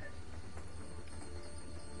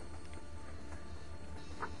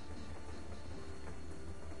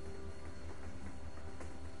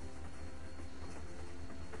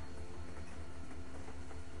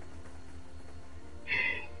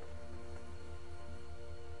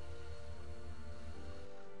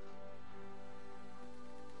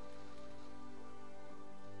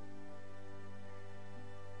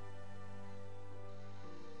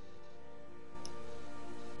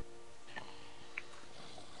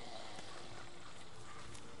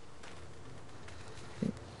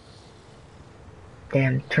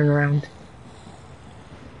 Damn, turn around.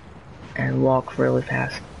 And walk really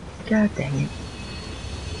fast. God dang it.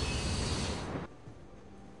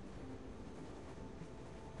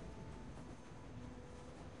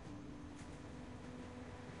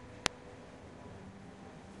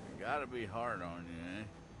 It gotta be hard on you, eh?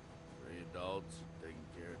 3 adults taking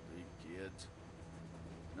care of 3 kids.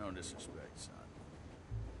 No disrespect,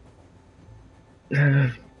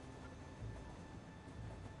 son.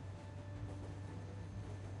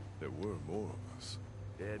 There were more of us.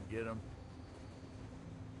 Dad get them?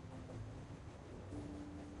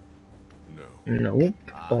 No. Nope.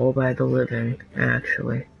 All by the living,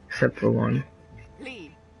 actually. Except for one.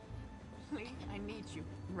 Lee, I need you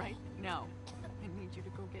right now. I need you to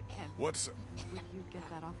go get Ken. What's... Would you get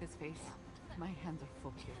that off his face? My hands are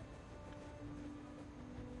full here.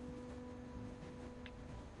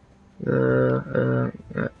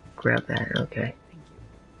 Grab that, okay. Thank you.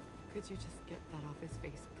 Could you just get that off his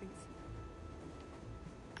face, please?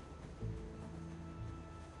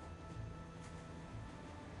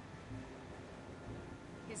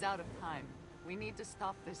 He's out of time. We need to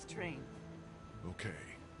stop this train. Okay.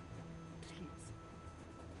 Please.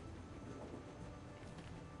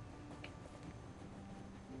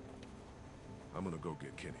 I'm gonna go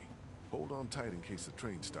get Kenny. Hold on tight in case the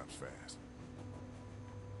train stops fast.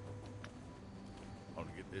 I want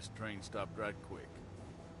to get this train stopped right quick.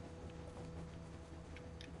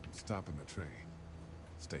 Stopping the train.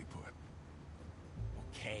 Stay put.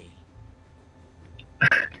 Okay.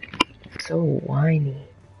 So whiny.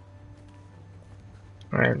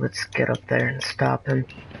 Alright, let's get up there and stop him.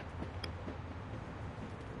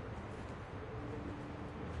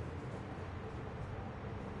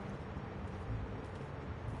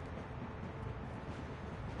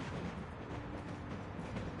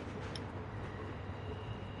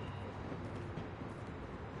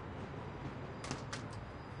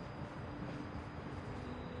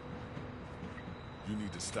 You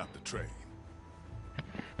need to stop the train.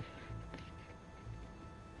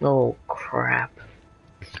 Oh crap.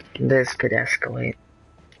 This could escalate.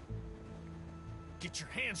 Get your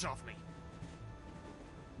hands off me.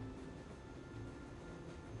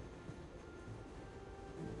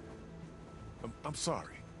 I'm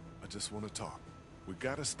sorry. I just want to talk. We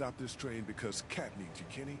gotta stop this train because Cat needs you,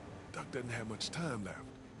 Kenny. Duck doesn't have much time left.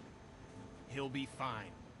 He'll be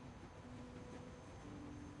fine.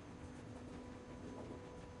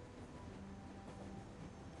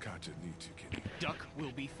 Katja needs you, Kenny. Duck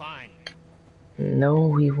will be fine.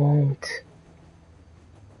 No, he won't.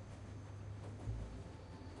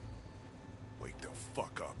 Wake the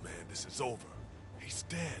fuck up, man. This is over. He's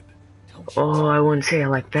dead. Oh, I wouldn't say it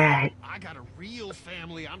like that. I got a real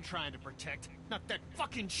family I'm trying to protect, not that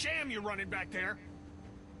fucking sham you're running back there.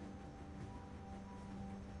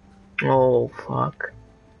 Oh, fuck.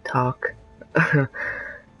 Talk. I don't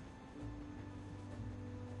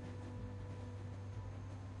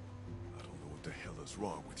know what the hell is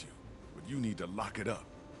wrong with you, but you need to lock it up.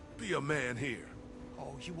 Be a man here.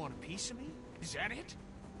 Oh, you want a piece of me? Is that it?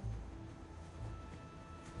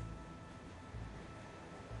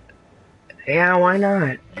 Yeah, why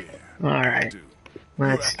not? Yeah. Alright. Do.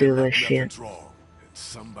 Let's You're do acting this like shit. nothing's wrong, and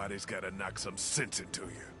somebody's gotta knock some sense into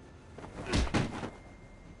you.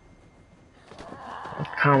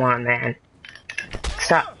 Come on, man.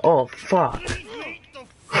 Stop. Oh, fuck. Leave the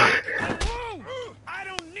fuck alone! I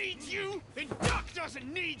don't need you, and Duck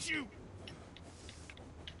doesn't need you.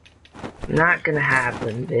 Not gonna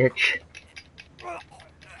happen, bitch.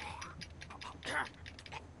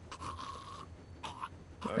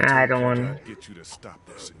 I don't want want to get you to stop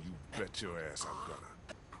this, and you bet your ass I'm gonna.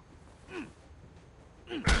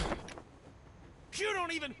 You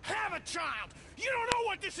don't even have a child. You don't know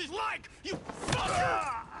what this is like. You fucker!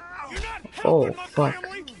 You're not helping my fuck.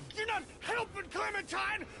 family. You're not helping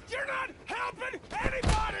Clementine. You're not helping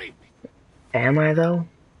anybody. Am I, though?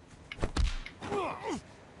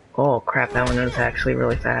 Oh, crap, that one was actually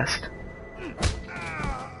really fast. I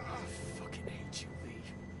fucking hate you, Lee.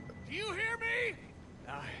 Do you hear me?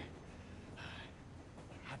 I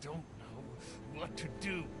don't know what to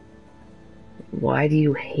do. Why do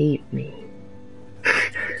you hate me?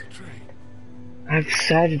 I've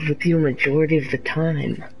sided with you majority of the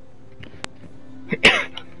time.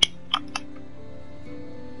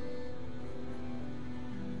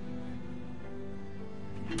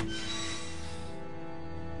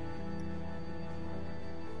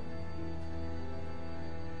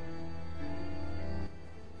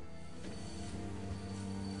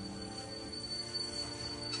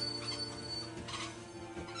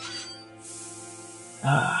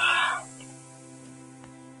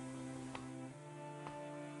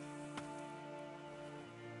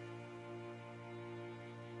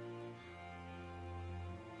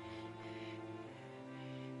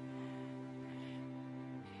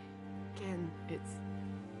 Ken, I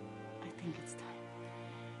think it's time.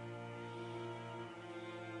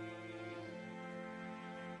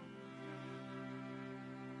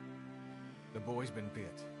 The boy's been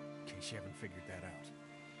bit, in case you haven't figured that out.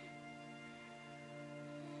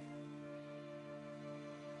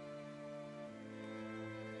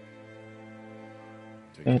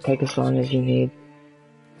 Take Take as long as you need.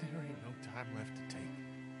 There ain't no time left to take.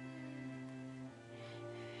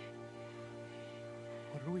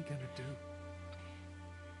 What are we gonna do?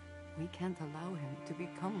 We can't allow him to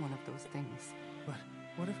become one of those things. But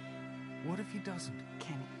what if he doesn't?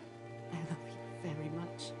 Kenny, I love you very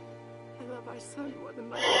much. I love our son more than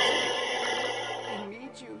my son. I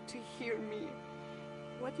need you to hear me.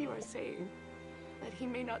 What you are saying, that he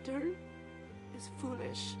may not turn, is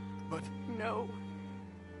foolish. But No.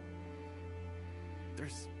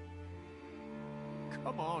 there's...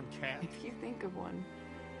 Come on, Cat. If you think of one,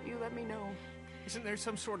 you let me know. Isn't there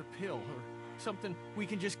some sort of pill or something we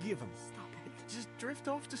can just give him? Stop it. Just drift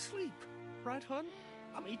off to sleep. Right, hun?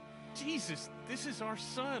 I mean, Jesus, this is our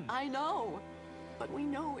son. I know, but we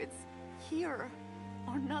know it's here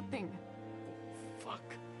or nothing.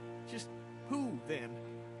 Fuck. Just who, then?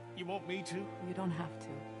 You want me to? You don't have to.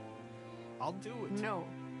 I'll do it. No,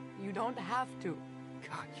 you don't have to.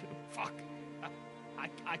 God, fuck.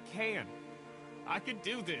 I can. I can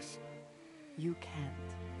do this. You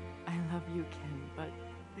can't. I love you, Ken, but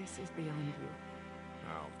this is beyond you.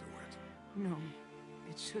 I'll do it. No,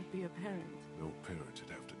 it should be apparent. No parent should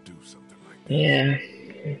have to do something like that. Yeah,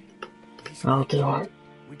 He's I'll right, do kid. it.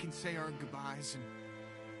 We can say our goodbyes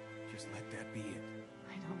and just let that be it.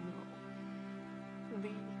 I don't know.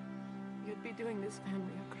 Lee, you'd be doing this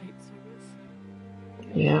family a great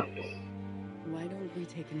service. Yeah. Why don't we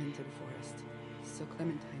take him into the forest, so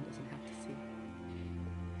Clementine doesn't have to see?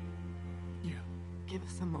 Yeah. Give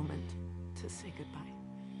us a moment to say goodbye.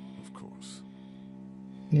 Of course.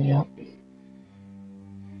 Yeah.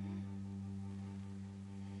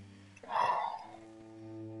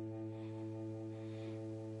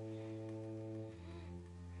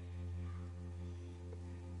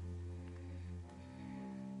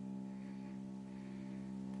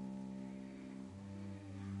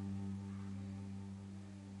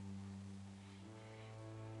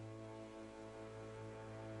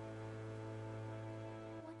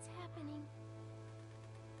 What's happening?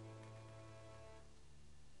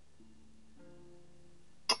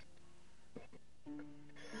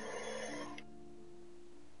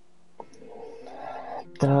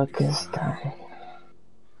 Dog is dying.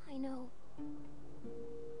 I know.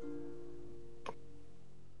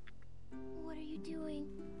 What are you doing?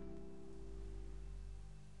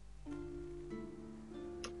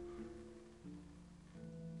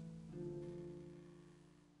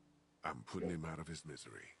 I'm putting him out of his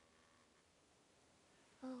misery.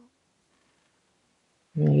 Oh,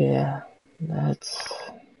 Yeah, that's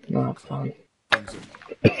not fun. Brings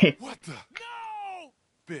him. What the? No!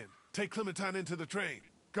 Ben, take Clementine into the train.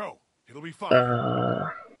 Go. It'll be fine.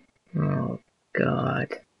 Oh God.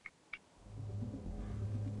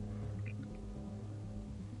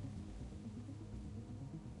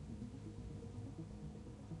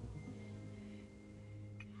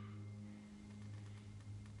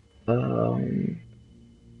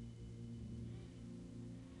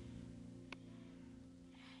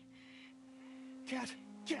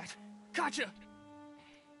 Cat, gotcha.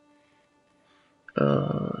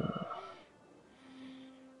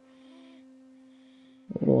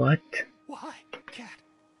 What? Why, Cat?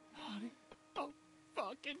 Honey, oh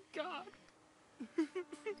fucking God.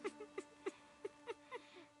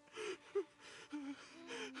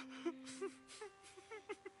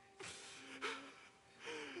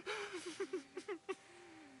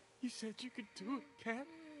 You said you could do it, Cat.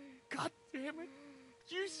 God damn it.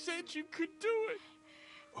 You said you could do it.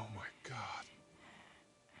 Oh my God.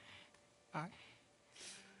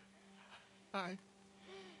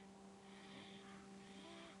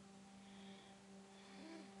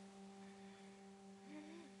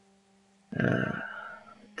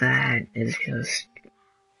 That is just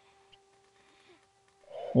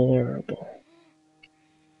horrible.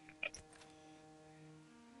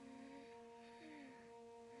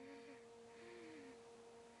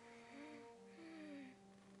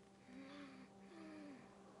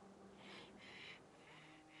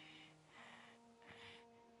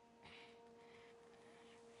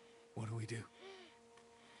 What do we do?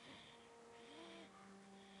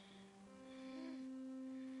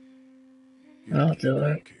 I'll do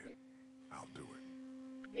it. Kid. I'll do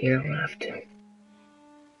it. You don't have to.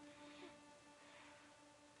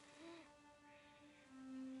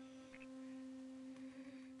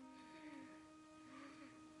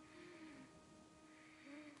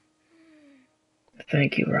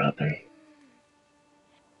 Thank you, Robin,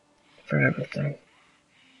 for everything.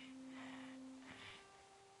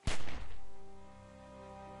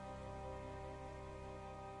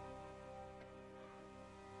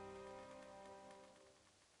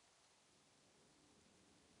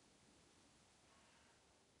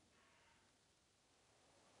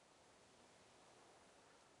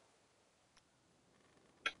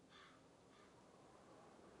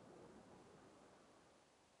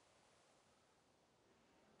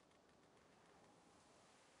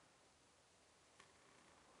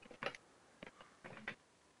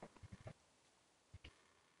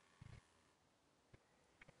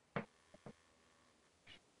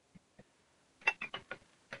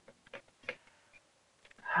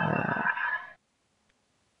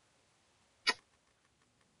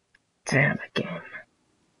 Damn it, game.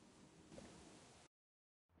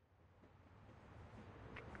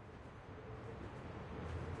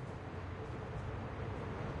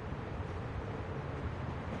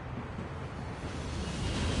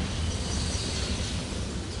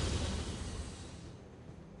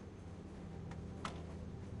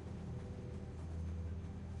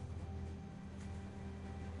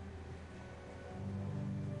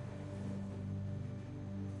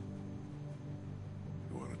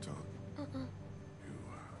 You want to talk? Uh-uh. You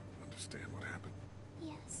understand what happened?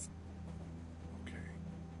 Yes. Okay.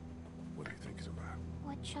 What do you think it's about?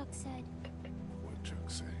 What Chuck said. What Chuck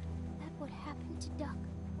say? That what happened to Duck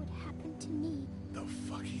would happen to me. The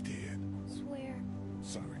fuck he did? Swear.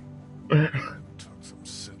 Sorry. Talk some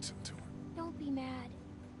sense into it. Don't be mad.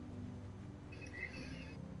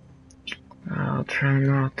 I'll try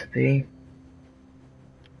not to be.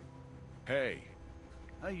 Hey,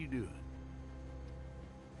 how you doing?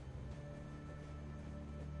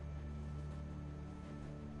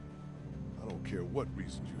 I don't care what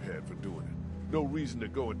reasons you had for doing it. No reason to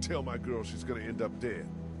go and tell my girl she's gonna end up dead.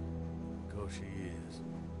 'Cause she is.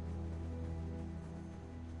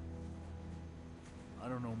 I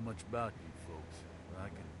don't know much about you folks, but I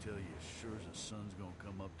can tell you as sure as the sun's gonna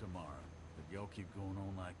come up tomorrow that y'all keep going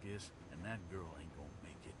on like this, and that girl ain't gonna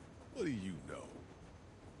make it. What do you know?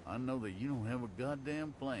 I know that you don't have a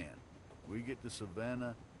goddamn plan. We get to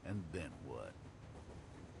Savannah, and then what?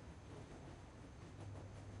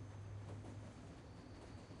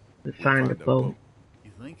 We find a boat.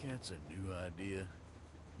 You think that's a new idea?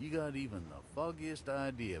 You got even the foggiest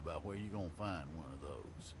idea about where you're gonna find one of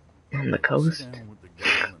those? On the coast? Sit down with the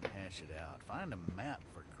girl and hash it out. Find a map,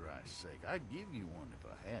 for Christ's sake. I'd give you one if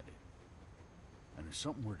I had it. And if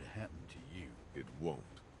something were to happen to you... It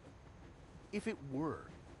won't. If it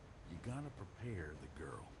were, you gotta prepare the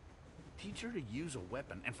girl. Teach her to use a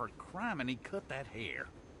weapon, and for crime, and he cut that hair.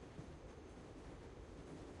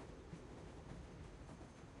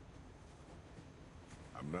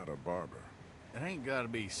 I'm not a barber. It ain't gotta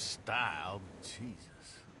be styled.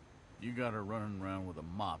 Jesus. You got her running around with a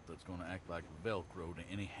mop that's gonna act like Velcro to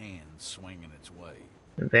any hand swinging its way.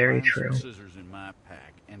 Very Find true. some scissors in my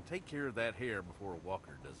pack, and take care of that hair before a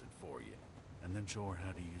walker does it for you. And then show her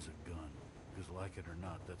how to use a gun. Because like it or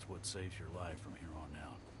not, that's what saves your life from here on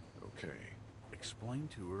out. Okay. Explain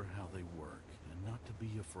to her how they work, and not to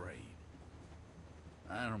be afraid.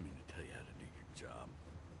 I don't mean to tell you how to do your job,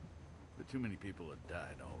 but too many people have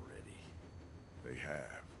died already. They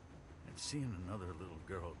have. And seeing another little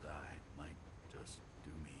girl die might just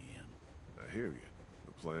do me in. I hear you.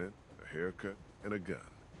 A plan, a haircut, and a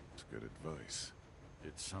gun. It's good advice.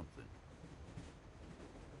 It's something.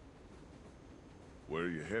 Where are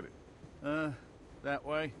you headed? That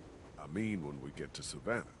way? I mean when we get to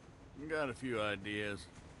Savannah. Got a few ideas.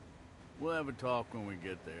 We'll have a talk when we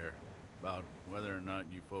get there about whether or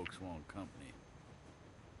not you folks want company.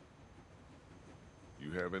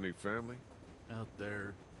 You have any family? Out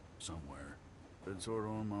there, somewhere. Been sort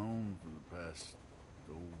of on my own for the past,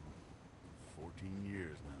 14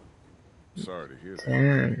 years now. Sorry to hear that.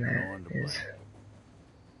 Damn, No one to that is... blame.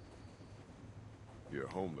 You're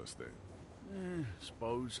homeless then?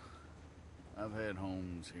 Suppose. I've had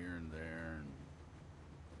homes here and there, and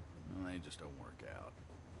well, they just don't work out.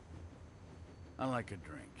 I like a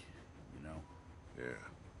drink, you know? Yeah.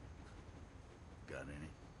 Got any?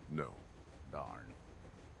 No. Darn.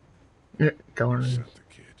 Darn. Shot the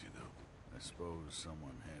kid, you know. I suppose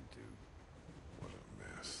someone had to. What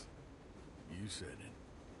a mess. You said it.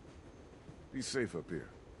 Be safe up here.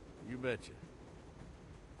 You betcha.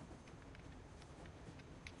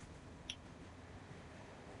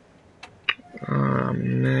 Oh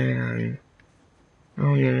man. I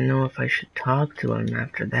don't even know if I should talk to him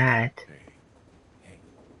after that. Hey.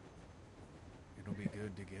 It'll be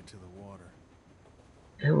good to get to the water.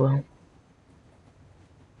 It will.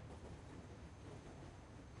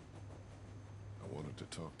 I wanted to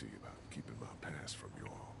talk to you about keeping my past from you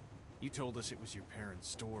all. You told us it was your parents'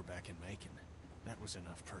 store back in Macon. That was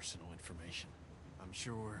enough personal information. I'm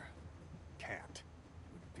sure Kat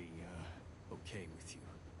would be, okay with you.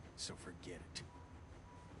 So forget it.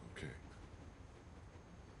 Okay.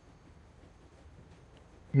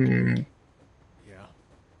 Yeah?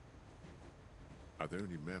 Are there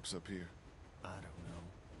any maps up here? I don't know.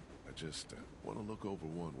 I just want to look over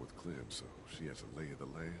one with Clem so she has a lay of the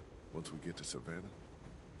land once we get to Savannah.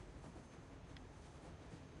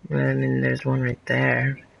 I mean, there's one right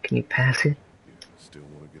there. Can you pass it? You still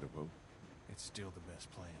want to get a boat? It's still the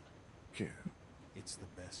best plan. Can. It's the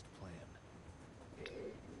best plan.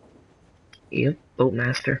 Yep,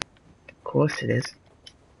 boatmaster. Of course it is.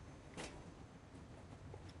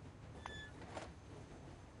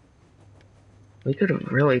 We could have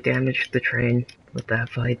really damaged the train with that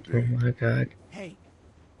fight. Oh my god. Hey.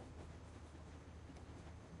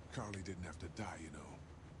 Carly didn't have to die, you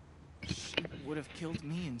know. She would have killed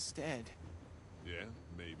me instead. Yeah,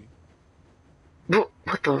 maybe.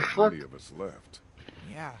 What the fuck? Many of us left.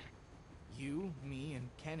 Yeah. You, me, and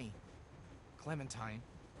Kenny. Clementine.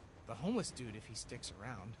 The homeless dude if he sticks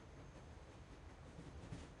around.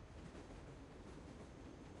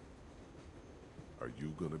 Are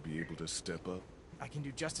you gonna be able to step up? I can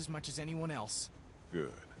do just as much as anyone else.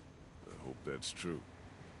 Good. I hope that's true.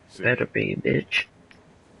 See Better be, bitch.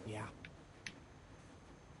 Yeah.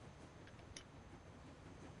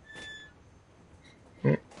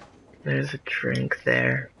 There's a drink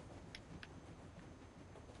there.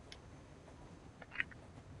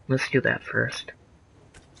 Let's do that first.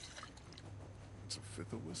 It's a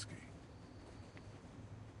fifth of whiskey.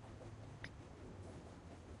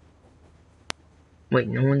 Wait,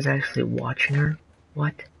 no one's actually watching her?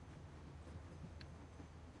 What?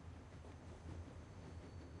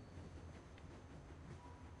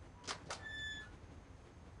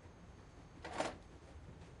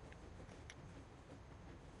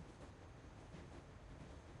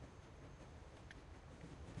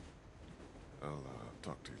 I'll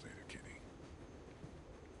talk to you later, Kenny.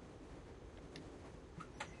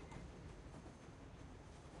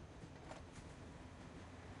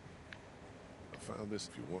 I found this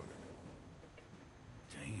if you want it.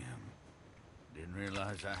 Damn. Didn't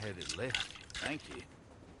realize I had it left. Thank you.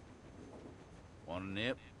 Want a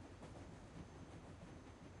nip?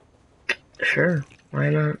 Sure, why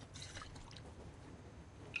not?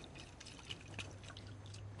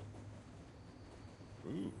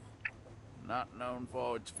 Ooh, Not known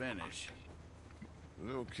for its finish.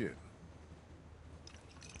 no kidding.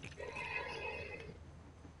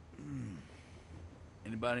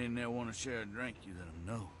 Anybody in there want to share a drink, you let them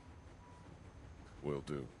know. Will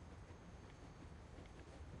do.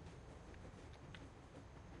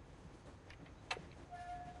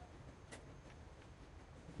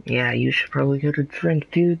 Yeah, you should probably get a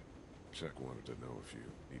drink, dude. Chuck wanted to know if you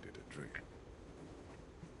needed a drink.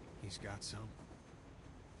 He's got some.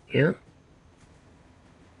 Yep.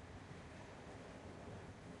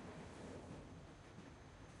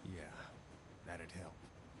 Yeah, that'd help.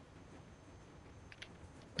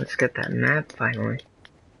 Let's get that map finally.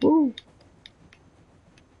 Woo!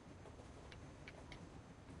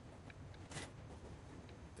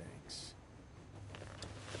 Thanks.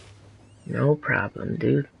 No problem,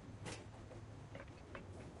 dude.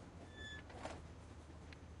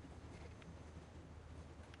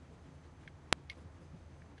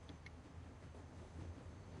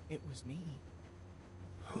 It was me.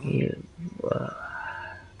 You,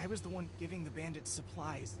 I was the one giving the bandits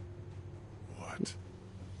supplies. What?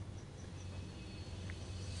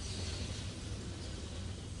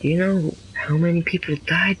 do you know how many people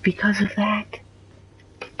died because of that?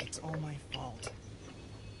 It's all my fault.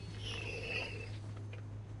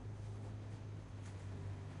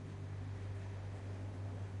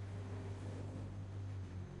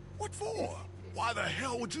 What for? Why the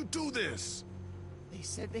hell would you do this? They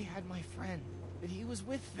said they had my friend, that he was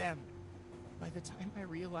with them. By the time I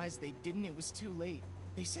realized they didn't, it was too late.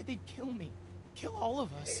 They said they'd kill me. Kill all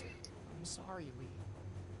of us. I'm sorry, Lee.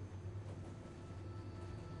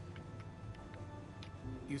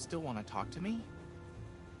 You still want to talk to me?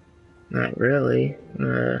 Not really.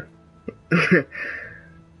 Yeah,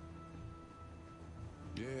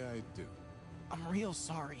 I do. I'm real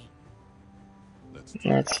sorry. Let's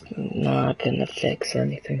That's not gonna fix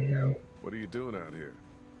anything, though. What are you doing out here?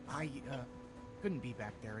 I, couldn't be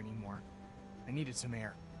back there anymore. I needed some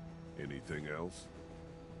air. Anything else?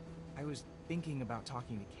 I was thinking about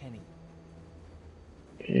talking to Kenny.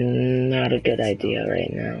 Not a good idea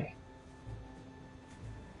right now.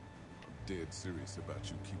 I'm dead serious about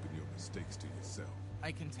you keeping your mistakes to yourself.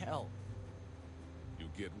 I can tell. You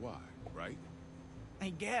get why, right? I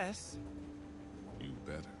guess. You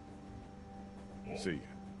better. See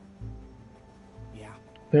ya.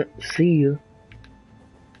 Yeah. See you.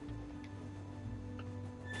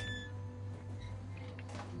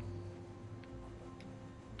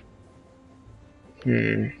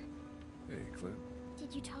 Hey, Clint.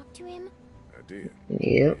 Did you talk to him? I did. Yep.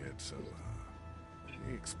 He had some,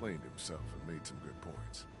 he explained himself and made some good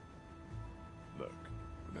points. Look,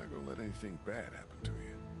 we're not gonna let anything bad happen to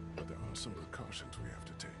you, but there are some precautions we have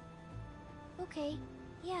to take. Okay.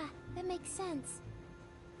 Yeah, that makes sense.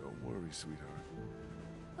 Don't worry, sweetheart.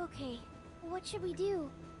 Okay. What should we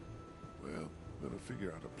do? Well, we're gonna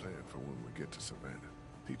figure out a plan for when we get to Savannah.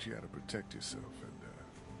 Teach you how to protect yourself and,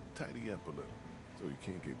 tidy up a little, so you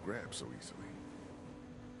can't get grabbed so easily.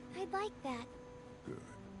 I'd like that. Good.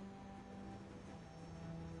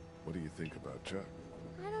 What do you think about Chuck?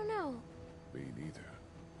 I don't know. Me neither.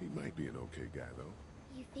 He might be an okay guy, though.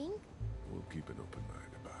 You think? We'll keep an open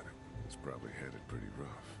mind about him. He's probably had it pretty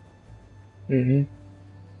rough. Mm-hmm.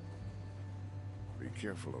 Be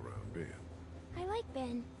careful around Ben. I like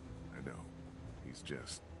Ben. I know. He's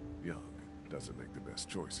just young. Doesn't make the best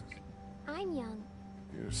choices. I'm young.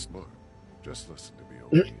 You're smart. Just listen to me,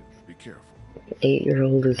 okay? And be careful.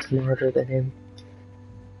 8-year-old is smarter than him.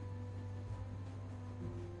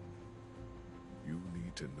 You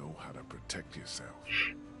need to know how to protect yourself.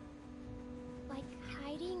 Like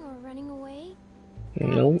hiding or running away?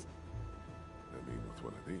 Nope. I mean with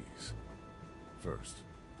one of these. First,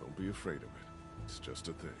 don't be afraid of it. It's just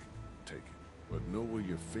a thing. Take it. But know where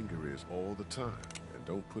your finger is all the time. And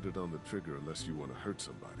don't put it on the trigger unless you want to hurt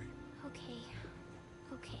somebody. Okay.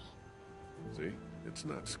 Okay. See? It's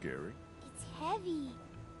not scary. It's heavy.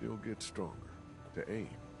 You'll get stronger. To aim,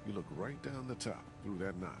 you look right down the top, through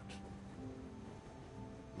that notch.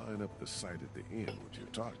 Line up the sight at the end with your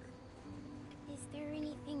target. Is there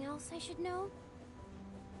anything else I should know?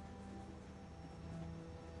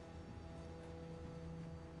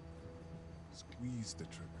 Squeeze the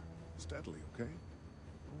trigger. Steadily, okay?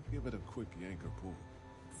 Don't give it a quick yank or pull.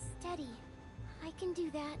 Steady. I can do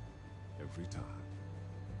that. Every time.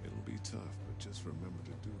 It'll be tough, but just remember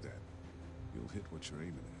to do that. You'll hit what you're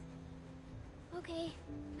aiming at. Okay,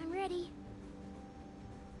 I'm ready.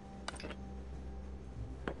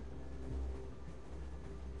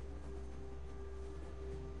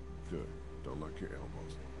 Good. Don't lock your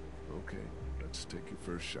elbows. Okay, let's take your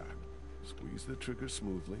first shot. Squeeze the trigger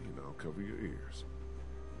smoothly, and I'll cover your ears.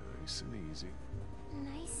 Nice and easy.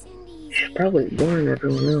 Nice and easy. Should probably warn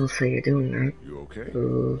everyone else that you're doing that. You okay?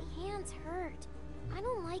 My hands hurt. I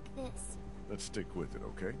don't like this. Let's stick with it,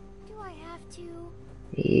 okay? Do I have to?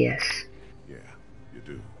 Yes. Yeah, you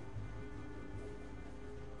do.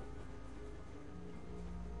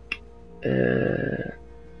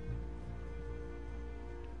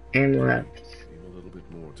 And left. Aim a little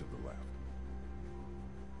bit more to the left.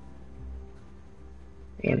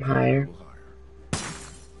 And higher. A little higher.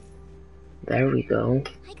 There we go.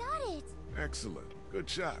 I got it. Excellent. Good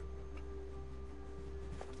shot.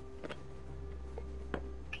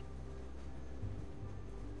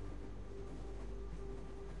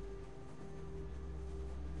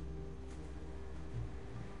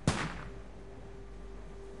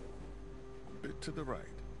 Bit to the right.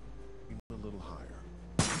 Aim a little higher.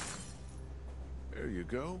 There you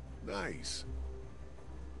go. Nice.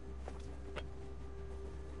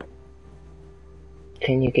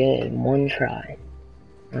 Can you get it in one try?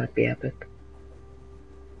 That'd be epic.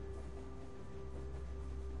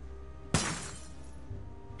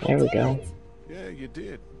 There we go. Yeah, you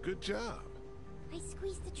did. Good job. I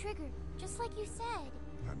squeezed the trigger, just like you said.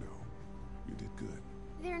 I know. You did good.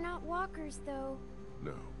 They're not walkers, though.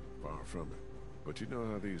 No, far from it. But you know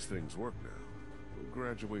how these things work now. We'll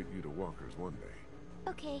graduate you to walkers one day.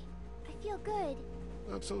 Okay, I feel good.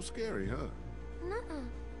 Not so scary, huh? Nuh-uh.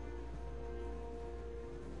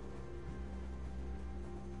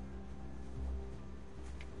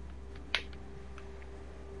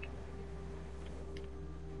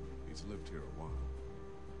 He's lived here a while.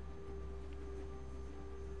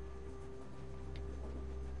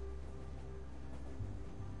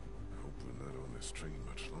 I hope we're not on this train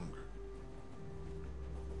much longer.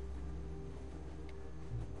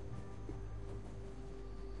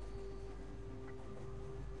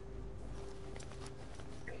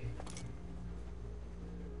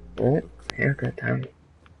 Oh, haircut time.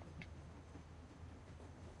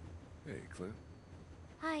 Hey, Clint.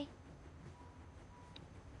 Hi.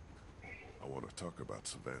 I want to talk about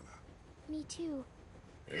Savannah. Me too.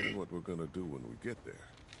 And what we're gonna do when we get there.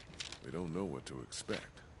 We don't know what to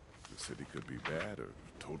expect. The city could be bad or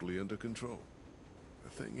totally under control. The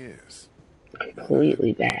thing is...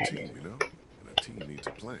 Completely we're a bad. team, you know? And a team needs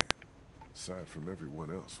a plan. Aside from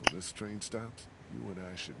everyone else, when this train stops, you and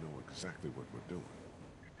I should know exactly what we're doing.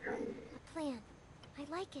 A plan. I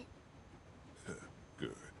like it.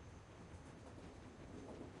 Good.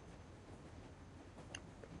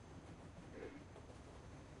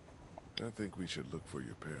 I think we should look for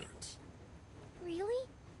your parents. Really?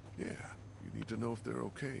 Yeah, you need to know if they're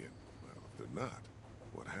okay, and, well, if they're not,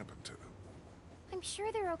 what happened to them. I'm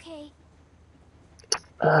sure they're okay.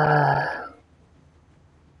 Yeah,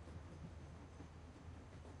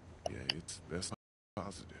 it's best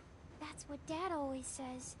positive. That's what Dad always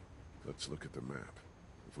says. Let's look at the map.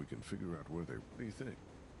 If we can figure out where they... What do you think?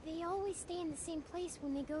 They always stay in the same place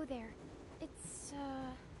when they go there. It's,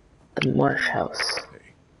 The Marsh House.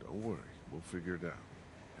 Hey, don't worry. We'll figure it out.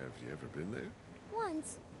 Have you ever been there?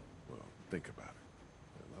 Once. Well, think about it.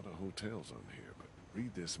 There are a lot of hotels on here, but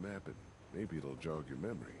read this map and maybe it'll jog your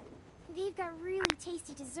memory. They've got really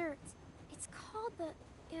tasty desserts. It's called the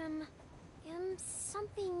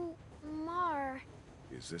something Mar.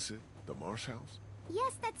 Is this it? The Marsh House?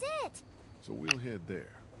 Yes, that's it! So we'll head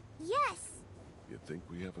there. Yes! You think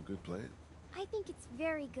we have a good plan? I think it's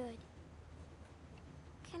very good.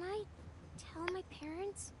 Can I tell my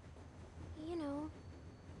parents? You know.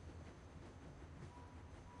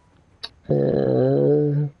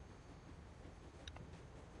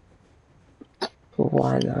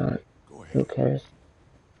 Why not? Who cares?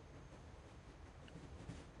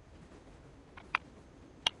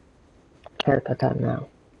 Haircut time now.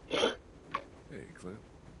 Hey, Clint.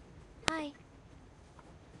 Hi.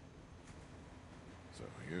 So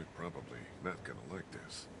you're probably not gonna like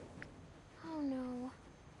this. Oh no.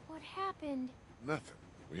 What happened? Nothing.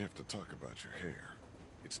 We have to talk about your hair.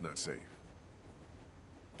 It's not safe.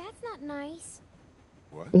 That's not nice.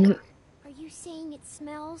 What? Are you saying it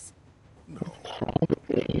smells? No.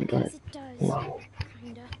 Yes, it does. No.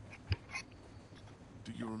 Kinda.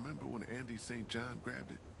 Do you remember when Andy St. John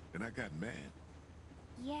grabbed it and I got mad?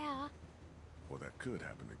 Yeah. Well, that could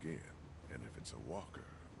happen again. And if it's a walker,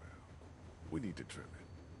 well, we need to trim it.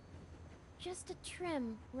 Just a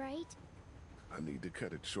trim, right? I need to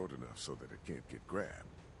cut it short enough so that it can't get grabbed.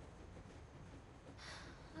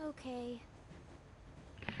 Okay.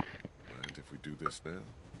 Mind if we do this now?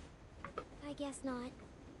 I guess not.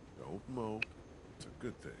 Don't mope. It's a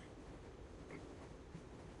good thing.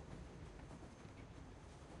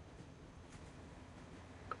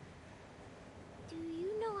 Do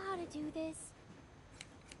you know how to do this?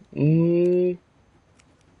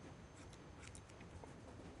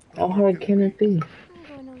 How hard can it be?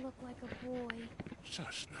 I'm gonna look like a boy.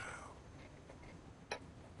 Shush now.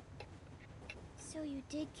 So you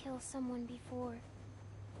did kill someone before.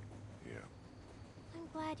 Yeah, I'm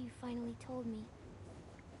glad you finally told me.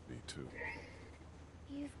 me too.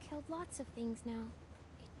 You've killed lots of things now.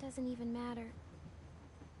 It doesn't even matter.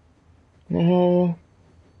 No.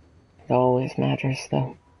 It always matters,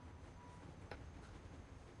 though.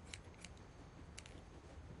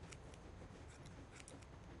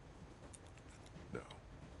 No,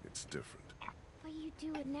 it's different. But you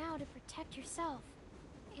do it now to protect yourself.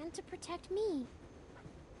 And to protect me.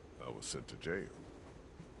 I was sent to jail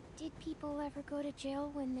Did people ever go to jail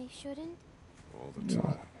when they shouldn't? all the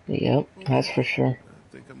time. Yep, that's for sure.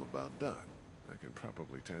 I think I'm about done. I can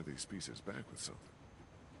probably tie these pieces back with something.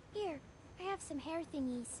 Here, I have some hair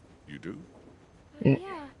thingies. You do?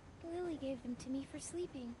 Yeah, Lily gave them to me for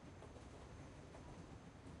sleeping.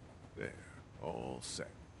 There, all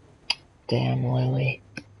set. Damn, Lily.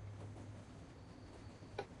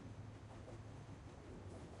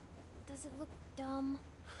 Does it look dumb?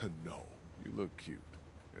 No, you look cute.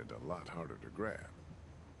 And a lot harder to grab.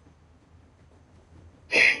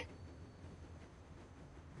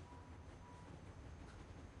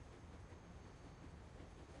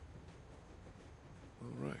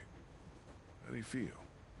 All right. How do you feel?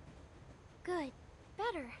 Good.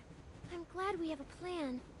 Better. I'm glad we have a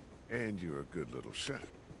plan. And you're a good little shot.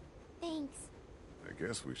 Thanks. I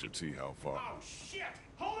guess we should see how far. Oh, shit!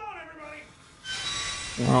 Hold on, everybody!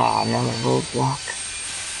 Ah, another roadblock.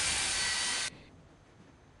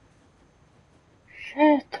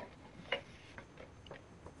 Shit.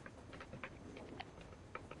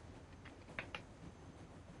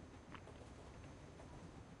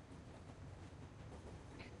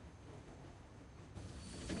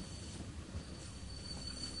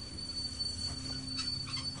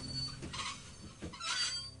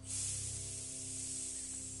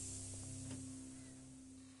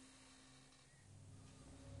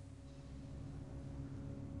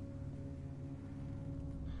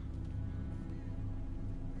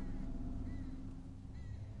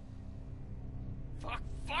 Fuck,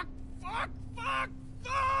 fuck, fuck, fuck,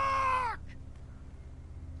 fuck!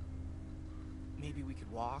 Maybe we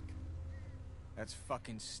could walk? That's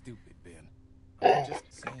fucking stupid, Ben. I'm just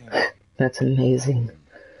saying. That's amazing.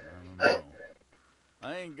 I don't know.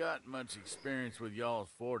 I ain't got much experience with y'all's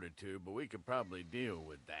fortitude, but we could probably deal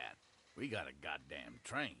with that. We got a goddamn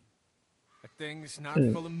train. That thing's not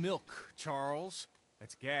full of milk, Charles.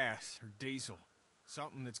 That's gas or diesel.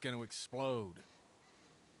 Something that's gonna explode.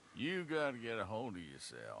 You gotta get a hold of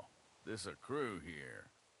yourself. This a crew here.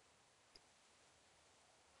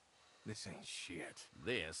 This ain't shit.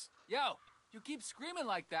 This? Yo, you keep screaming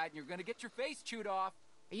like that and you're gonna get your face chewed off.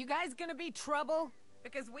 Are you guys gonna be trouble?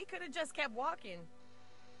 Because we could have just kept walking.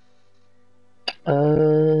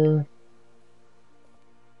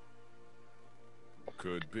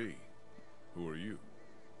 Could be. Who are you?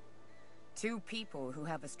 2 people who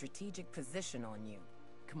have a strategic position on you.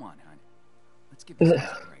 Come on, hon. Let's give these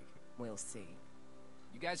guys a break. We'll see.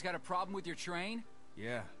 You guys got a problem with your train?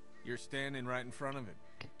 Yeah, you're standing right in front of it.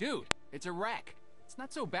 Dude, it's a wreck. It's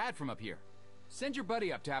not so bad from up here. Send your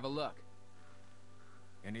buddy up to have a look.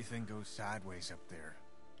 Anything goes sideways up there,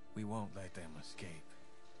 we won't let them escape.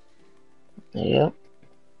 Yep.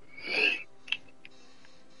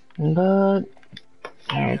 But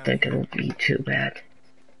I don't think it'll be too bad.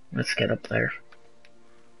 Let's get up there.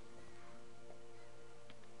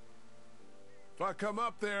 If I come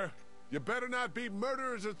up there, you better not be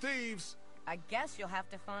murderers or thieves. I guess you'll have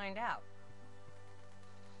to find out.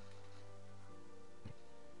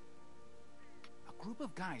 A group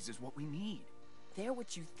of guys is what we need. They're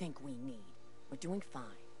what you think we need. We're doing fine.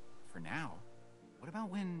 For now. What about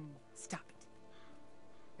when... Stop it.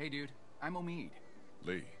 Hey, dude. I'm Omid.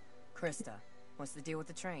 Lee. Krista, what's the deal with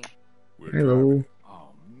the train? Hello. Oh,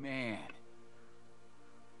 man.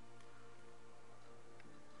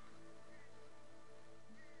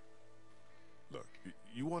 Look,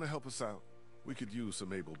 you want to help us out? We could use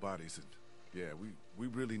some able bodies, and yeah, we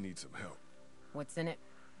really need some help. What's in it?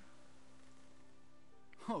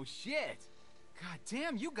 Oh, shit. God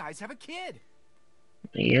damn, you guys have a kid.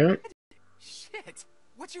 Yep. Shit.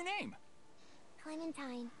 What's your name?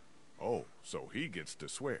 Clementine. Oh, so he gets to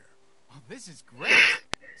swear. Oh, this is great.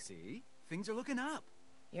 See? Things are looking up.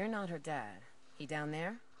 You're not her dad. He down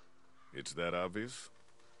there? It's that obvious?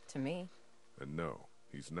 To me. And no,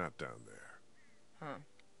 he's not down there. Huh.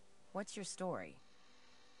 What's your story?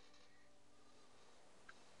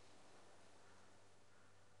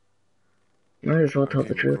 Might as well tell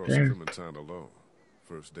the truth across there. Clementine alone.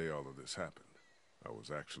 First day all of this happened, I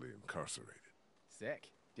was actually incarcerated. Sick. Do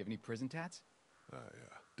you have any prison tats? I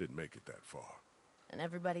didn't make it that far. And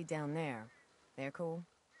everybody down there, they're cool?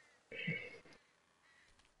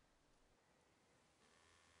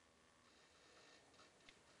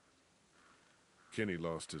 Kenny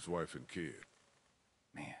lost his wife and kid.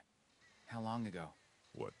 Man, how long ago?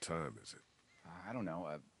 What time is it? I don't know,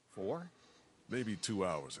 4? Maybe 2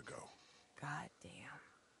 hours ago. God damn.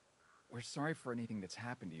 We're sorry for anything that's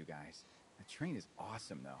happened to you guys. The train is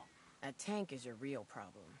awesome, though. That tank is your real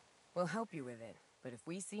problem. We'll help you with it, but if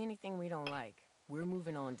we see anything we don't like, we're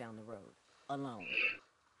moving on down the road. Alone.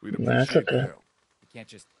 We'd appreciate the help. We can't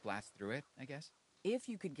just blast through it, I guess? If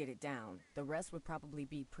you could get it down, the rest would probably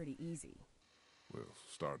be pretty easy. We'll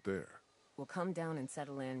start there. We'll come down and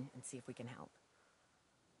settle in and see if we can help.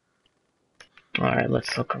 Alright,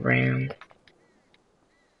 let's look around.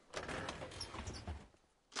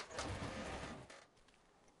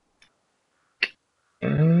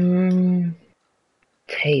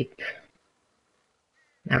 Tape.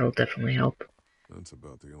 That'll definitely help. That's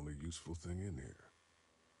about the only useful thing in here.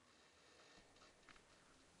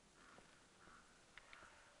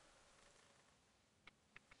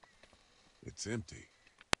 It's empty.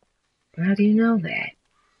 How do you know that?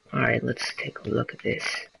 Alright, let's take a look at this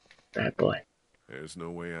bad boy. There's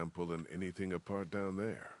no way I'm pulling anything apart down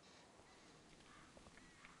there.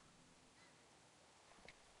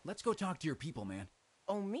 Let's go talk to your people, man.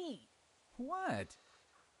 Oh, me? What?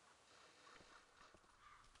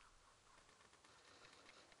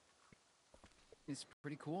 It's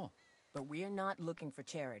pretty cool. But we're not looking for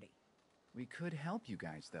charity. We could help you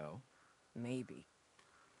guys, though. Maybe.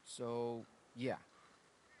 So, yeah.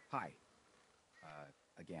 Hi.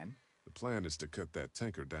 Again? The plan is to cut that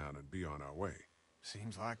tanker down and be on our way.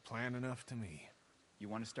 Seems like plan enough to me. You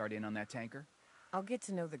want to start in on that tanker? I'll get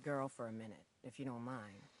to know the girl for a minute, if you don't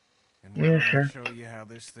mind. And Yeah, we'll sure. show you how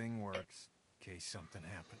this thing works, in case something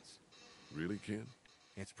happens. Really, Ken?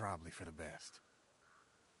 It's probably for the best.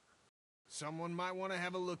 Someone might want to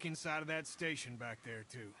have a look inside of that station back there,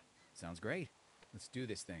 too. Sounds great. Let's do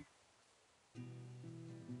this thing.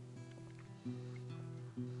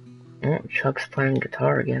 Oh, Chuck's playing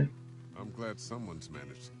guitar again. I'm glad someone's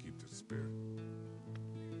managed to keep the spirit.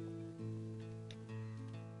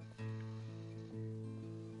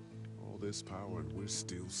 All this power and we're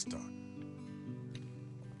still stuck.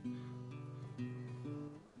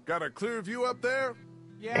 Got a clear view up there?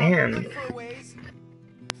 Yeah, Damn. good for a ways.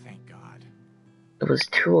 Thank God. It was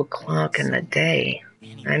 2 o'clock in the day.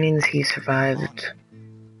 That means he survived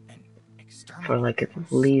for like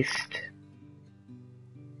at least...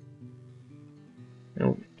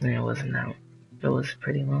 No, it wasn't that. It was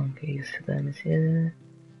pretty long. Get used to them. Yeah.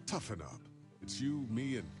 Toughen up. It's you,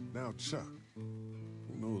 me, and now Chuck.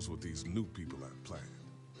 Who knows what these new people have planned?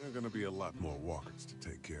 There are gonna be a lot more walkers to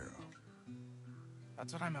take care of.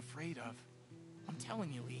 That's what I'm afraid of. I'm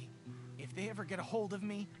telling you, Lee. If they ever get a hold of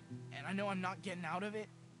me, and I know I'm not getting out of it,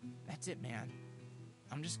 that's it, man.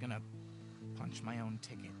 I'm just gonna punch my own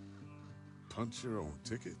ticket. Punch your own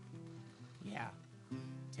ticket? Yeah.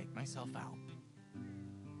 Take myself out.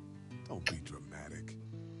 Don't be dramatic.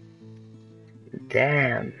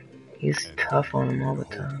 Damn, he's And tough don't on him want all me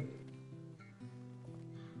the to hold time.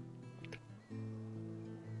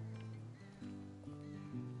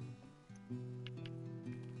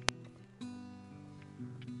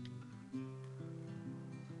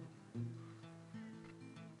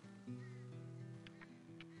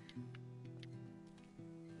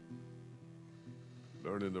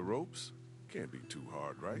 Learning the ropes? Can't be too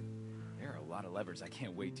hard, right? There are a lot of levers I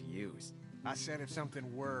can't wait to use. I said if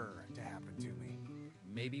something were to happen to me.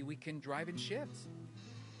 Maybe we can drive in shifts.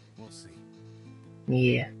 We'll see.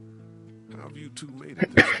 Yeah. How have you two made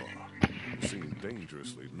it this far? You seem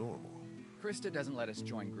dangerously normal. Krista doesn't let us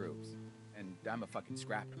join groups, and I'm a fucking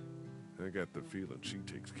scrapper. I got the feeling she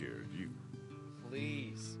takes care of you.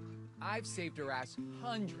 Please. I've saved her ass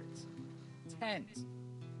hundreds, tens,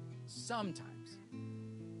 sometimes.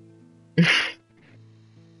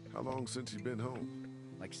 How long since you've been home?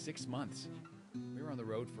 Like 6 months. We were on the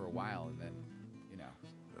road for a while, and then, you know.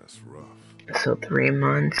 That's rough. So 3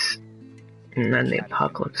 months, and then the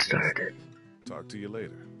apocalypse started. Talk to you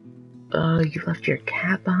later. You left your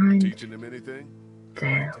cat behind? Teaching him anything?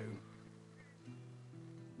 Damn.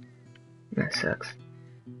 That sucks.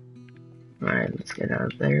 Alright, let's get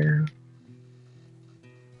out of there.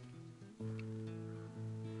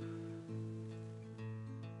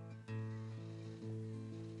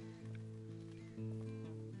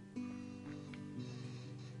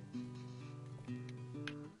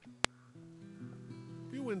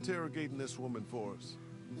 You interrogating this woman for us?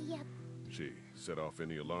 Yep, She set off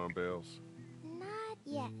any alarm bells? not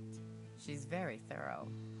yet. She's very thorough.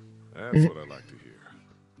 That's what I like to hear.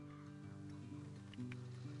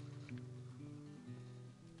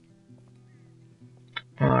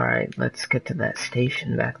 Alright, let's get to that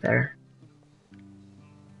station back there.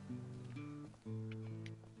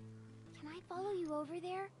 Can I follow you over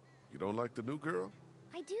there? You don't like the new girl?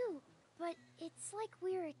 I do, but it's like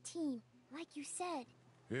we're a team, like you said.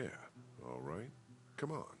 Yeah, all right.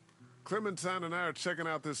 Come on. Clementine and I are checking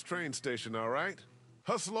out this train station, all right?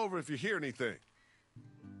 Hustle over if you hear anything.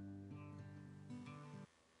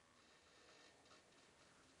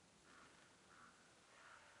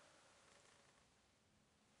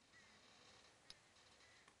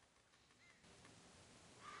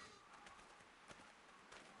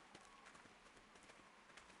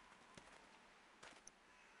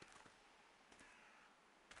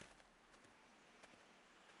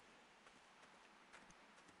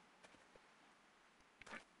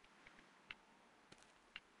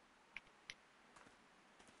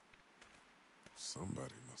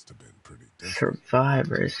 Somebody must have been pretty desperate.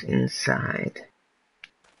 Survivors inside.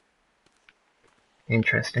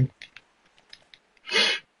 Interesting.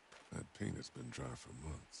 That paint has been dry for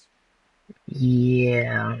months.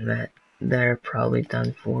 Yeah, they're probably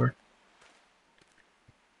done for.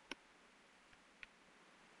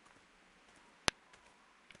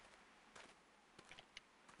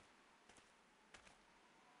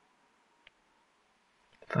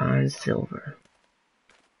 Fine silver.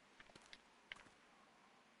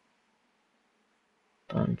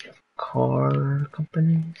 Bunch of car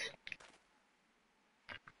companies.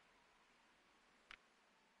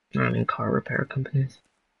 I mean car repair companies.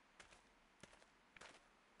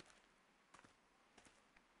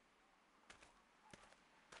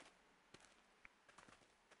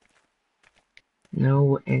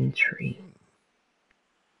 No entry.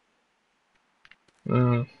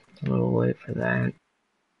 Oh, a little late for that.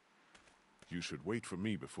 You should wait for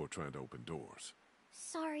me before trying to open doors.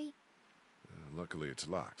 Sorry. Luckily, it's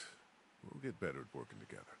locked. We'll get better at working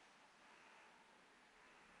together.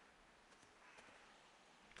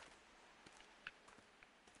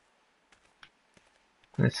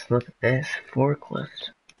 Let's look at this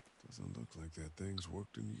forklift. Doesn't look like that thing's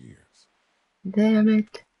worked in years. Damn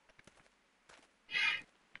it.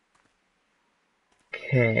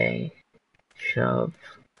 Okay. Shove.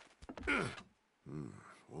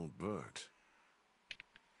 Won't budge.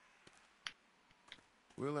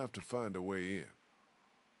 We'll have to find a way in.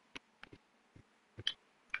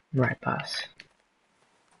 Right, boss.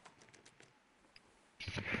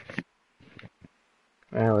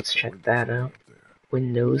 Alright, let's check that out.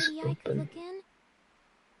 Windows Maybe I could open. look in?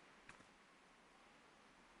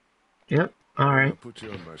 Yep, alright. I'll put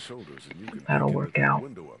you on my shoulders and you can That'll peek in work at that out.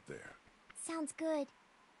 window up there. Sounds good.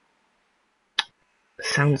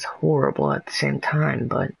 Sounds horrible at the same time,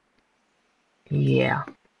 but yeah.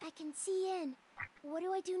 I can see in. What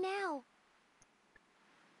do I do now?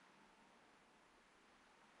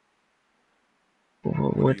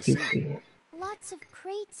 What do you see? lots of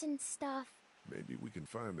crates and stuff. Maybe we can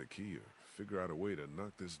find the key or figure out a way to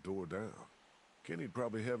knock this door down. Kenny'd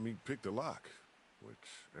probably have me pick the lock, which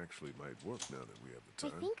actually might work now that we have the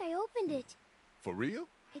time. I think I opened it. For real?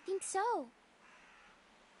 I think so.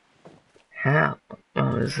 How?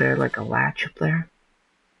 Oh, is there like a latch up there?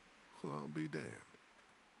 Well, I'll be damned.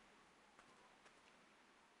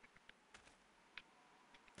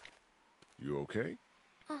 You okay?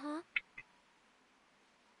 Uh-huh.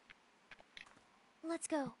 Let's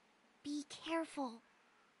go. Be careful.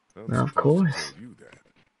 I'm Of supposed to course. tell you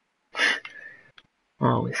that.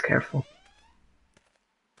 Always careful.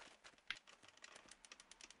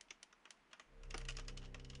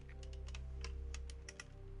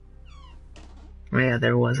 Oh yeah,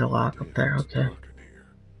 there was a lock up there, okay.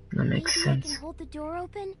 That makes Maybe sense. I can hold the door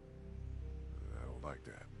open? I don't like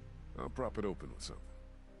that. I'll prop it open with something.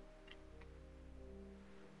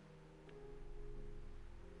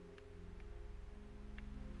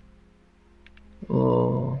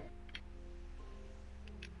 Oh.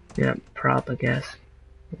 Yep, prop, I guess.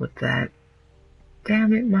 With that.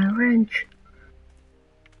 Damn it, my wrench.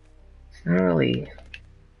 It's not really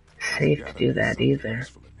safe to do that either.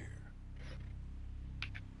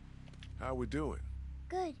 How we doing?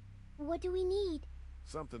 Good. What do we need?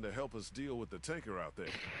 Something to help us deal with the tanker out there.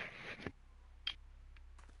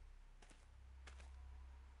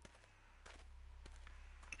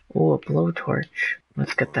 Oh, a blowtorch.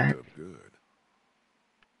 Let's get that. Good.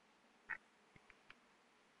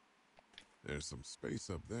 There's some space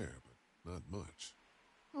up there, but not much.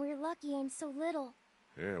 We're lucky I'm so little.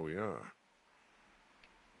 Yeah, we are.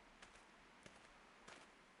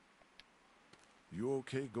 You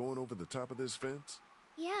okay going over the top of this fence?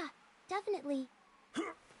 Yeah, definitely. You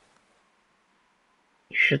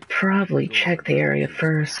should probably check the area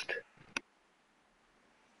first.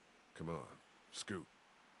 Come on, scoot.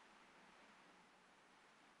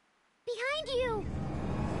 Behind you!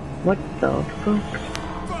 What the fuck?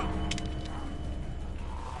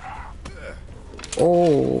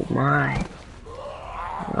 Oh my.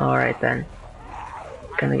 Alright then.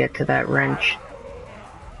 Gonna get to that wrench.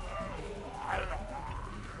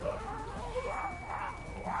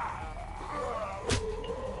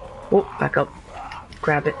 Oh, back up.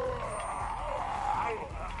 Grab it.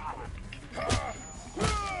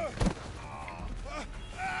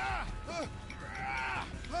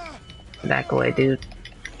 Back away, dude.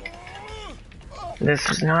 This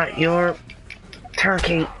is not your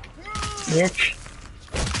turkey, bitch.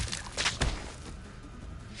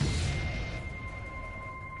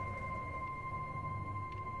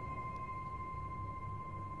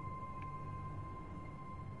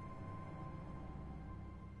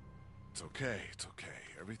 It's okay.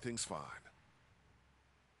 Everything's fine.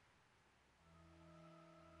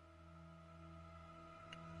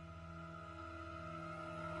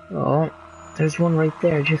 Oh, there's one right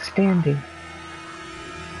there, just standing.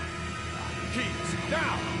 Keys,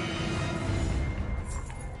 down!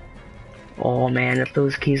 Oh man, if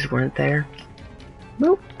those keys weren't there.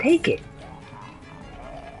 Nope, take it.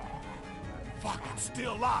 Fuck, it's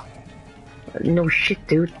still locked. No shit,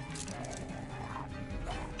 dude.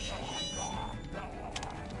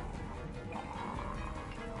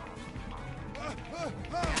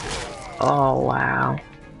 Oh wow.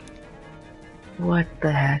 What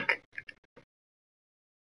the heck?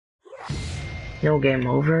 No game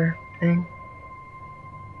over thing?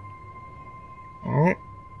 Oh,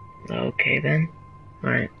 okay then.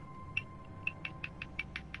 Alright.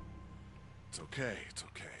 It's okay.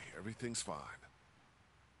 Everything's fine.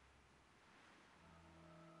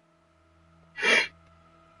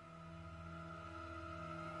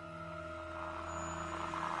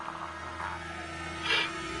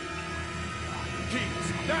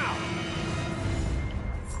 Keys, down!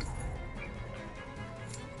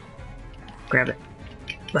 Grab it.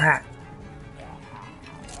 Back.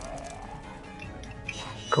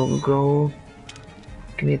 Go.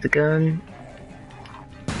 Give me the gun.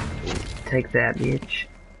 Take that, bitch.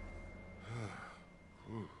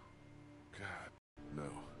 God, no.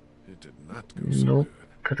 It did not go so Nope.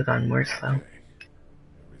 good. Could have gone worse though.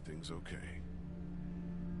 Everything's okay.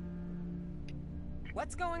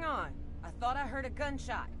 What's going on? I thought I heard a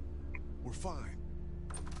gunshot. We're fine.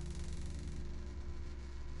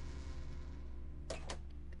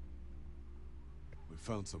 We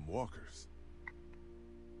found some walkers.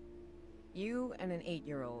 You and an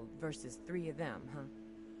 8-year-old versus 3 of them, huh?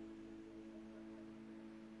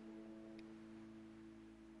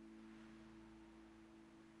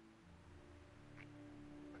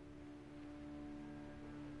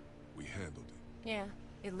 We handled it. Yeah,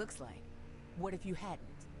 it looks like. What if you hadn't?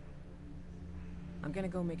 I'm gonna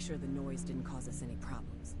go make sure the noise didn't cause us any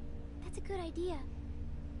problems. That's a good idea.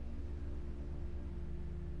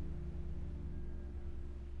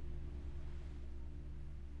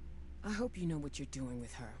 I hope you know what you're doing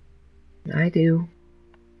with her. I do.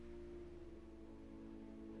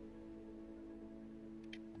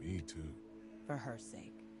 Me too. For her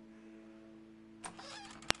sake.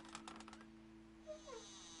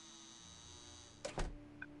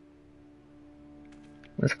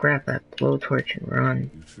 Let's grab that blowtorch and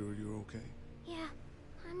run. You sure you're okay? Yeah,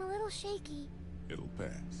 I'm a little shaky. It'll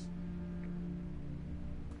pass.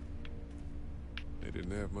 They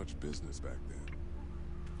didn't have much business back then.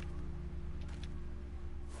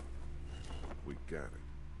 We got it.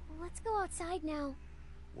 Let's go outside now.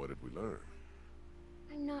 What did we learn?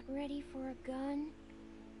 I'm not ready for a gun.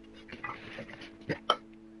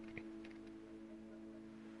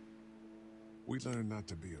 We learned not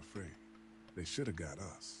to be afraid. They should have got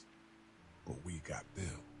us. But we got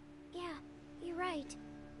them. Yeah, you're right.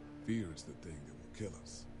 Fear is the thing that will kill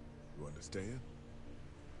us. You understand?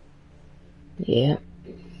 Yeah,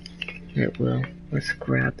 it will. Let's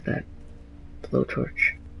grab that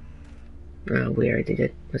blowtorch. We already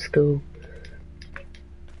did. Let's go.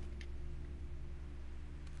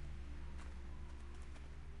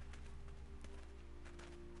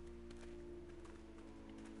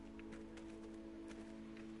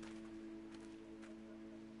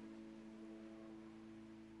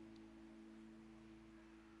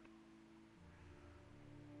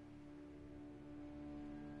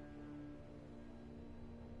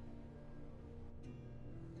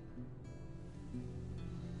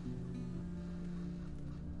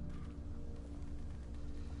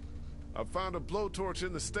 I found a blowtorch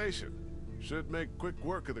in the station. Should make quick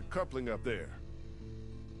work of the coupling up there.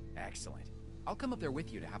 Excellent. I'll come up there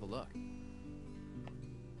with you to have a look.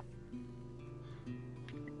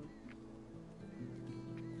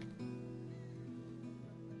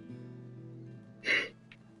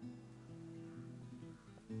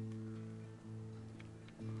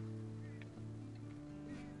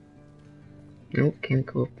 Nope, can't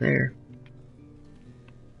go up there.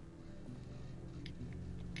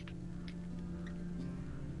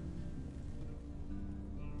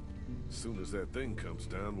 As soon as that thing comes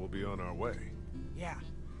down, we'll be on our way. Yeah,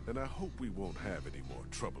 And I hope we won't have any more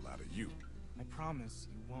trouble out of you. I promise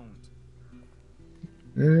you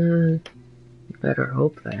won't. Better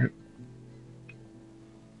hope that.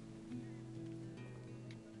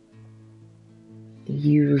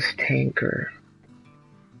 Use tanker.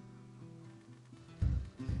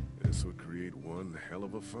 This would create one hell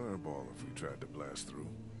of a fireball if we tried to blast through.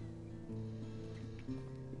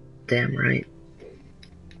 Damn right.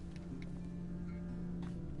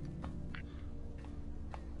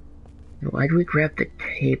 Why'd we grab the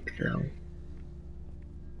tape, though?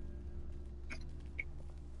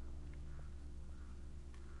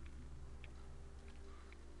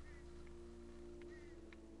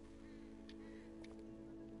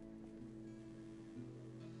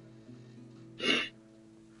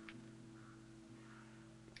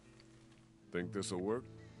 Think this'll work?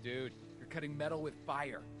 Dude, you're cutting metal with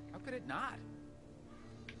fire. How could it not?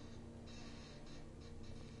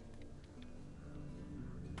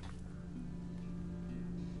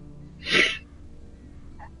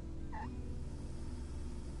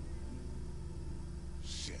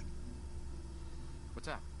 Shit. What's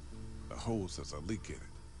up? The hose has a leak in it.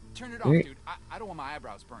 Turn it off, dude. I don't want my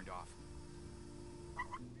eyebrows burned off.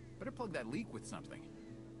 Better plug that leak with something.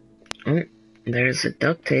 Oh, there's the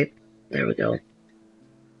duct tape. There we go.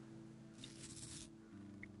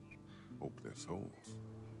 Hope this holds.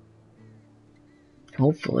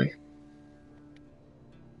 Hopefully.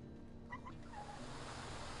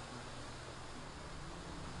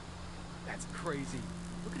 That's crazy.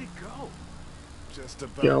 Look at it go. Just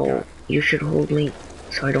about Yo, got it. you should hold me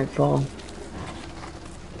so I don't fall.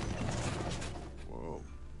 Whoa,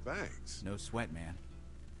 thanks. No sweat, man.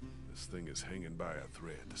 This thing is hanging by a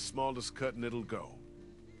thread. The smallest cut and it'll go.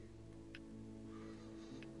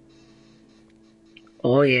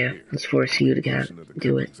 Oh yeah, let's force you to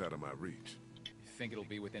do it. Out of my reach. You think it'll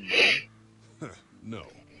be within one? No,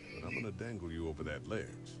 but I'm gonna dangle you over that ledge.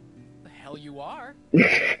 The hell you are?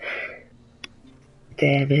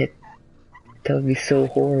 Damn it. That would be so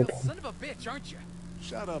horrible. Son of a bitch, aren't you?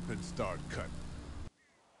 Shut up and start cutting.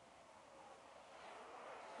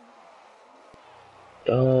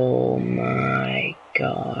 Oh my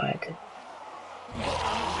god.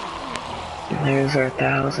 There's our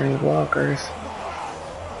 1,000 walkers.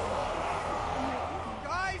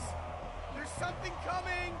 Guys, there's something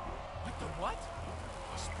coming. What the what?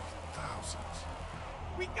 Must be thousands.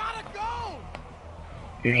 We gotta go.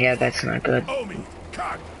 Yeah, that's not good.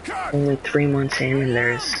 Only 3 months in and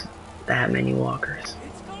there's that many walkers.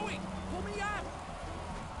 It's going! Pull me up!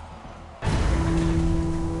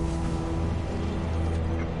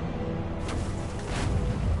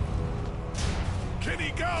 Can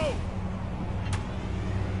he go?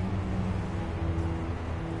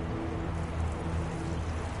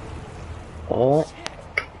 Oh. Shit!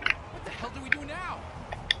 What the hell do we do now?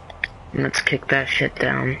 Let's kick that shit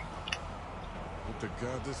down. Hope to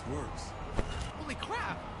God this works. Holy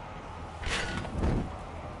crap!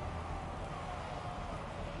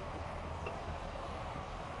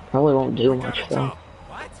 Probably won't do much though.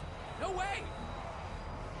 What? No way!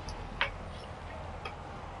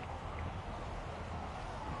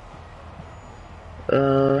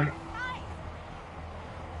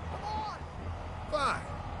 Fine.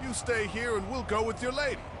 You stay here and we'll go with your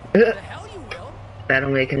lady. The hell you will? That'll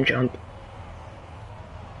make him jump.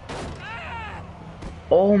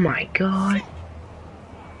 Oh my god.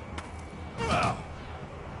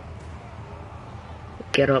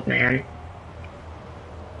 Get up, man.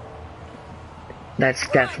 That's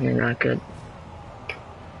definitely not good.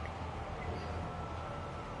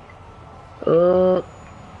 Oh,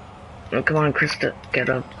 come on, Krista, get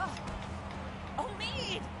up.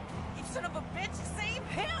 Omid! You son of a bitch, save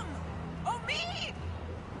him! Omid!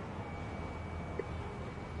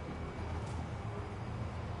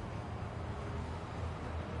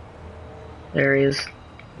 There he is.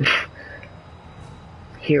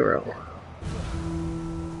 Hero.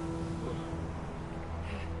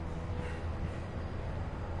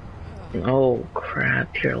 Oh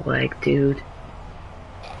crap, your leg, dude.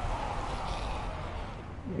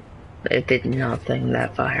 It did nothing,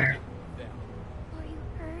 that fire. Are you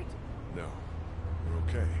hurt? No. We're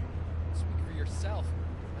okay. Speak for yourself.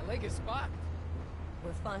 My leg is fucked.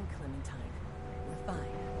 We're fine, Clementine. We're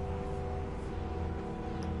fine.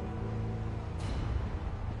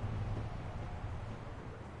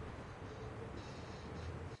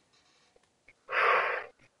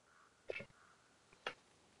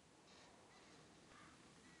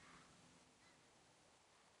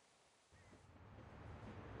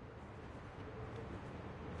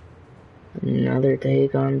 Another day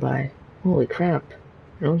gone by. Holy crap.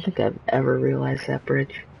 I don't think I've ever realized that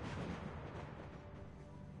bridge.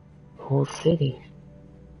 Whole city.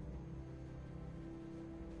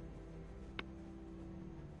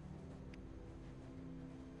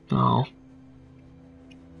 Oh.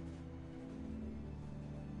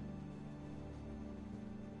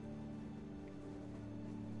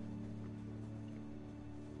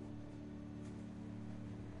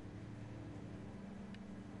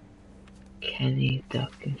 Kenny,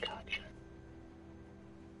 Duck, and Gotcha.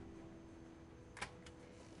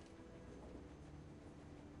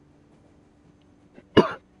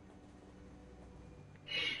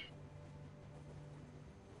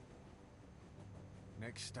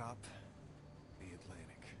 Next stop, the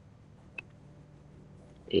Atlantic.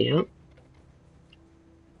 Yep.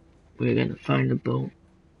 We're gonna find a boat.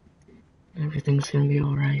 Everything's gonna be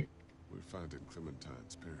alright. We're finding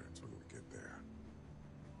Clementine's parents when we get there.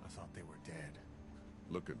 I thought they were dead.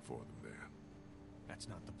 Looking for them then. That's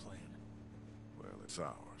not the plan. Well, it's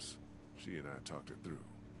ours. She and I talked it through.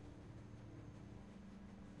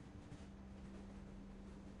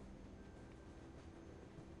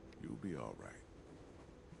 You'll be all right.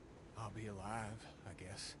 I'll be alive, I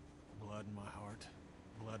guess. Blood in my heart.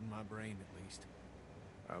 Blood in my brain, at least.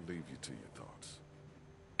 I'll leave you to your thoughts.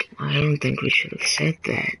 I don't think we should have said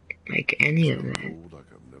that. Like any of that. Cold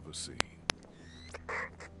like I've never seen.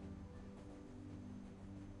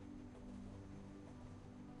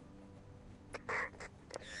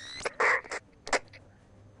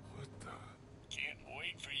 What the? Can't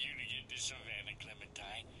wait for you to get to Savannah,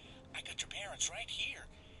 Clementine. I got your parents right here.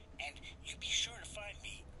 And you be sure to find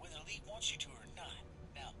me, whether Lee wants you to or not.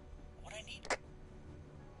 Now, what I need...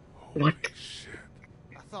 What? Holy shit.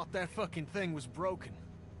 I thought that fucking thing was broken.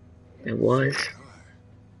 It was.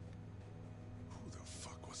 Who the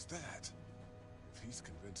fuck was that? If he's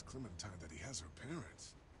convinced Clementine that he has her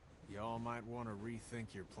parents. Y'all might want to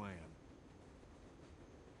rethink your plan.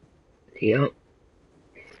 Yep.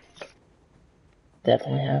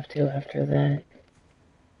 Definitely have to after that.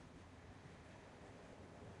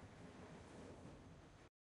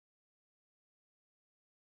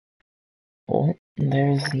 Well,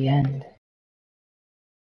 there's the end.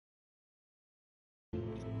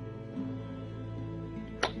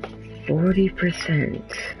 %.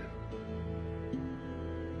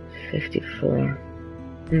 54.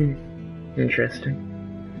 Interesting.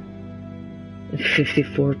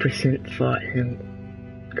 54% fought him.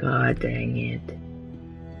 God dang it.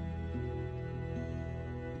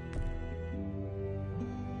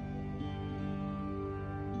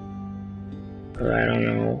 I don't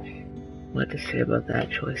know what to say about that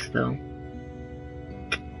choice, though.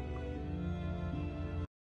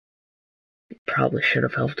 Probably should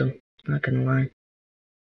have helped him, not gonna lie.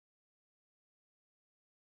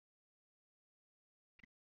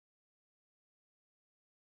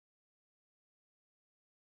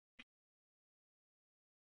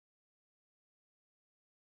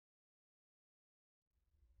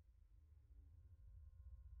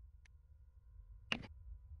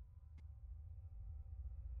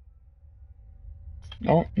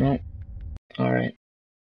 Oh, no. Alright.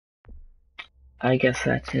 I guess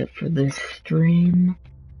that's it for this stream.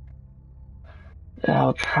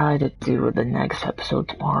 I'll try to do the next episode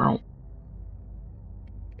tomorrow.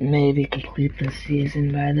 Maybe complete the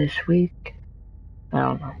season by this week. I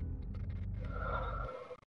don't know.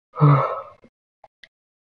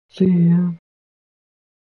 See ya.